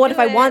Rocket's like, well, what if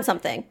I want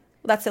something?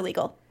 Well, that's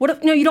illegal. What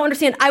if... No, you don't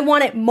understand. I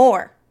want it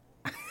more.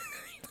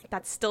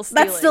 That's still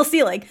stealing. That's still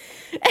stealing.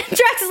 And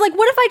Drax is like,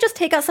 what if I just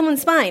take out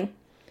someone's spine?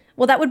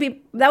 Well, that would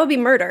be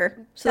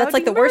murder. So that's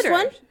like the worst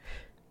one.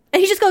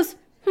 And he just goes,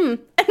 and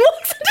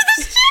walks into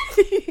the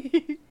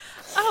ship.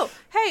 Oh,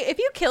 hey, if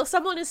you kill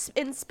someone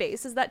in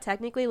space, is that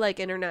technically like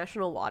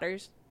international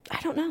waters? I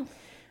don't know.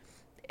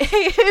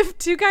 If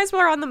two guys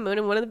were on the moon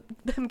and one of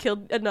them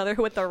killed another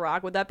with a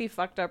rock, would that be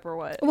fucked up or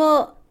what?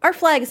 Well, our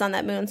flag is on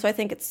that moon, so I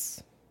think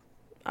it's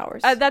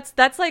ours. That's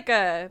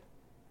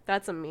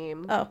a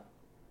meme. Oh.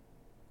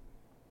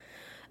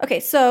 Okay,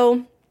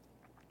 so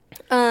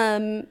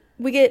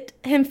we get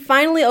him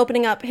finally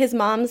opening up his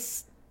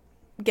mom's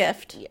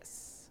gift.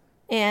 Yes.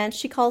 And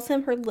she calls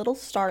him her little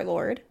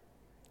Star-Lord.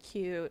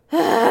 Cute.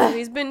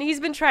 he's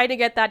been trying to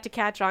get that to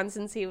catch on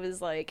since he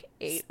was like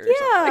 8 or something.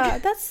 Yeah,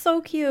 that's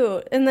so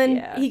cute. And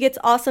then he gets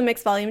Awesome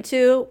Mix Volume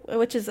 2,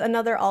 which is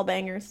another all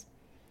bangers.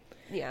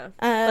 Yeah.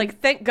 Like,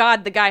 thank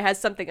God the guy has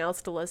something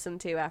else to listen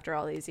to after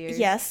all these years.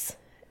 Yes.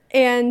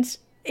 And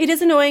it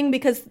is annoying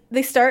because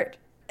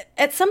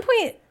at some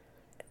point,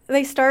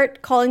 they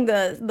start calling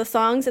the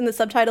songs and the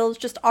subtitles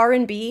just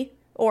R&B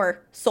or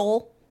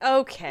soul.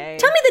 Okay.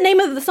 Tell me the name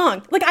of the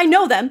song. Like, I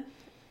know them.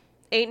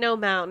 Ain't No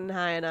Mountain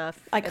High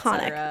Enough.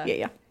 Iconic.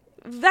 Yeah.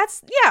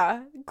 That's,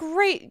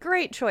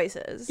 great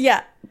choices.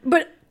 Yeah.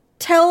 But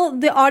tell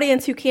the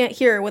audience who can't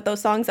hear what those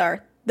songs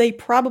are. They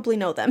probably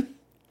know them.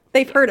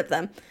 They've heard of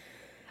them.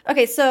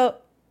 Okay, so...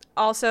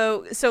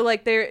 Also, so,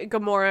 like,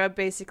 Gamora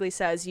basically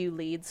says, you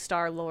lead,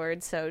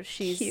 Star-Lord, so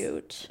she's...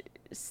 Cute.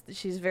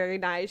 She's very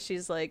nice.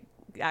 She's, like,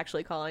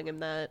 actually calling him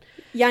that.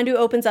 Yondu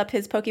opens up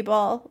his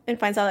Pokeball and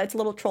finds out it's a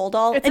little troll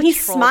doll. It's and he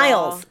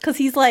smiles because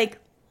he's, like,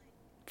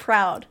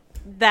 proud.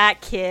 That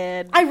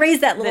kid. I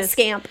raised that little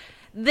scamp.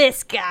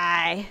 This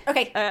guy.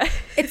 Okay.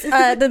 It's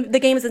the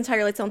game is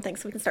entirely its own thing,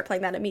 so we can start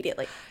playing that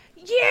immediately.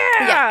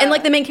 Yeah. And,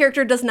 like, the main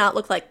character does not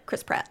look like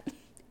Chris Pratt.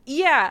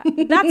 Yeah,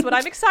 that's what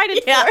I'm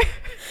excited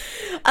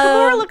for.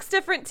 Gamora looks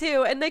different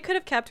too, and they could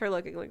have kept her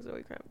looking like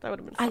Zoe Kravitz. That would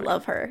have been fun. I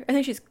love her. I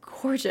think she's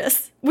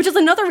gorgeous, which is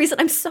another reason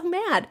I'm so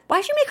mad.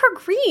 Why'd you make her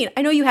green?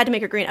 I know you had to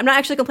make her green. I'm not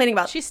actually complaining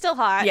about. She's still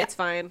hot. Yeah. It's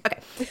fine. Okay.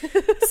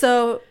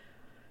 So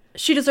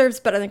she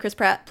deserves better than Chris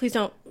Pratt. Please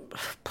don't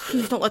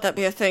let that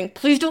be a thing.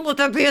 Please don't let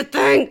that be a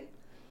thing.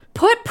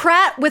 Put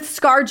Pratt with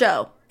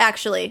ScarJo.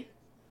 Actually,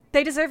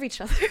 they deserve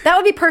each other. That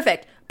would be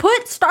perfect.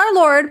 Put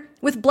Star-Lord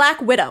with Black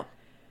Widow.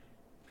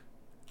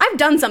 I've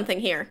done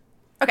something here.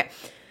 Okay.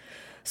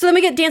 So then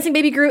we get Dancing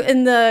Baby Groot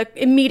in the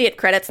immediate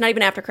credits, not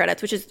even after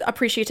credits, which is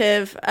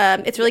appreciative.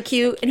 It's really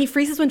cute. And he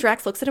freezes when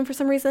Drax looks at him for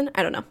some reason.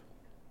 I don't know.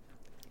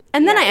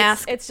 And then I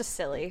ask... It's just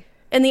silly.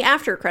 In the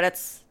after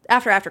credits,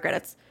 after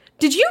credits,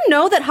 did you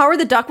know that Howard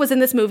the Duck was in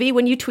this movie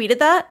when you tweeted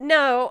that?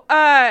 No.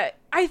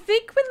 I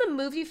think when the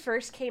movie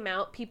first came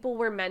out, people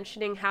were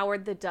mentioning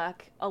Howard the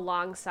Duck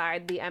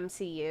alongside the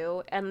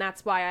MCU, and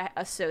that's why I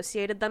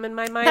associated them in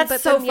my mind.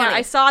 That's so funny. Yeah,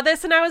 I saw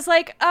this and I was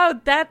like, oh,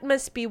 that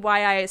must be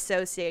why I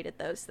associated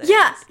those things.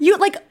 Yeah, you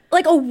like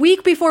a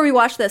week before we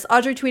watched this,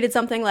 Audrey tweeted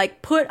something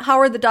like, "Put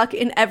Howard the Duck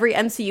in every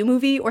MCU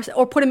movie, or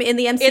put him in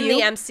the MCU." In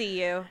the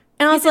MCU.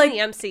 And I was like, in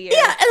the MCU.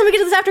 Yeah, and then we get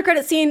to this after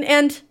credit scene,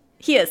 and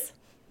he is.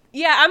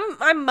 Yeah,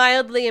 I'm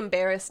mildly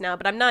embarrassed now,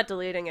 but I'm not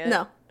deleting it.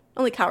 No,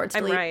 only cowards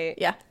delete. I'm right.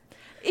 Yeah.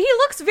 He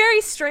looks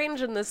very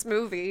strange in this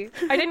movie.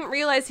 I didn't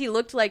realize he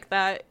looked like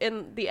that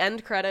in the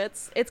end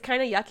credits. It's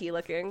kind of yucky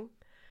looking.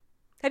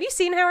 Have you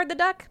seen Howard the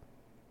Duck?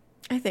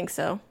 I think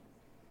so.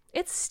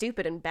 It's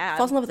stupid and bad.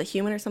 Falls in love with a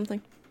human or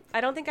something? I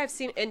don't think I've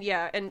seen...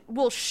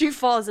 well, she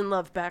falls in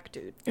love back,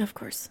 dude. Of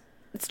course.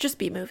 It's just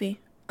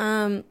B-movie.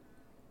 I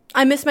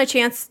missed my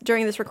chance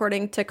during this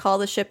recording to call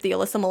the ship the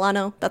Alyssa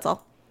Milano. That's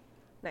all.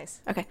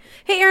 Nice. Okay.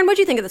 Hey, Aaron, what'd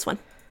you think of this one?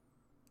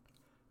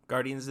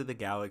 Guardians of the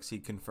Galaxy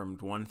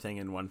confirmed one thing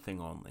and one thing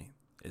only,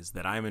 is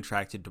that I'm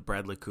attracted to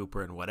Bradley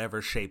Cooper in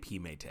whatever shape he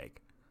may take.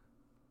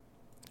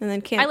 And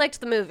then I liked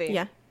the movie.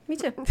 Yeah, me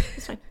too.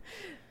 It's fine.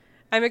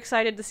 I'm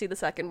excited to see the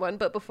second one,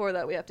 but before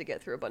that we have to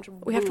get through a bunch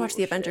of We have to watch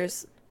The bullshit.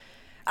 Avengers.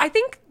 I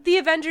think The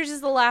Avengers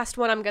is the last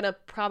one I'm gonna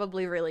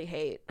probably really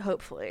hate,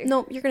 hopefully.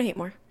 No, you're gonna hate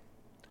more.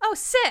 Oh,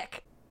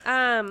 sick!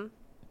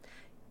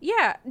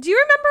 Yeah. Do you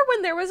remember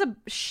when there was a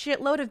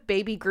shitload of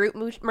Baby Groot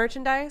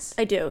merchandise?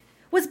 I do.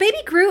 Was Baby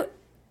Groot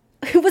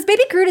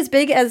as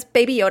big as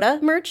Baby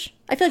Yoda merch?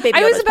 I feel like Baby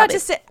Yoda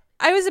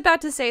I was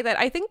about to say that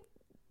I think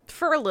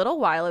for a little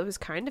while it was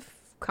kind of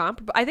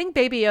comparable. I think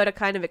Baby Yoda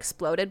kind of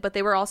exploded, but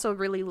they were also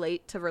really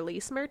late to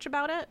release merch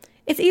about it.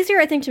 It's easier,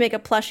 I think, to make a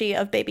plushie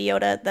of Baby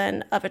Yoda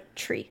than of a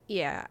tree.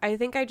 Yeah, I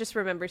think I just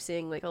remember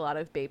seeing like a lot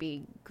of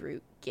Baby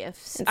Groot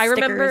gifts. And I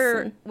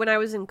remember when I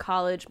was in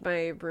college,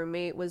 my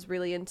roommate was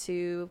really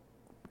into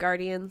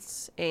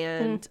Guardians,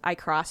 and I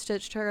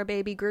cross-stitched her a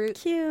Baby Groot.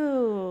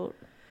 Cute.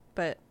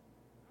 But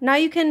now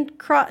you can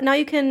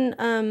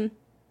no,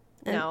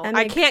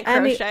 I can't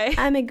crochet.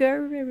 I'm a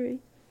gurumi.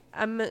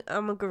 I'm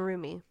a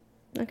gurumi.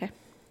 Okay.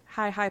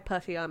 Hi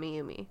Puffy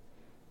Amiyumi.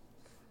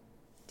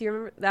 Do you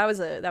remember that was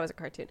a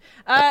cartoon?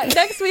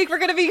 Next week we're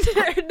gonna be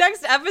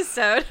next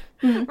episode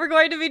we're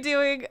going to be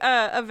doing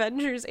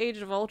Avengers: Age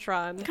of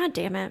Ultron. God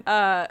damn it.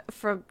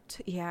 From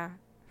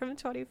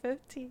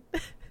 2015.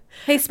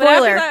 Hey,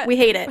 spoiler, we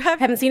hate it.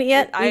 Haven't seen it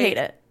yet? We hate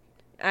it.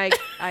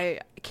 I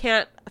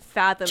can't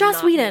fathom Joss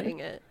not Whedon. hating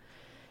it.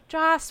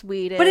 Joss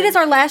Whedon. But it is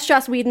our last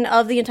Joss Whedon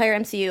of the entire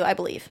MCU, I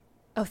believe.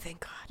 Oh, thank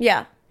God.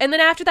 Yeah. And then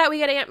after that we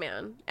get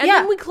Ant-Man. And Yeah.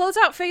 then we close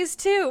out phase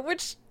 2,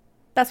 which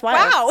That's wild.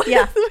 wow.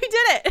 Yeah. We did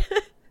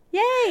it.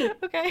 Yay.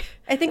 Okay.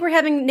 I think we're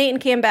having Nate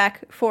and Cam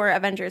back for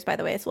Avengers, by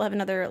the way, so we'll have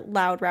another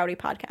loud, rowdy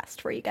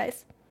podcast for you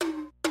guys.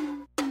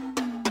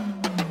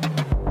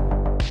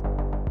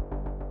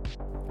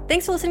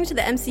 Thanks for listening to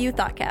the MCU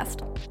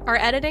Thoughtcast. Our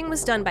editing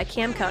was done by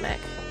Cam Koenig.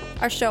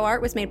 Our show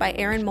art was made by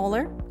Aaron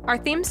Moeller. Our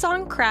theme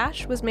song,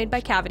 Crash, was made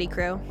by Cavity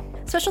Crew.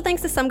 Special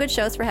thanks to Some Good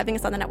Shows for having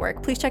us on the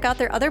network. Please check out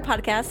their other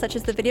podcasts, such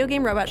as The Video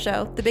Game Robot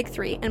Show, The Big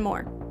Three, and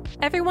more.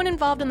 Everyone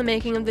involved in the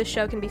making of this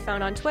show can be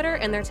found on Twitter,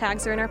 and their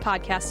tags are in our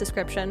podcast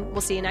description.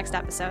 We'll see you next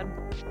episode.